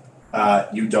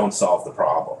 you don't solve the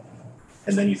problem.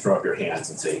 And then you throw up your hands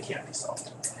and say it can't be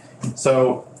solved.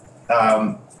 So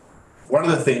one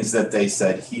of the things that they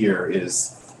said here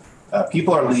is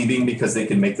people are leaving because they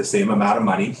can make the same amount of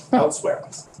money elsewhere.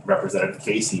 Representative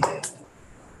Casey did.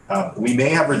 We may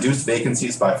have reduced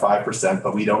vacancies by 5%,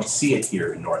 but we don't see it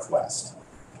here in Northwest.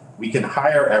 We can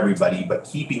hire everybody, but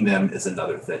keeping them is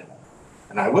another thing.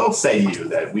 And I will say to you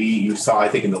that you saw, I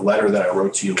think in the letter that I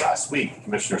wrote to you last week, the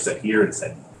commissioner said here and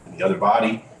said in the other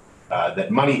body, that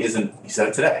money isn't, he said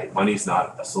it today, money's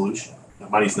not a solution.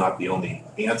 Money's not the only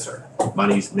answer.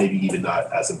 Money's maybe even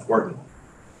not as important.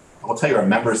 I will tell you, our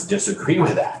members disagree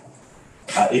with that.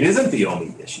 It isn't the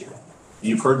only issue.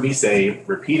 You've heard me say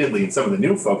repeatedly, and some of the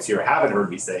new folks here haven't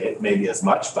heard me say it maybe as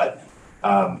much, but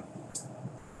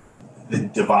the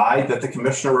divide that the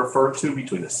commissioner referred to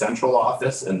between the central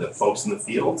office and the folks in the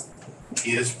field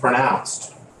is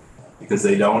pronounced. Because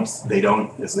they don't,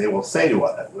 as they will say to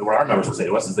us, what our members will say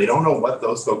to us is they don't know what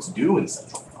those folks do in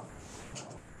central office,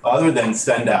 other than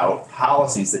send out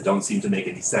policies that don't seem to make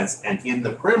any sense. And in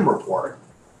the Prim report,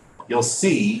 you'll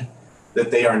see that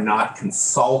they are not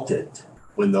consulted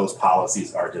when those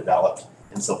policies are developed.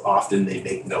 And so often they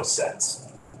make no sense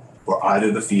for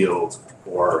either the field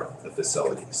or the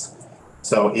facilities.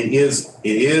 So it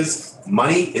is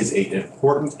money is an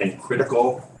important and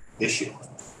critical issue.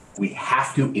 We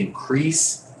have to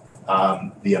increase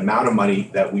the amount of money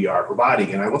that we are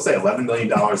providing. And I will say $11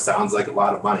 million sounds like a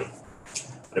lot of money.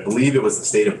 But I believe it was the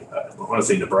state of, I want to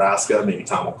say Nebraska, maybe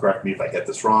Tom will correct me if I get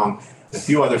this wrong, a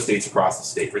few other states across the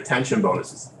state, retention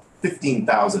bonuses,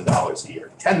 $15,000 a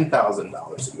year,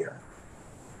 $10,000 a year.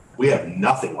 We have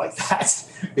nothing like that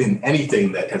in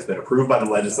anything that has been approved by the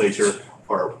legislature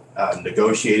or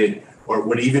negotiated or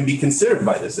would even be considered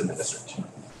by this administration.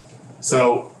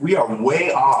 So we are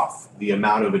way off the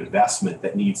amount of investment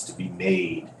that needs to be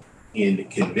made in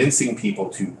convincing people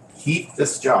to keep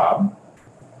this job,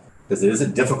 because it is a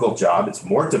difficult job. It's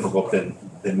more difficult than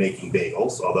making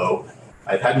bagels, although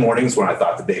I've had mornings when I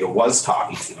thought the bagel was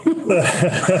talking to me.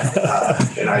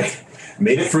 And I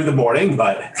made it through the morning,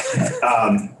 but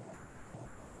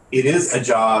it is a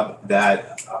job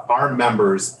that our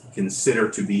members consider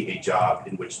to be a job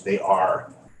in which they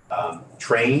are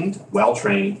trained,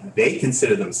 well-trained. They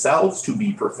consider themselves to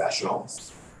be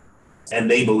professionals,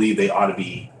 and they believe they ought to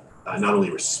be not only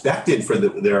respected for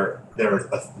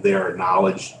their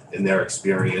knowledge and their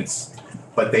experience,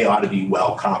 but they ought to be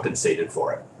well compensated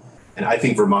for it. And I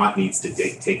think Vermont needs to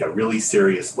take a really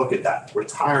serious look at that.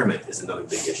 Retirement is another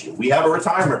big issue. We have a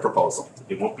retirement proposal.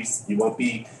 You won't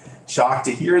be shocked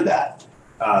to hear that.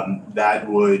 That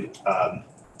would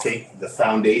take the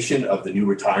foundation of the new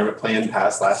retirement plan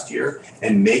passed last year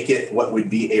and make it what would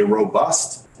be a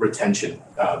robust retention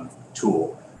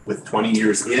tool with 20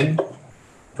 years in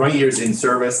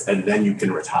service, and then you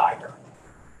can retire.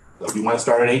 So if you want to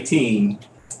start at 18,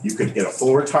 you could get a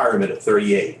full retirement at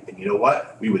 38. And you know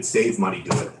what? We would save money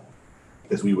doing it,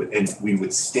 because we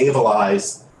would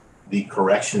stabilize the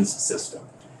corrections system.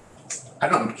 I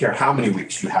don't care how many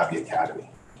weeks you have the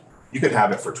academy. You could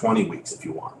have it for 20 weeks if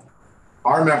you want.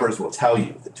 Our members will tell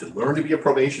you that to learn to be a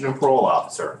probation and parole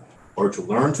officer or to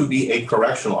learn to be a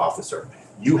correctional officer,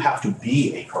 you have to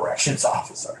be a corrections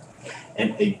officer.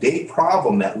 And a big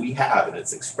problem that we have, and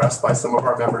it's expressed by some of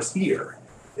our members here,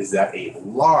 is that a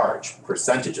large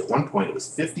percentage, at one point it was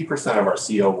 50% of our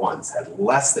CO1s had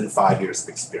less than 5 years of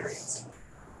experience.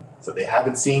 So they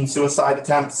haven't seen suicide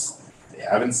attempts, they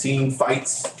haven't seen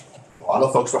fights. A lot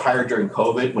of folks were hired during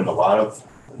COVID when a lot of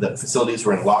the facilities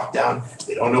were in lockdown.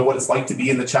 They don't know what it's like to be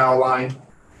in the chow line.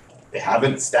 They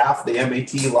haven't staffed the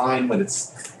MAT line when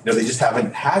it's, they just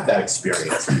haven't had that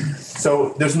experience.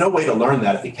 So there's no way to learn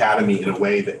that at the academy in a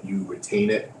way that you retain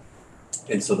it.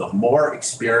 And so the more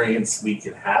experience we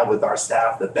can have with our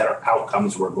staff, the better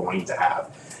outcomes we're going to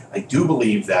have. I do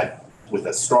believe that with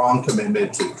a strong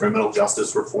commitment to criminal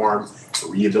justice reform, to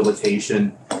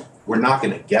rehabilitation, we're not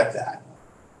going to get that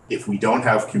if we don't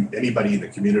have anybody in the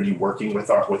community working with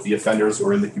the offenders who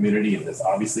are in the community. And there's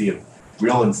obviously a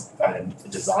real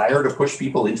desire to push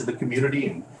people into the community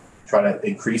and try to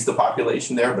increase the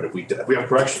population there. But if we have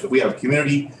correction, if we have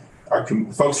community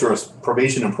folks who are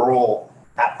probation and parole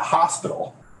at the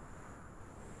hospital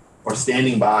or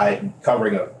standing by and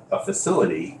covering a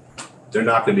facility, they're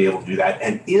not going to be able to do that.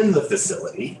 And in the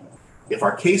facility, if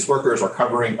our caseworkers are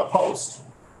covering a post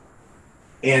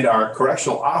and our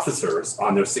correctional officers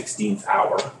on their 16th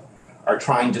hour are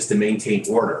trying just to maintain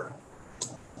order,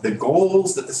 the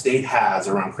goals that the state has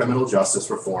around criminal justice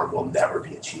reform will never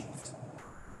be achieved.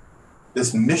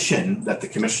 This mission that the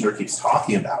commissioner keeps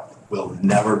talking about will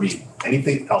never be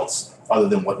anything else other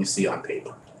than what you see on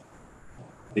paper,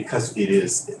 because it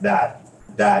is that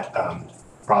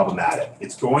problematic.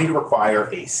 It's going to require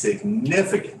a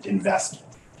significant investment.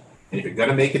 And if you're going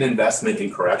to make an investment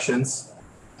in corrections,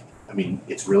 I mean,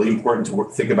 it's really important to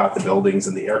think about the buildings,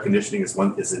 and the air conditioning is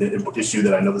an issue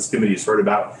that I know this committee has heard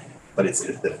about, but it's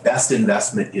the best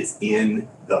investment is in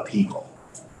the people.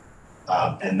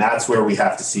 And that's where we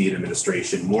have to see an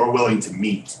administration more willing to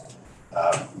meet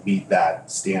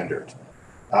that standard.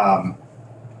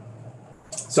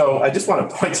 So I just want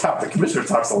to point out the commissioner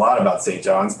talks a lot about St.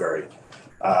 Johnsbury.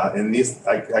 And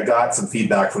I got some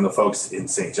feedback from the folks in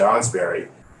St. Johnsbury.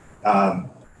 And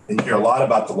you hear a lot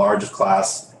about the largest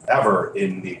class ever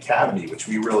in the academy, which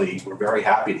we really were very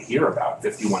happy to hear about,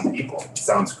 51 people.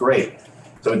 Sounds great.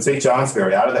 So in St.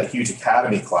 Johnsbury, out of that huge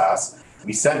academy class,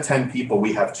 we sent 10 people,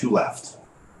 we have 2 left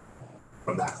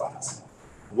from that class.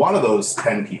 One of those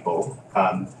 10 people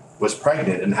was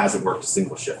pregnant and hasn't worked a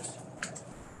single shift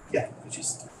yet, which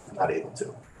she's not able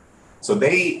to. So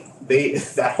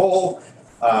that whole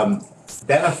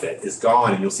benefit is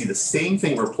gone, and you'll see the same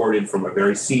thing reported from a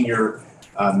very senior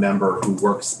member who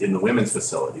works in the women's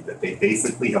facility, that they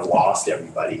basically have lost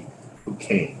everybody who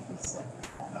came.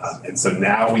 And so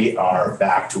now we are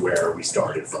back to where we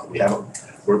started from.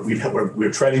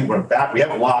 We're treading, we're back. We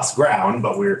haven't lost ground,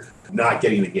 but we're not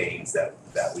getting the gains that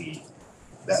we need.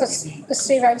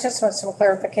 Steve, I just want some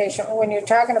clarification. When you're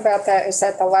talking about that, is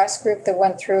that the last group that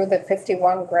went through, the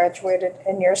 51 graduated,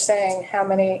 and you're saying how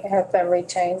many have been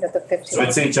retained of the 51? So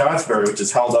at St. Johnsbury, which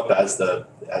is held up as the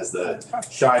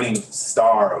shining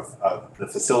star of the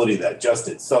facility that just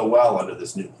did so well under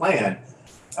this new plan,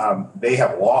 they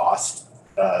have lost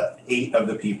 8 of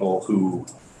the people who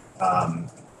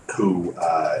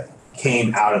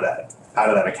came out of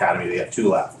that academy. They have 2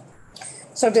 left.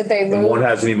 So did they lose? And one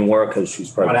hasn't even worked because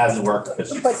she's pregnant. One hasn't worked.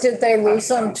 But did they lose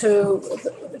them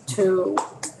to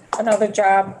another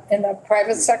job in the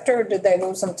private sector, or did they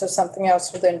lose them to something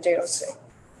else within DOC?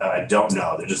 I don't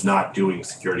know. They're just not doing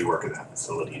security work in that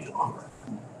facility any longer.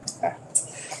 Okay.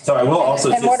 So I will also.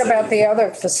 And what about the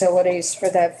other facilities for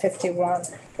that 51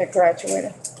 that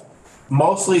graduated?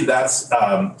 Mostly that's,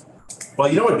 well,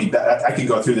 you know what would be bad? I could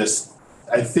go through this.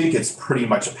 I think it's pretty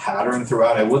much a pattern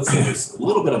throughout. I would say there's a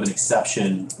little bit of an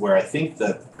exception where I think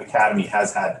the academy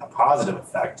has had a positive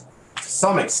effect to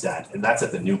some extent, and that's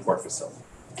at the Newport facility.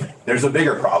 There's a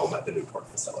bigger problem at the Newport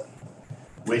facility,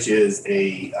 which is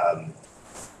a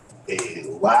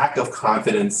lack of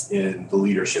confidence in the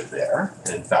leadership there.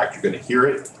 And in fact, you're going to hear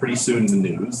it pretty soon in the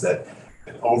news that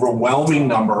an overwhelming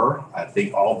number, I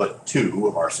think all but 2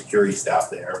 of our security staff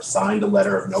there, signed a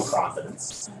letter of no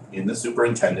confidence in the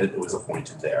superintendent who was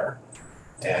appointed there.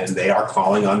 And they are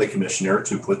calling on the commissioner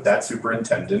to put that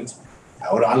superintendent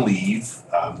out on leave.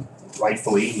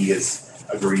 Rightfully, he has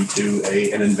agreed to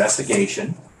an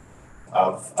investigation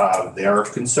of their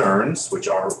concerns, which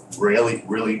are really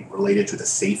related to the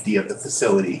safety of the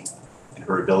facility and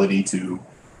her ability to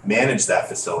manage that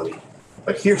facility.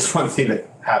 But here's one thing that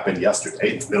happened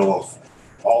yesterday in the middle of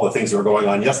all the things that were going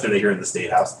on yesterday here in the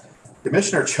State House. The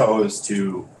commissioner chose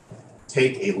to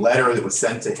take a letter that was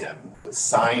sent to him, was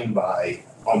signed by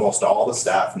almost all the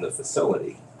staff in the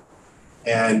facility,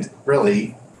 and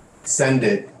really send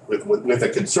it with a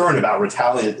concern about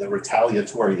the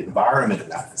retaliatory environment in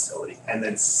that facility, and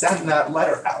then send that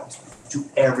letter out to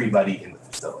everybody in the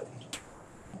facility.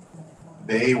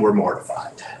 They were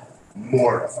mortified.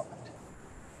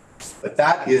 But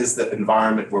that is the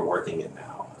environment we're working in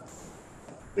now.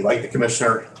 We like the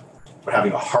commissioner, we're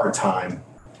having a hard time,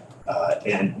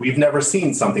 and we've never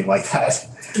seen something like that.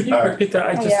 Can you repeat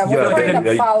that? We're trying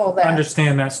to follow that.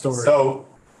 Understand that story. So,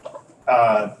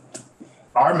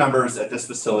 our members at this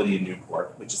facility in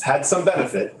Newport, which has had some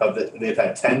benefit of it, they've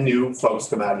had 10 new folks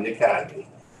come out of the academy,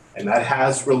 and that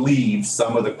has relieved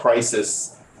some of the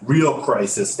real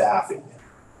crisis staffing,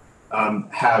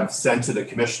 have sent to the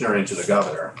commissioner and to the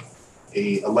governor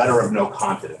a letter of no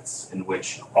confidence in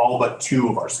which all but 2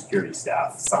 of our security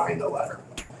staff signed the letter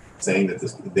saying that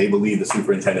they believe the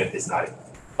superintendent is not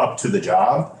up to the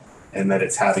job and that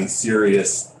it's having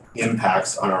serious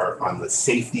impacts on the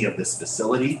safety of this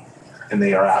facility and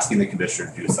they are asking the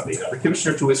commissioner to do something. Now, the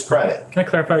commissioner, to his credit, Can I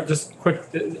clarify just quick,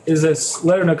 is this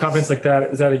letter of no confidence like that,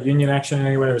 is that a union action in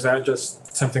any way, or is that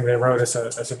just something they wrote as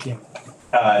a team?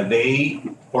 they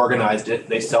organized it,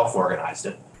 they self-organized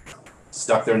it,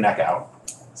 stuck their neck out,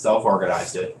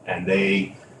 self-organized it, and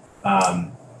they,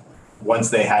 once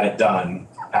they had it done,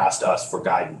 asked us for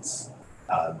guidance,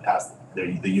 asked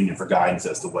the union for guidance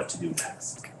as to what to do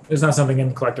next. There's not something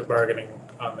in collective bargaining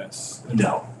on this?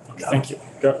 No. Thank you.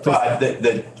 Go, please. But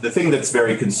the thing that's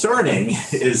very concerning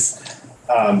is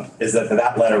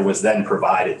that letter was then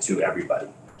provided to everybody.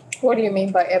 What do you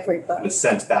mean by It everybody? was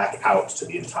sent back out to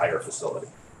the entire facility.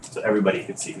 So everybody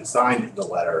could see who signed the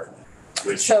letter,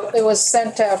 which. So it was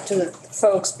sent out to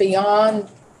folks beyond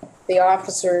the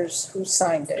officers who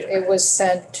signed it. It was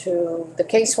sent to the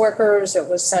caseworkers, it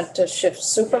was sent to shift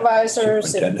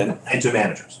supervisors, and And to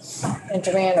managers.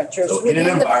 to managers So in an within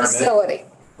the environment- facility,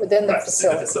 within the Right,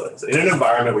 facility. So in an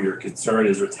environment where your concern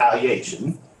is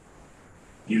retaliation,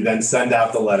 you then send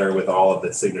out the letter with all of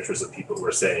the signatures of people who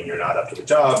are saying you're not up to the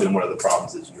job, and one of the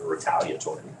problems is you're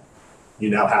retaliatory. You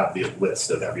now have the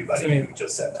list of everybody who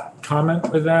just said that. Comment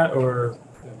with that, or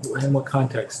in what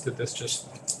context did this just?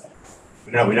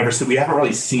 No, we haven't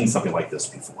really seen something like this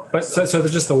before. But so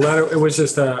just a letter, it was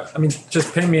just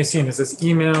just paint me a scene. Is this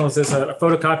email, is this a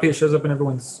photocopy that shows up in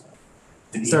everyone's?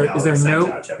 An Sorry, email is there a sent note?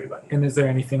 out to everybody. And is there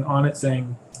anything on it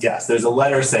saying? Yes, there's a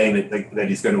letter saying that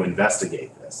he's going to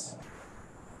investigate this.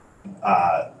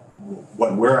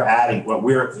 What we're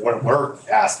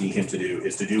asking him to do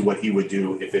is to do what he would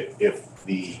do if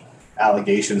the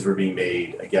allegations were being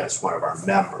made against one of our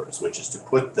members, which is to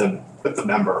put the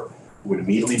member who would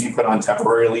immediately be put on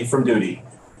temporary leave from duty,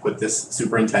 put this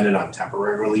superintendent on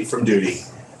temporary leave from duty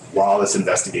while this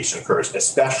investigation occurs,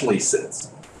 especially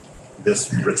since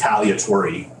this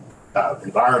retaliatory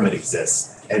environment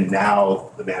exists, and now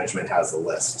the management has a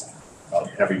list of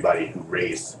everybody who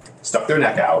stuck their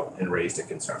neck out and raised a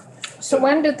concern. So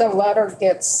when did the letter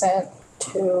get sent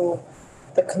to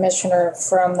the commissioner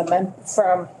from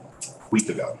A week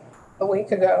ago. a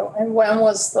week ago? And when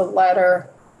was the letter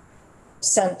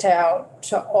sent out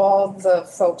to all the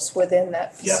folks within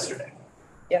that facility?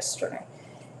 Yesterday.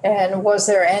 And was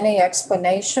there any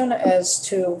explanation as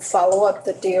to follow-up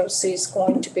that DOC is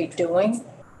going to be doing?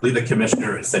 I believe the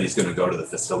commissioner has said he's going to go to the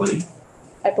facility.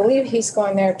 I believe he's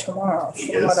going there tomorrow,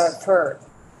 from what I've heard.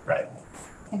 Right.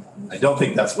 I don't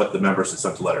think that's what the members who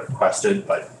sent the letter requested,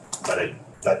 but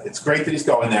it's great that he's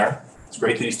going there. It's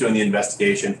great that he's doing the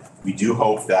investigation. We do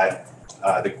hope that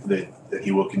that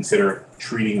he will consider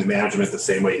treating the management the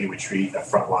same way he would treat a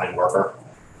frontline worker,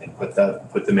 and put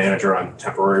the manager on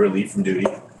temporary leave from duty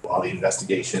while the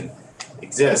investigation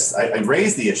exists. I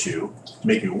raised the issue to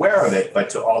make you aware of it,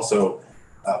 but to also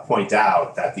point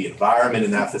out that the environment in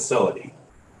that facility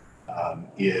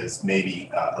is maybe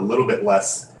a little bit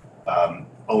less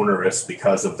onerous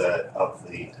because of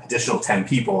the additional 10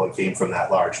 people that came from that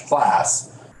large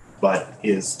class, but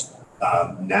is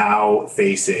now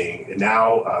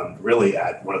really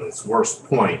at one of its worst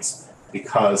points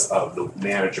because of the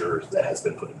manager that has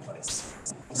been put in place.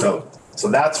 So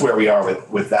that's where we are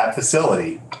with that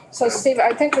facility. So Steve,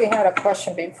 I think we had a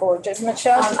question before. Did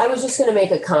Michelle? I was just going to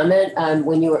make a comment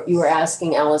when you were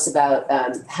asking Alice about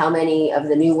how many of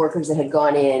the new workers that had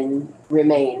gone in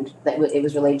remained. That it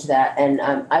was related to that, and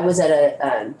I was at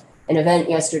an event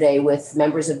yesterday with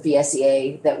members of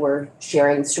VSEA that were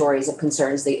sharing stories of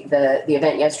concerns. The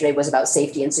event yesterday was about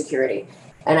safety and security,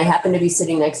 and I happened to be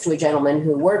sitting next to a gentleman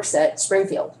who works at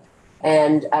Springfield,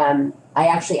 and I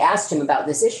actually asked him about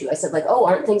this issue. I said, oh,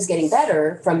 aren't things getting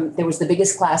better there was the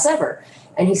biggest class ever?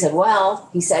 And he said,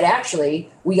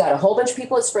 actually, we got a whole bunch of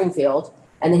people at Springfield.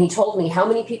 And then he told me how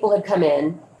many people had come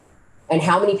in and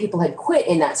how many people had quit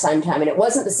in that same time. And it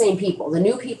wasn't the same people. The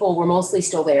new people were mostly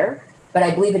still there, but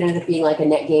I believe it ended up being like a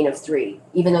net gain of 3,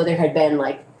 even though there had been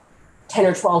 10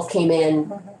 or 12 came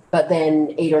in, but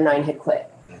then 8 or 9 had quit.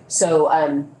 So,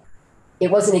 it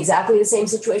wasn't exactly the same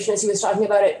situation as he was talking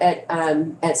about it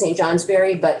at St.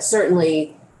 Johnsbury, but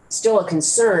certainly still a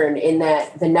concern in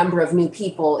that the number of new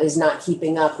people is not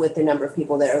keeping up with the number of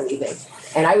people that are leaving.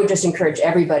 And I would just encourage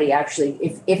everybody, actually,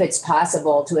 if it's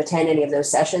possible, to attend any of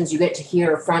those sessions. You get to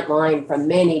hear frontline from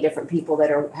many different people that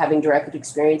are having direct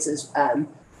experiences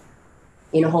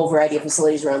in a whole variety of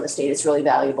facilities around the state. It's really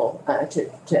valuable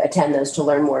to attend those, to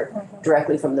learn more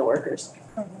directly from the workers.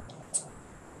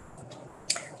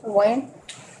 Wayne?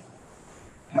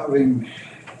 Having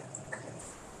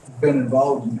been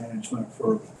involved in management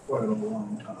for quite a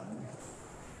long time,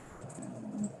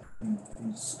 and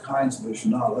these kinds of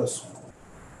issues,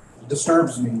 it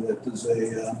disturbs me that there's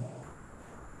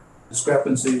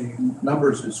discrepancy,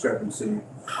 numbers discrepancy,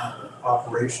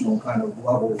 operational kind of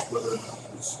levels, whether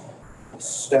it's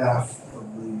staff of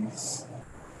the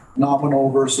nominal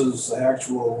versus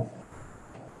actual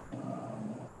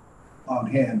on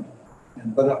hand.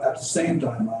 But at the same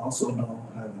time, I also know,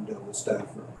 having dealt with staff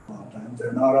for a long time,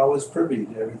 they're not always privy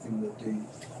to everything that the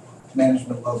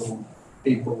management level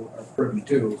people are privy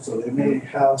to. So they may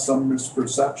have some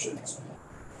misperceptions.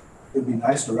 It'd be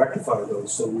nice to rectify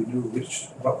those so we knew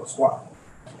what was what.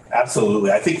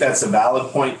 Absolutely. I think that's a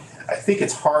valid point. I think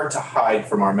it's hard to hide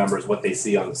from our members what they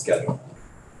see on the schedule.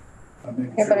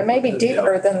 Yeah, but it may be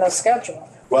deeper than the schedule.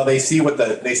 Well, they see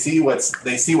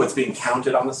what's being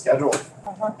counted on the schedule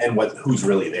and who's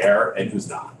really there and who's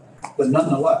not. But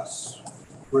nonetheless,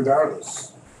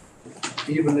 regardless,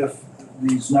 even if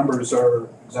these numbers are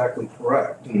exactly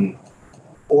correct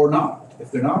or not, if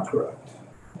they're not correct,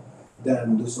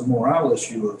 then there's a morale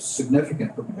issue of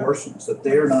significant proportions that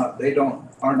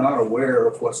are not aware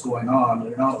of what's going on.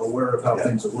 They're not aware of how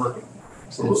things are working.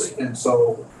 Absolutely. And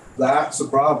so that's a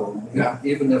problem. Yeah.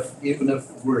 Even if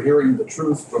we're hearing the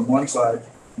truth from one side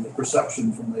and the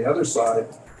perception from the other side,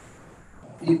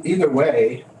 either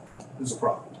way is a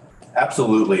problem.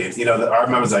 Absolutely. And, our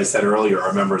members, I said earlier,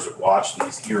 our members watch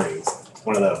these hearings.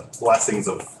 One of the blessings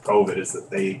of COVID is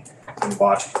that they can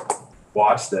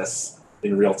watch this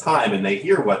in real time and they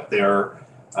hear what their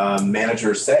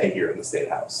managers say here in the State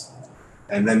House.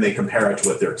 And then they compare it to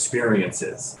what their experience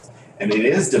is. And it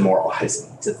is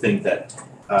demoralizing to think that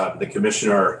the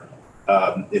commissioner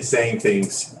is saying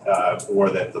things or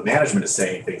that the management is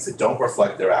saying things that don't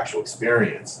reflect their actual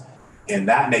experience. And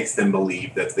that makes them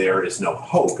believe that there is no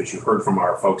hope, as you heard from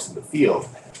our folks in the field,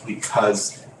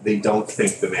 because they don't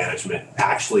think the management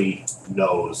actually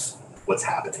knows what's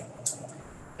happening.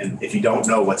 And if you don't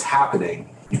know what's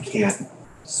happening, you can't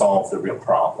solve the real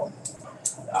problem.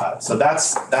 So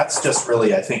that's just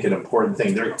really, I think, an important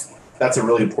thing. That's a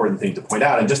really important thing to point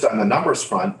out. And just on the numbers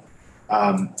front,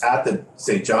 at the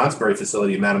St. Johnsbury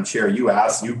facility, Madam Chair, you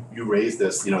raised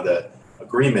this, the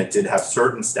agreement did have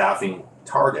certain staffing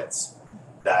targets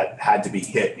that had to be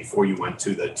hit before you went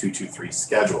to the 223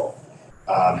 schedule.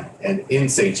 And in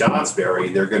St. Johnsbury,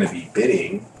 they're going to be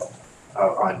bidding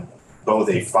on both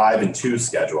a 5 and 2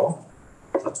 schedule,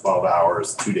 so 12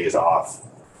 hours, 2 days off,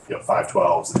 5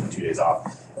 12s and 2 days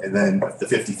off. And then the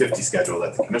 50-50 schedule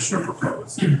that the commissioner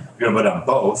proposed. You're going to bid on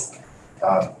both.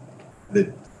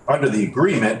 Under the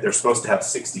agreement, they're supposed to have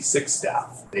 66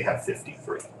 staff. They have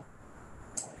 53.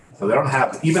 So they don't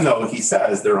have, even though he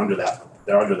says they're under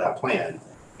that plan,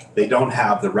 they don't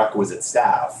have the requisite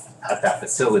staff at that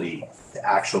facility to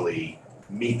actually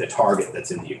meet the target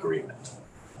that's in the agreement.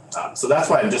 So that's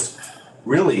why I'm just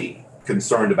really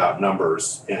concerned about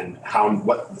numbers and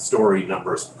what the story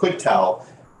numbers could tell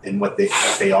and what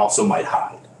they also might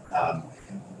hide,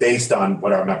 based on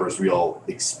what our members' real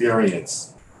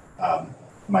experience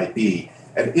might be.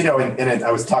 And and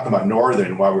I was talking about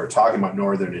Northern while we were talking about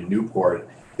Northern and Newport.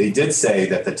 They did say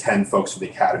that the 10 folks from the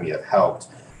academy have helped,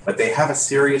 but they have a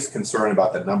serious concern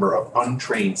about the number of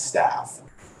untrained staff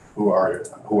who are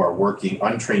working,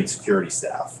 untrained security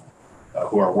staff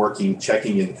who are working,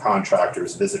 checking in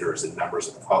contractors, visitors, and members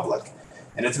of the public.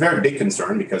 And it's a very big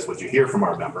concern because what you hear from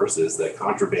our members is that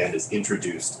contraband is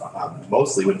introduced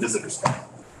mostly when visitors come.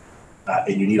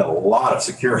 And you need a lot of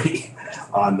security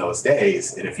on those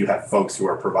days. And if you have folks who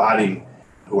are providing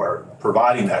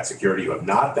that security who have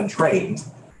not been trained,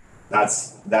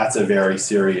 that's a very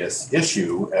serious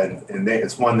issue. And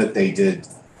it's one that they did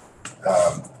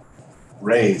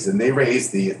raise. And they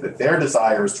raised that their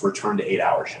desire is to return to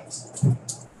 8-hour shifts.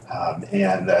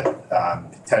 And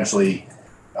that potentially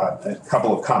a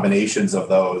couple of combinations of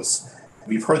those.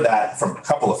 We've heard that from a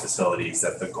couple of facilities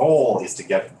that the goal is to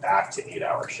get back to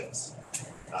 8-hour shifts,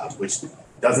 which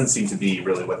doesn't seem to be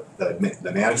really what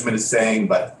the management is saying,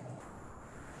 but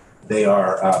they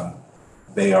are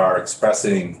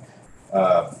expressing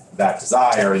that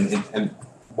desire. And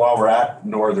while we're at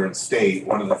Northern State,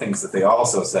 one of the things that they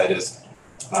also said is,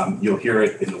 you'll hear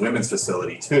it in the women's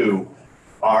facility too,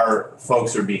 our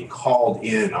folks are being called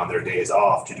in on their days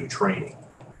off to do training.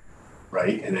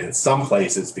 Right? And in some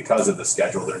places, because of the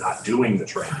schedule, they're not doing the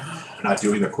training. They're not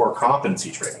doing the core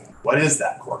competency training. What is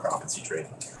that core competency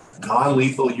training?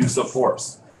 Non-lethal use of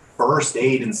force, first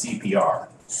aid and CPR,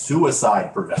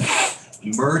 suicide prevention,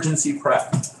 emergency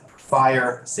prep,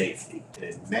 fire safety. And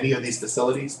in many of these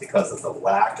facilities, because of the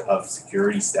lack of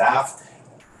security staff,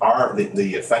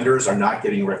 the offenders are not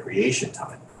getting recreation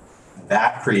time.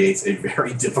 That creates a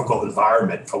very difficult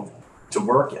environment to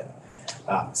work in.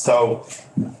 So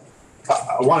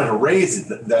I wanted to raise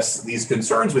these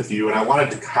concerns with you, and I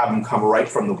wanted to have them come right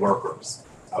from the workers.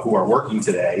 who are working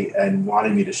today and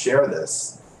wanted me to share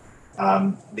this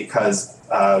because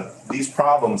these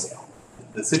problems,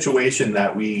 the situation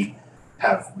that we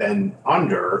have been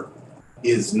under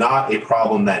is not a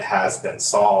problem that has been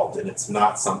solved, and it's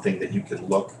not something that you can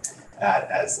look at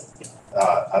as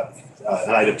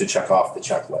an item to check off the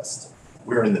checklist.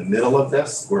 We're in the middle of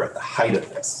this, we're at the height of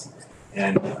this,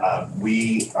 and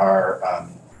we are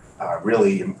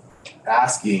really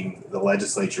asking the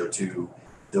legislature to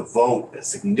devote a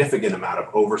significant amount of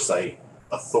oversight,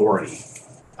 authority,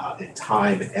 and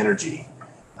time and energy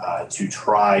to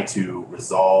try to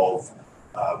resolve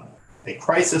a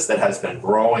crisis that has been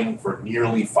growing for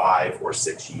nearly 5 or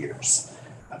 6 years.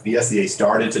 VSEA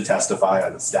started to testify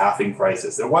on the staffing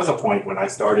crisis. There was a point when I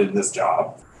started in this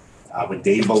job when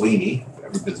Dave Bellini,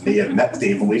 everybody may have met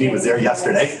Dave Bellini, was there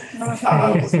yesterday,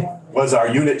 was our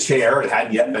unit chair and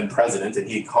hadn't yet been president, and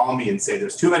he'd call me and say,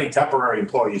 there's too many temporary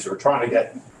employees who are trying to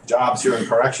get jobs here in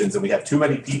corrections and we have too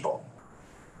many people.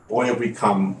 Boy, have we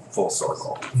come full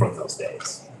circle from those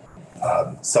days.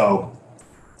 So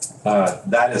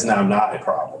that is now not a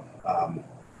problem.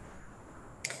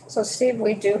 So Steve,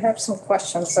 we do have some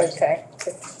questions, I think.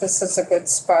 This is a good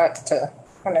spot to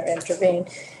kind of intervene.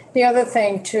 The other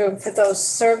thing too, for those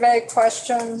survey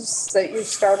questions that you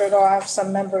started off,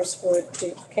 some members would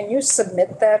do, can you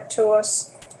submit that to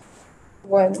us?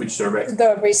 When which survey?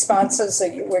 The responses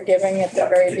that you were giving at the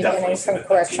very beginning from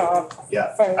correctional.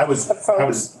 Yeah, I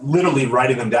was literally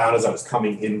writing them down as I was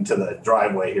coming into the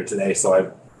driveway here today,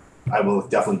 so I will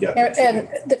definitely get them. And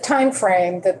the time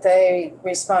frame that they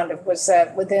responded, was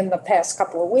that within the past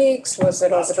couple of weeks? Was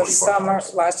it over the summer?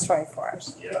 Last 24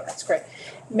 hours. Yeah. That's great.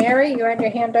 Mary, you had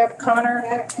your hand up.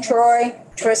 Connor, Troy,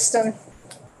 Tristan.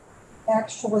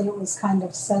 Actually, it was kind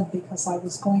of said because I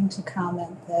was going to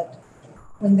comment that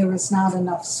when there is not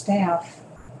enough staff,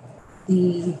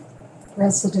 the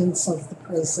residents of the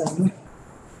prison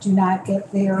do not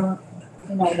get their,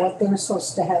 what they're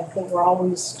supposed to have, that we're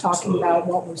always talking about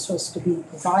what we're supposed to be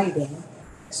providing.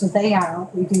 So they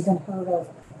aren't. We've even heard of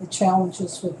the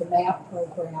challenges with the MAP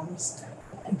programs,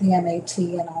 the MAT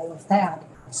and all of that.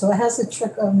 So it has a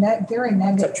very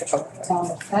negative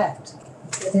trickle-down effect.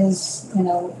 It is,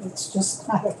 it's just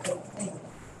not a good thing.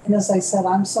 And as I said,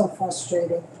 I'm so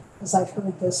frustrated because I've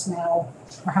heard this now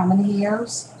for how many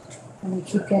years? And we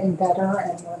keep getting better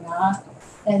and we're not.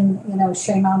 And,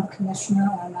 shame on the commissioner.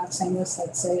 I'm not saying this,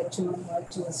 I'd say it to him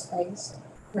right to his face.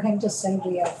 For him to say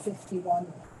we have 51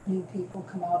 new people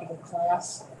come out of the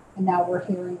class and now we're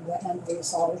hearing the end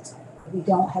result. We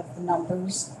don't have the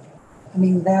numbers. I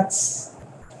mean, that's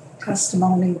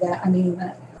testimony that,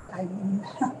 I'm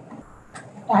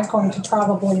not going to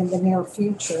probably in the near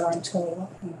future until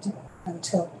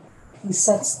he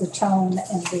sets the tone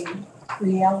and the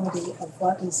reality of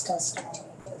what his testimony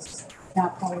is.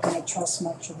 Not probably going to trust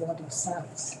much of what he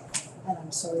says, and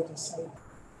I'm sorry to say.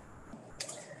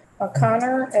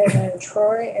 Connor and then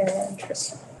Troy and then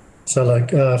Tristan.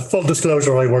 So full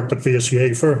disclosure, I worked at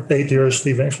VSEA for 8 years.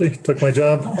 Steve actually took my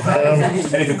job. And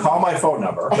if you call my phone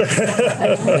number,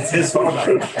 it's his phone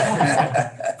number.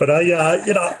 But I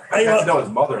got to know his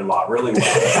mother-in-law really well.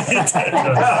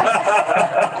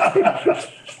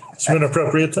 Some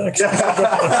inappropriate text. You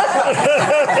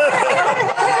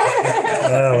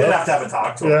didn't have to have a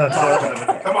talk to him.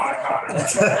 Yeah. Come on,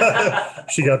 Connor.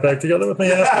 She got back together with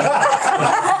me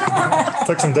after.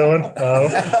 Took some doing.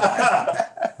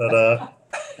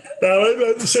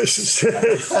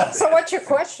 So what's your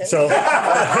question? So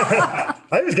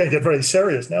I was going to get very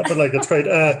serious now, but it's great.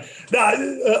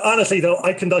 Honestly though,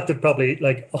 I conducted probably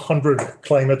 100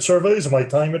 climate surveys in my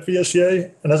time at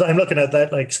VSEA. And as I'm looking at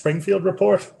that Springfield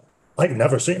report, I've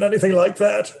never seen anything like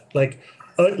that. Like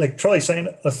Troy saying,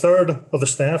 a third of the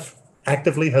staff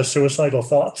actively has suicidal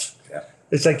thoughts. Yeah.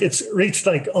 It's reached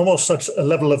almost such a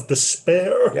level of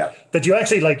despair that you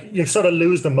actually you sort of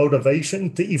lose the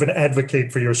motivation to even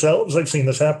advocate for yourselves. I've seen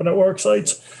this happen at work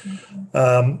sites.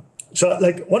 So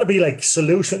want to be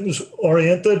solutions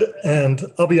oriented,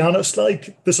 and I'll be honest,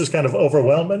 this is kind of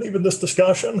overwhelming, even this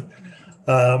discussion.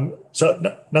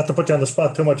 So not to put you on the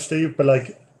spot too much, Steve,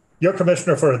 but you're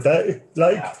commissioner for a day.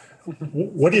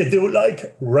 What do you do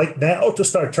right now to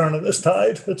start turning this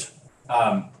tide?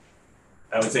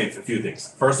 I would say a few things.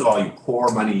 First of all, you pour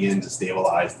money in to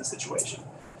stabilize the situation.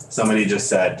 Somebody just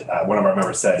said, one of our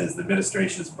members said, is the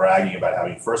administration is bragging about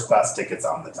having first class tickets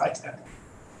on the Titanic.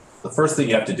 The first thing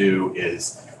you have to do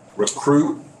is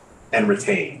recruit and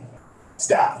retain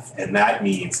staff. And that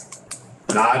means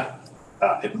not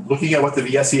looking at what the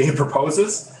VSEA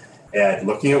proposes and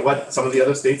looking at what some of the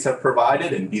other states have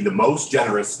provided and be the most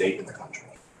generous state in the country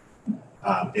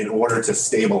in order to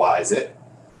stabilize it.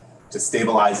 to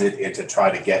stabilize it and to try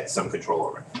to get some control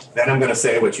over it. Then I'm gonna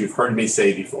say what you've heard me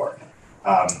say before.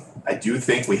 I do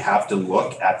think we have to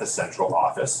look at the central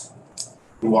office.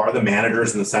 Who are the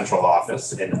managers in the central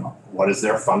office and what is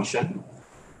their function?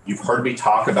 You've heard me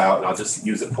talk about, and I'll just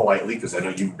use it politely because I know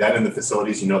you've been in the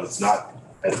facilities, you know that's not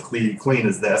as clean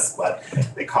as this, but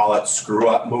they call it screw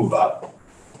up, move up.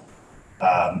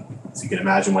 So you can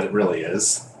imagine what it really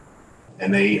is.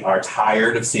 And they are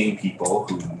tired of seeing people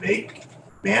who make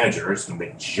managers who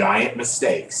make giant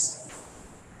mistakes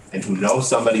and who know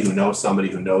somebody who knows somebody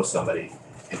who knows somebody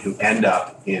and who end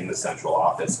up in the central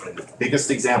office. And the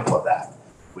biggest example of that,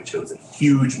 which was a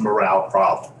huge morale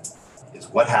problem, is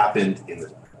what happened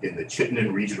in the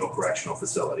Chittenden Regional Correctional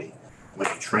Facility when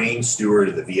a trained steward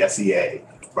of the VSEA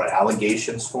brought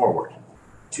allegations forward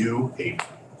to a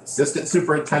assistant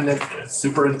superintendent and a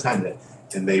superintendent,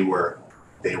 and they were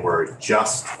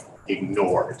just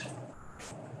ignored.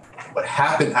 What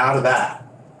happened out of that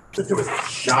there was a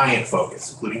giant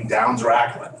focus, including Downs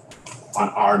Racklin, on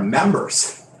our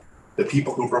members, the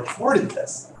people who reported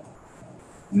this,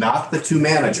 not the two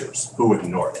managers who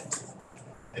ignored it.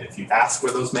 And if you ask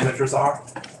where those managers are,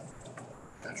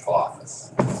 central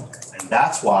office. And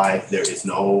that's why there is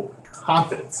no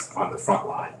confidence on the front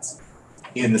lines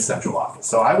in the central office.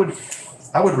 So I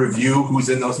would review who's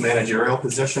in those managerial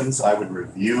positions. I would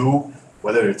review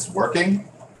whether it's working.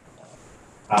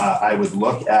 I would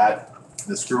look at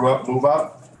the screw up, move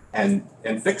up, and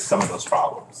fix some of those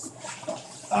problems.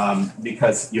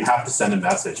 Because you have to send a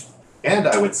message. And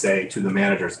I would say to the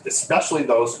managers, especially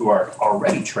those who are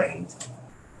already trained,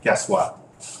 guess what?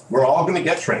 We're all going to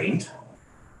get trained.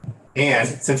 And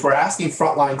since we're asking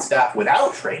frontline staff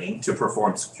without training to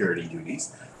perform security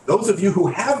duties, those of you who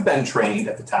have been trained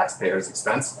at the taxpayer's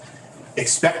expense,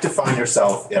 expect to find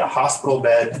yourself in a hospital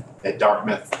bed at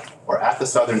Dartmouth or at the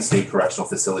Southern State Correctional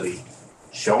Facility,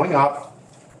 showing up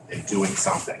and doing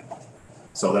something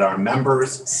so that our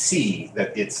members see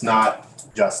that it's not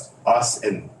just us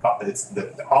and it's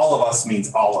that all of us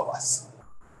means all of us,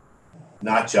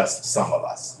 not just some of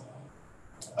us.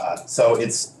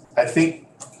 I think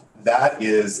that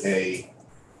is I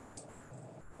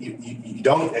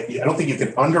don't think you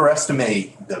can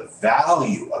underestimate the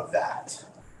value of that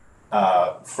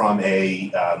from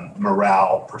a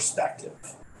morale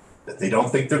perspective. That they don't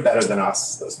think they're better than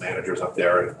us, those managers up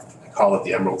there, and I call it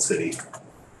the Emerald City.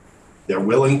 They're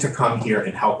willing to come here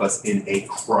and help us in a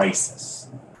crisis.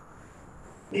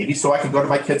 Maybe so I can go to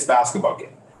my kid's basketball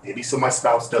game. Maybe so my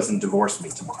spouse doesn't divorce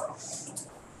me tomorrow.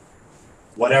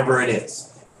 Whatever it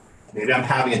is. Maybe I'm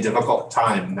having a difficult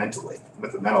time mentally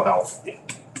with a mental health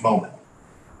moment.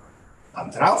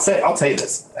 And I'll tell you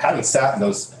this, having sat in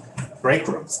those break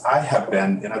rooms, I have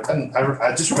been, and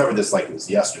I just remember this like it was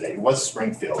yesterday. It was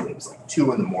Springfield. It was like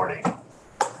 2 a.m.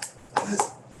 And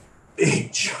this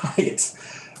big, giant,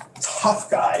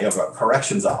 tough guy of a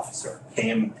corrections officer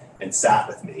came and sat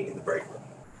with me in the break room.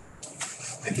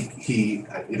 And he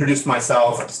introduced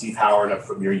myself. I'm Steve Howard. I'm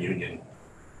from your union.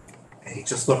 And he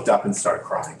just looked up and started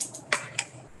crying.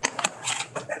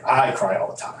 And I cry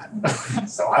all the time.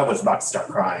 So I was about to start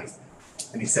crying.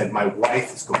 And he said, my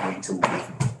wife is going to leave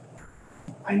me.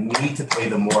 I need to pay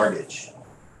the mortgage.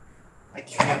 I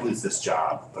can't lose this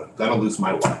job, but I'm gonna lose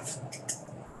my wife.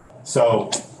 So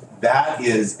that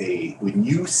is when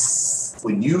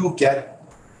you get,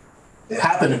 it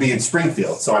happened to be in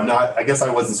Springfield, so I guess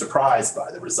I wasn't surprised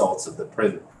by the results of the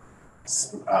print,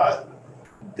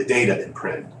 the data in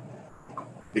print,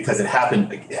 because it's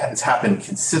happened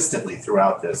consistently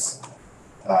throughout this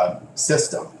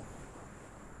system.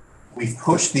 We've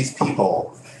pushed these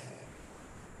people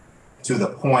to the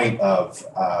point of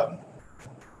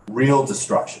real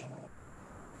destruction.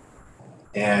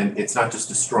 And it's not just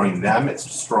destroying them, it's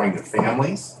destroying their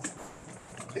families,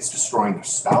 it's destroying their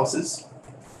spouses.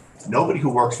 Nobody who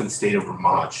works for the state of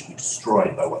Vermont should be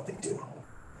destroyed by what they do.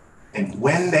 And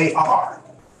when they are,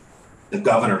 the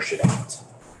governor should act.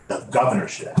 The governor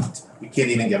should act. We can't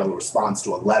even get a response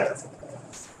to a letter from them,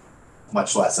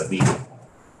 much less a meeting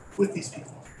with these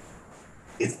people.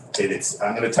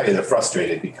 I'm going to tell you, they're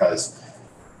frustrated because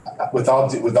with all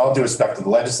due respect to the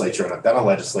legislature, and I've been a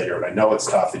legislator and I know it's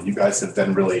tough, and you guys have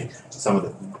been really some of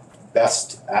the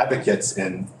best advocates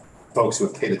and folks who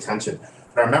have paid attention.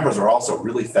 But our members are also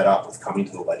really fed up with coming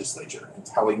to the legislature and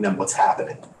telling them what's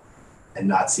happening and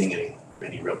not seeing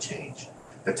any real change.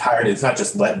 They're tired. It's not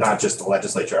just the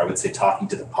legislature. I would say talking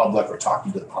to the public or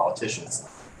talking to the politicians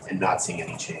and not seeing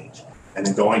any change. And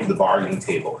then going to the bargaining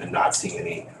table and not seeing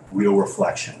any real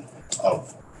reflection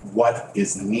of what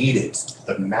is needed,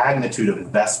 the magnitude of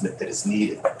investment that is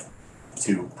needed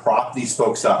to prop these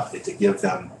folks up and to give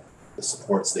them the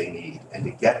supports they need and to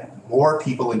get more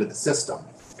people into the system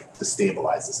to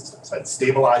stabilize the system. So I'd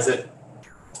stabilize it,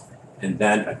 and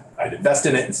then I'd invest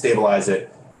in it and stabilize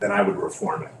it, then I would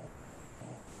reform it.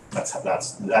 That's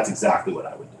exactly what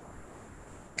I would do.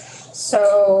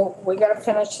 So we gotta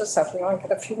finish this up. We only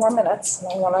got a few more minutes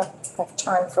and I wanna have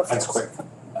time for. That's quick.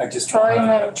 I just Troy and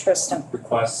wanna then Tristan.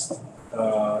 request,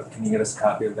 can you get us a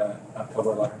copy of that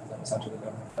October letter that was sent to the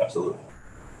governor? Absolutely.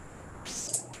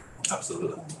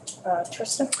 Absolutely.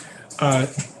 Tristan?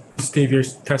 Steve, your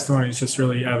testimony is just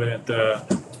really evident,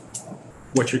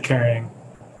 what you're carrying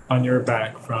on your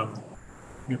back from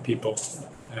your people,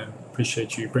 and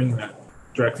appreciate you bringing that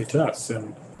directly to us.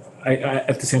 And I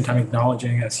at the same time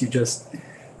acknowledging, as you just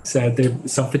said,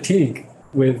 there's some fatigue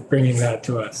with bringing that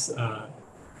to us.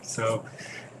 So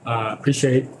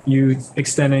appreciate you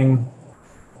extending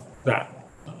that.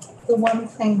 The one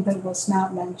thing that was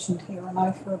not mentioned here, and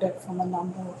I've heard it from a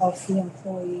number of the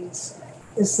employees,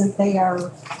 is that they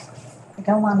are, I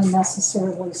don't want to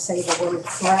necessarily say the word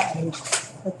threatened,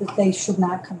 but that they should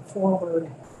not come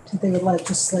forward to their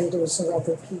legislators or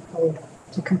other people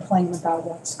to complain about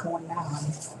what's going on.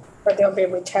 Or they'll be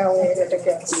retaliated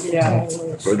against. Yeah.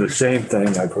 For the same thing,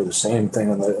 I've heard the same thing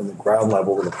on the ground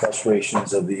level, with the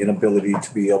frustrations of the inability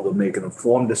to be able to make an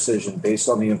informed decision based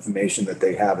on the information that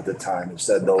they have at the time.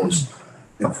 Instead, those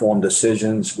informed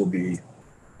decisions will be,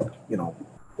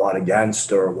 fought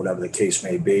against or whatever the case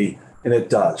may be. And it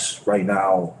does. Right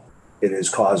now, it is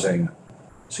causing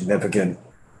significant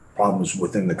problems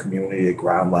within the community at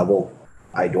ground level.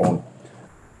 I don't,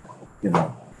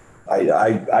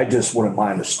 I just wouldn't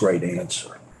mind a straight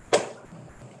answer.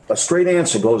 A straight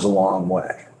answer goes a long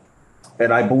way.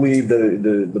 And I believe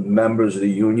the members of the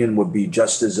union would be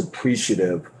just as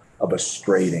appreciative of a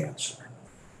straight answer.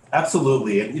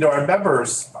 Absolutely. And, our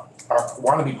members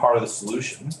want to be part of the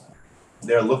solution.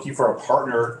 They're looking for a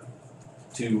partner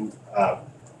to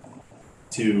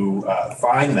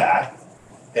find that,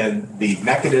 and the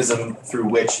mechanism through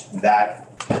which that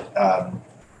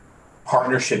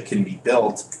partnership can be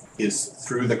built is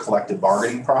through the collective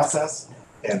bargaining process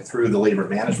and through the labor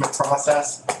management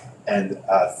process and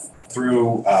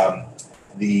through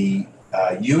the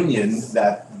union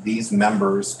that these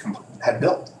members had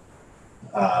built.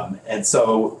 And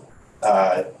so,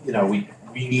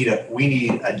 we need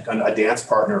a dance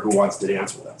partner who wants to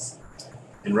dance with us.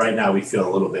 And right now we feel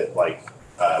a little bit like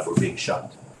we're being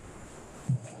shunned.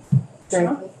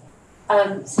 Sure.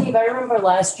 Steve, I remember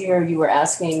last year you were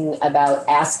asking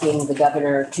the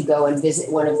governor to go and visit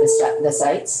one of the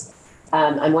sites.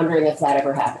 I'm wondering if that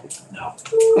ever happened. No.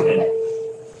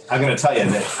 I'm going to tell you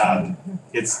that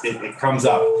it comes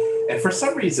up, and for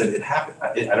some reason it happened.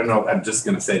 I don't know. I'm just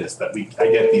going to say this, but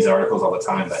I get these articles all the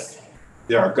time that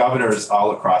there are governors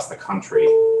all across the country.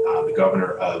 The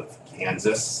governor of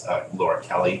Kansas, Laura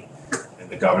Kelly, and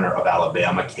the governor of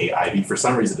Alabama, Kay Ivey. For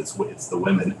some reason, it's the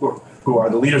women who are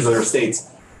the leaders of their states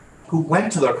who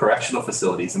went to their correctional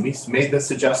facilities, and we made this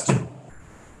suggestion.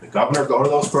 The governor go to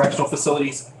those correctional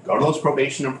facilities, go to those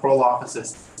probation and parole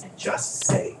offices, and just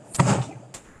say thank you.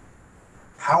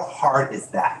 How hard is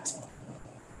that?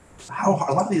 How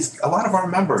hard? A lot of our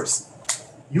members,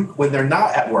 when they're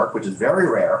not at work, which is very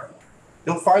rare,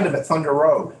 you'll find them at Thunder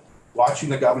Road watching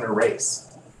the governor race.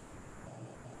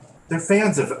 They're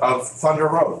fans of Thunder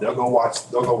Road. They'll go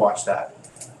watch that.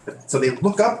 So they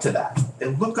look up to that. They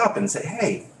look up and say,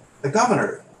 hey, the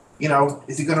governor,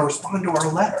 is he going to respond to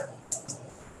our letter?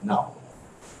 No.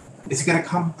 Is he going to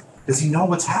come? Does he know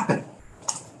what's happened?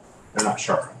 They're not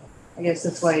sure. I guess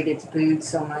that's why he gets booed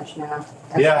so much now.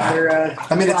 Yeah.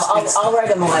 I mean, I'll write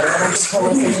him a letter. I don't just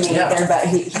listen to me either, but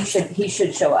he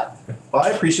should show up. Well, I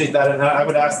appreciate that, and I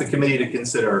would ask the committee to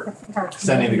consider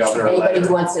sending the governor a letter. Anybody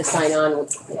who wants to sign on.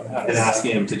 And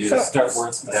asking him to do this. Start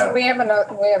words. So we have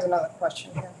another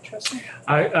question here, Tristan.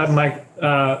 Mike,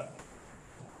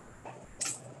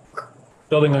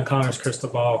 building on Connor's crystal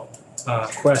ball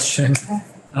question,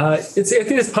 I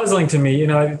think it's puzzling to me.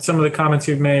 Some of the comments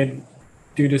you've made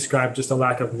do describe just a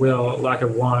lack of will, lack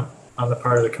of want on the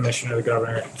part of the commissioner, the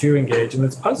governor, to engage, and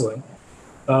it's puzzling.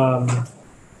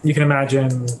 You can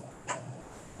imagine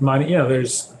money.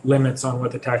 There's limits on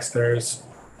what the taxpayers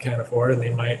can afford, and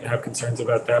they might have concerns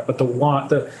about that. But the want,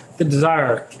 the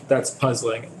desire, that's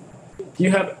puzzling. Do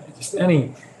you have just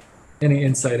any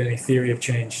insight, any theory of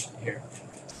change here?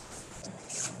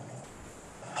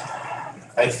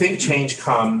 I think change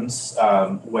comes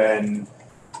when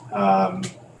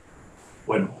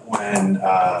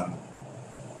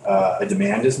a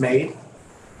demand is made.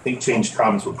 I think change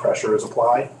comes when pressure is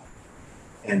applied,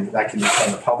 and that can be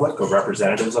from the public or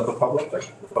representatives of the public,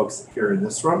 like the folks here in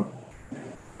this room.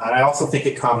 And I also think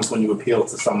it comes when you appeal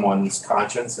to someone's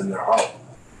conscience and their heart,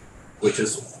 which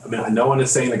is, I mean, no one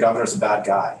is saying the governor's a bad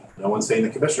guy. No one's saying the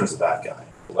commissioner's a bad guy.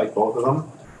 I like both of them.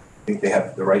 I think they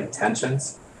have the right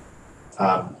intentions.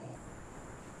 The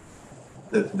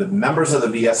members of the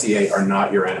VSEA are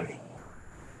not your enemy.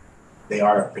 They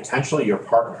are potentially your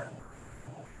partner.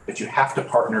 But you have to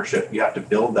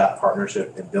build that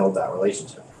partnership and build that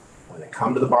relationship. When they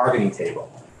come to the bargaining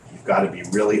table, you've got to be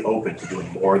really open to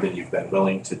doing more than you've been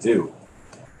willing to do.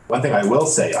 One thing I will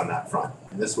say on that front,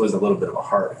 and this was a little bit of a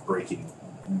heartbreaking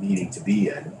meeting to be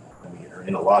in, I mean, you're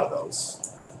in a lot of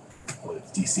those,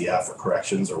 with DCF or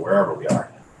corrections or wherever we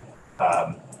are.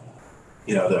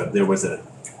 There was a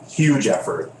huge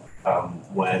effort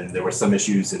when there were some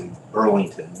issues in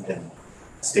Burlington and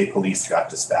state police got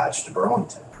dispatched to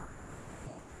Burlington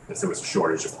because there was a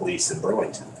shortage of police in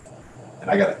Burlington. And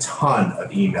I got a ton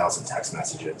of emails and text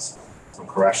messages from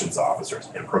corrections officers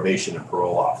and probation and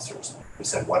parole officers who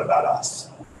said, what about us?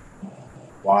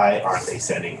 Why aren't they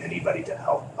sending anybody to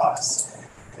help us?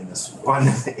 And this one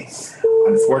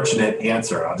unfortunate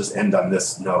answer, I'll just end on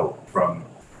this note from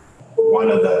one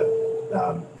of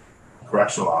the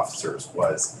correctional officers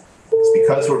was, it's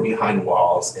because we're behind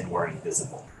walls and we're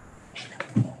invisible.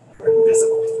 We're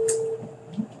invisible.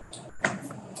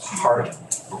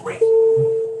 Heartbreaking.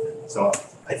 So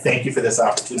I thank you for this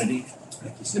opportunity,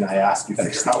 and I ask you for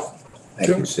your help.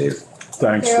 Thank you, Steve.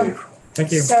 Thanks, Yeah. Steve.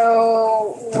 Thank you.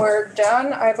 So we're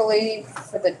done, I believe,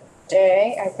 for the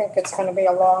day. I think it's gonna be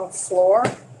a long floor,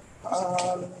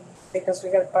 because we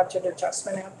got a budget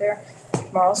adjustment out there.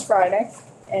 Tomorrow's Friday,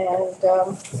 and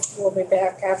we'll be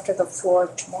back after the floor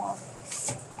tomorrow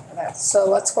for that. So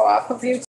let's go off of you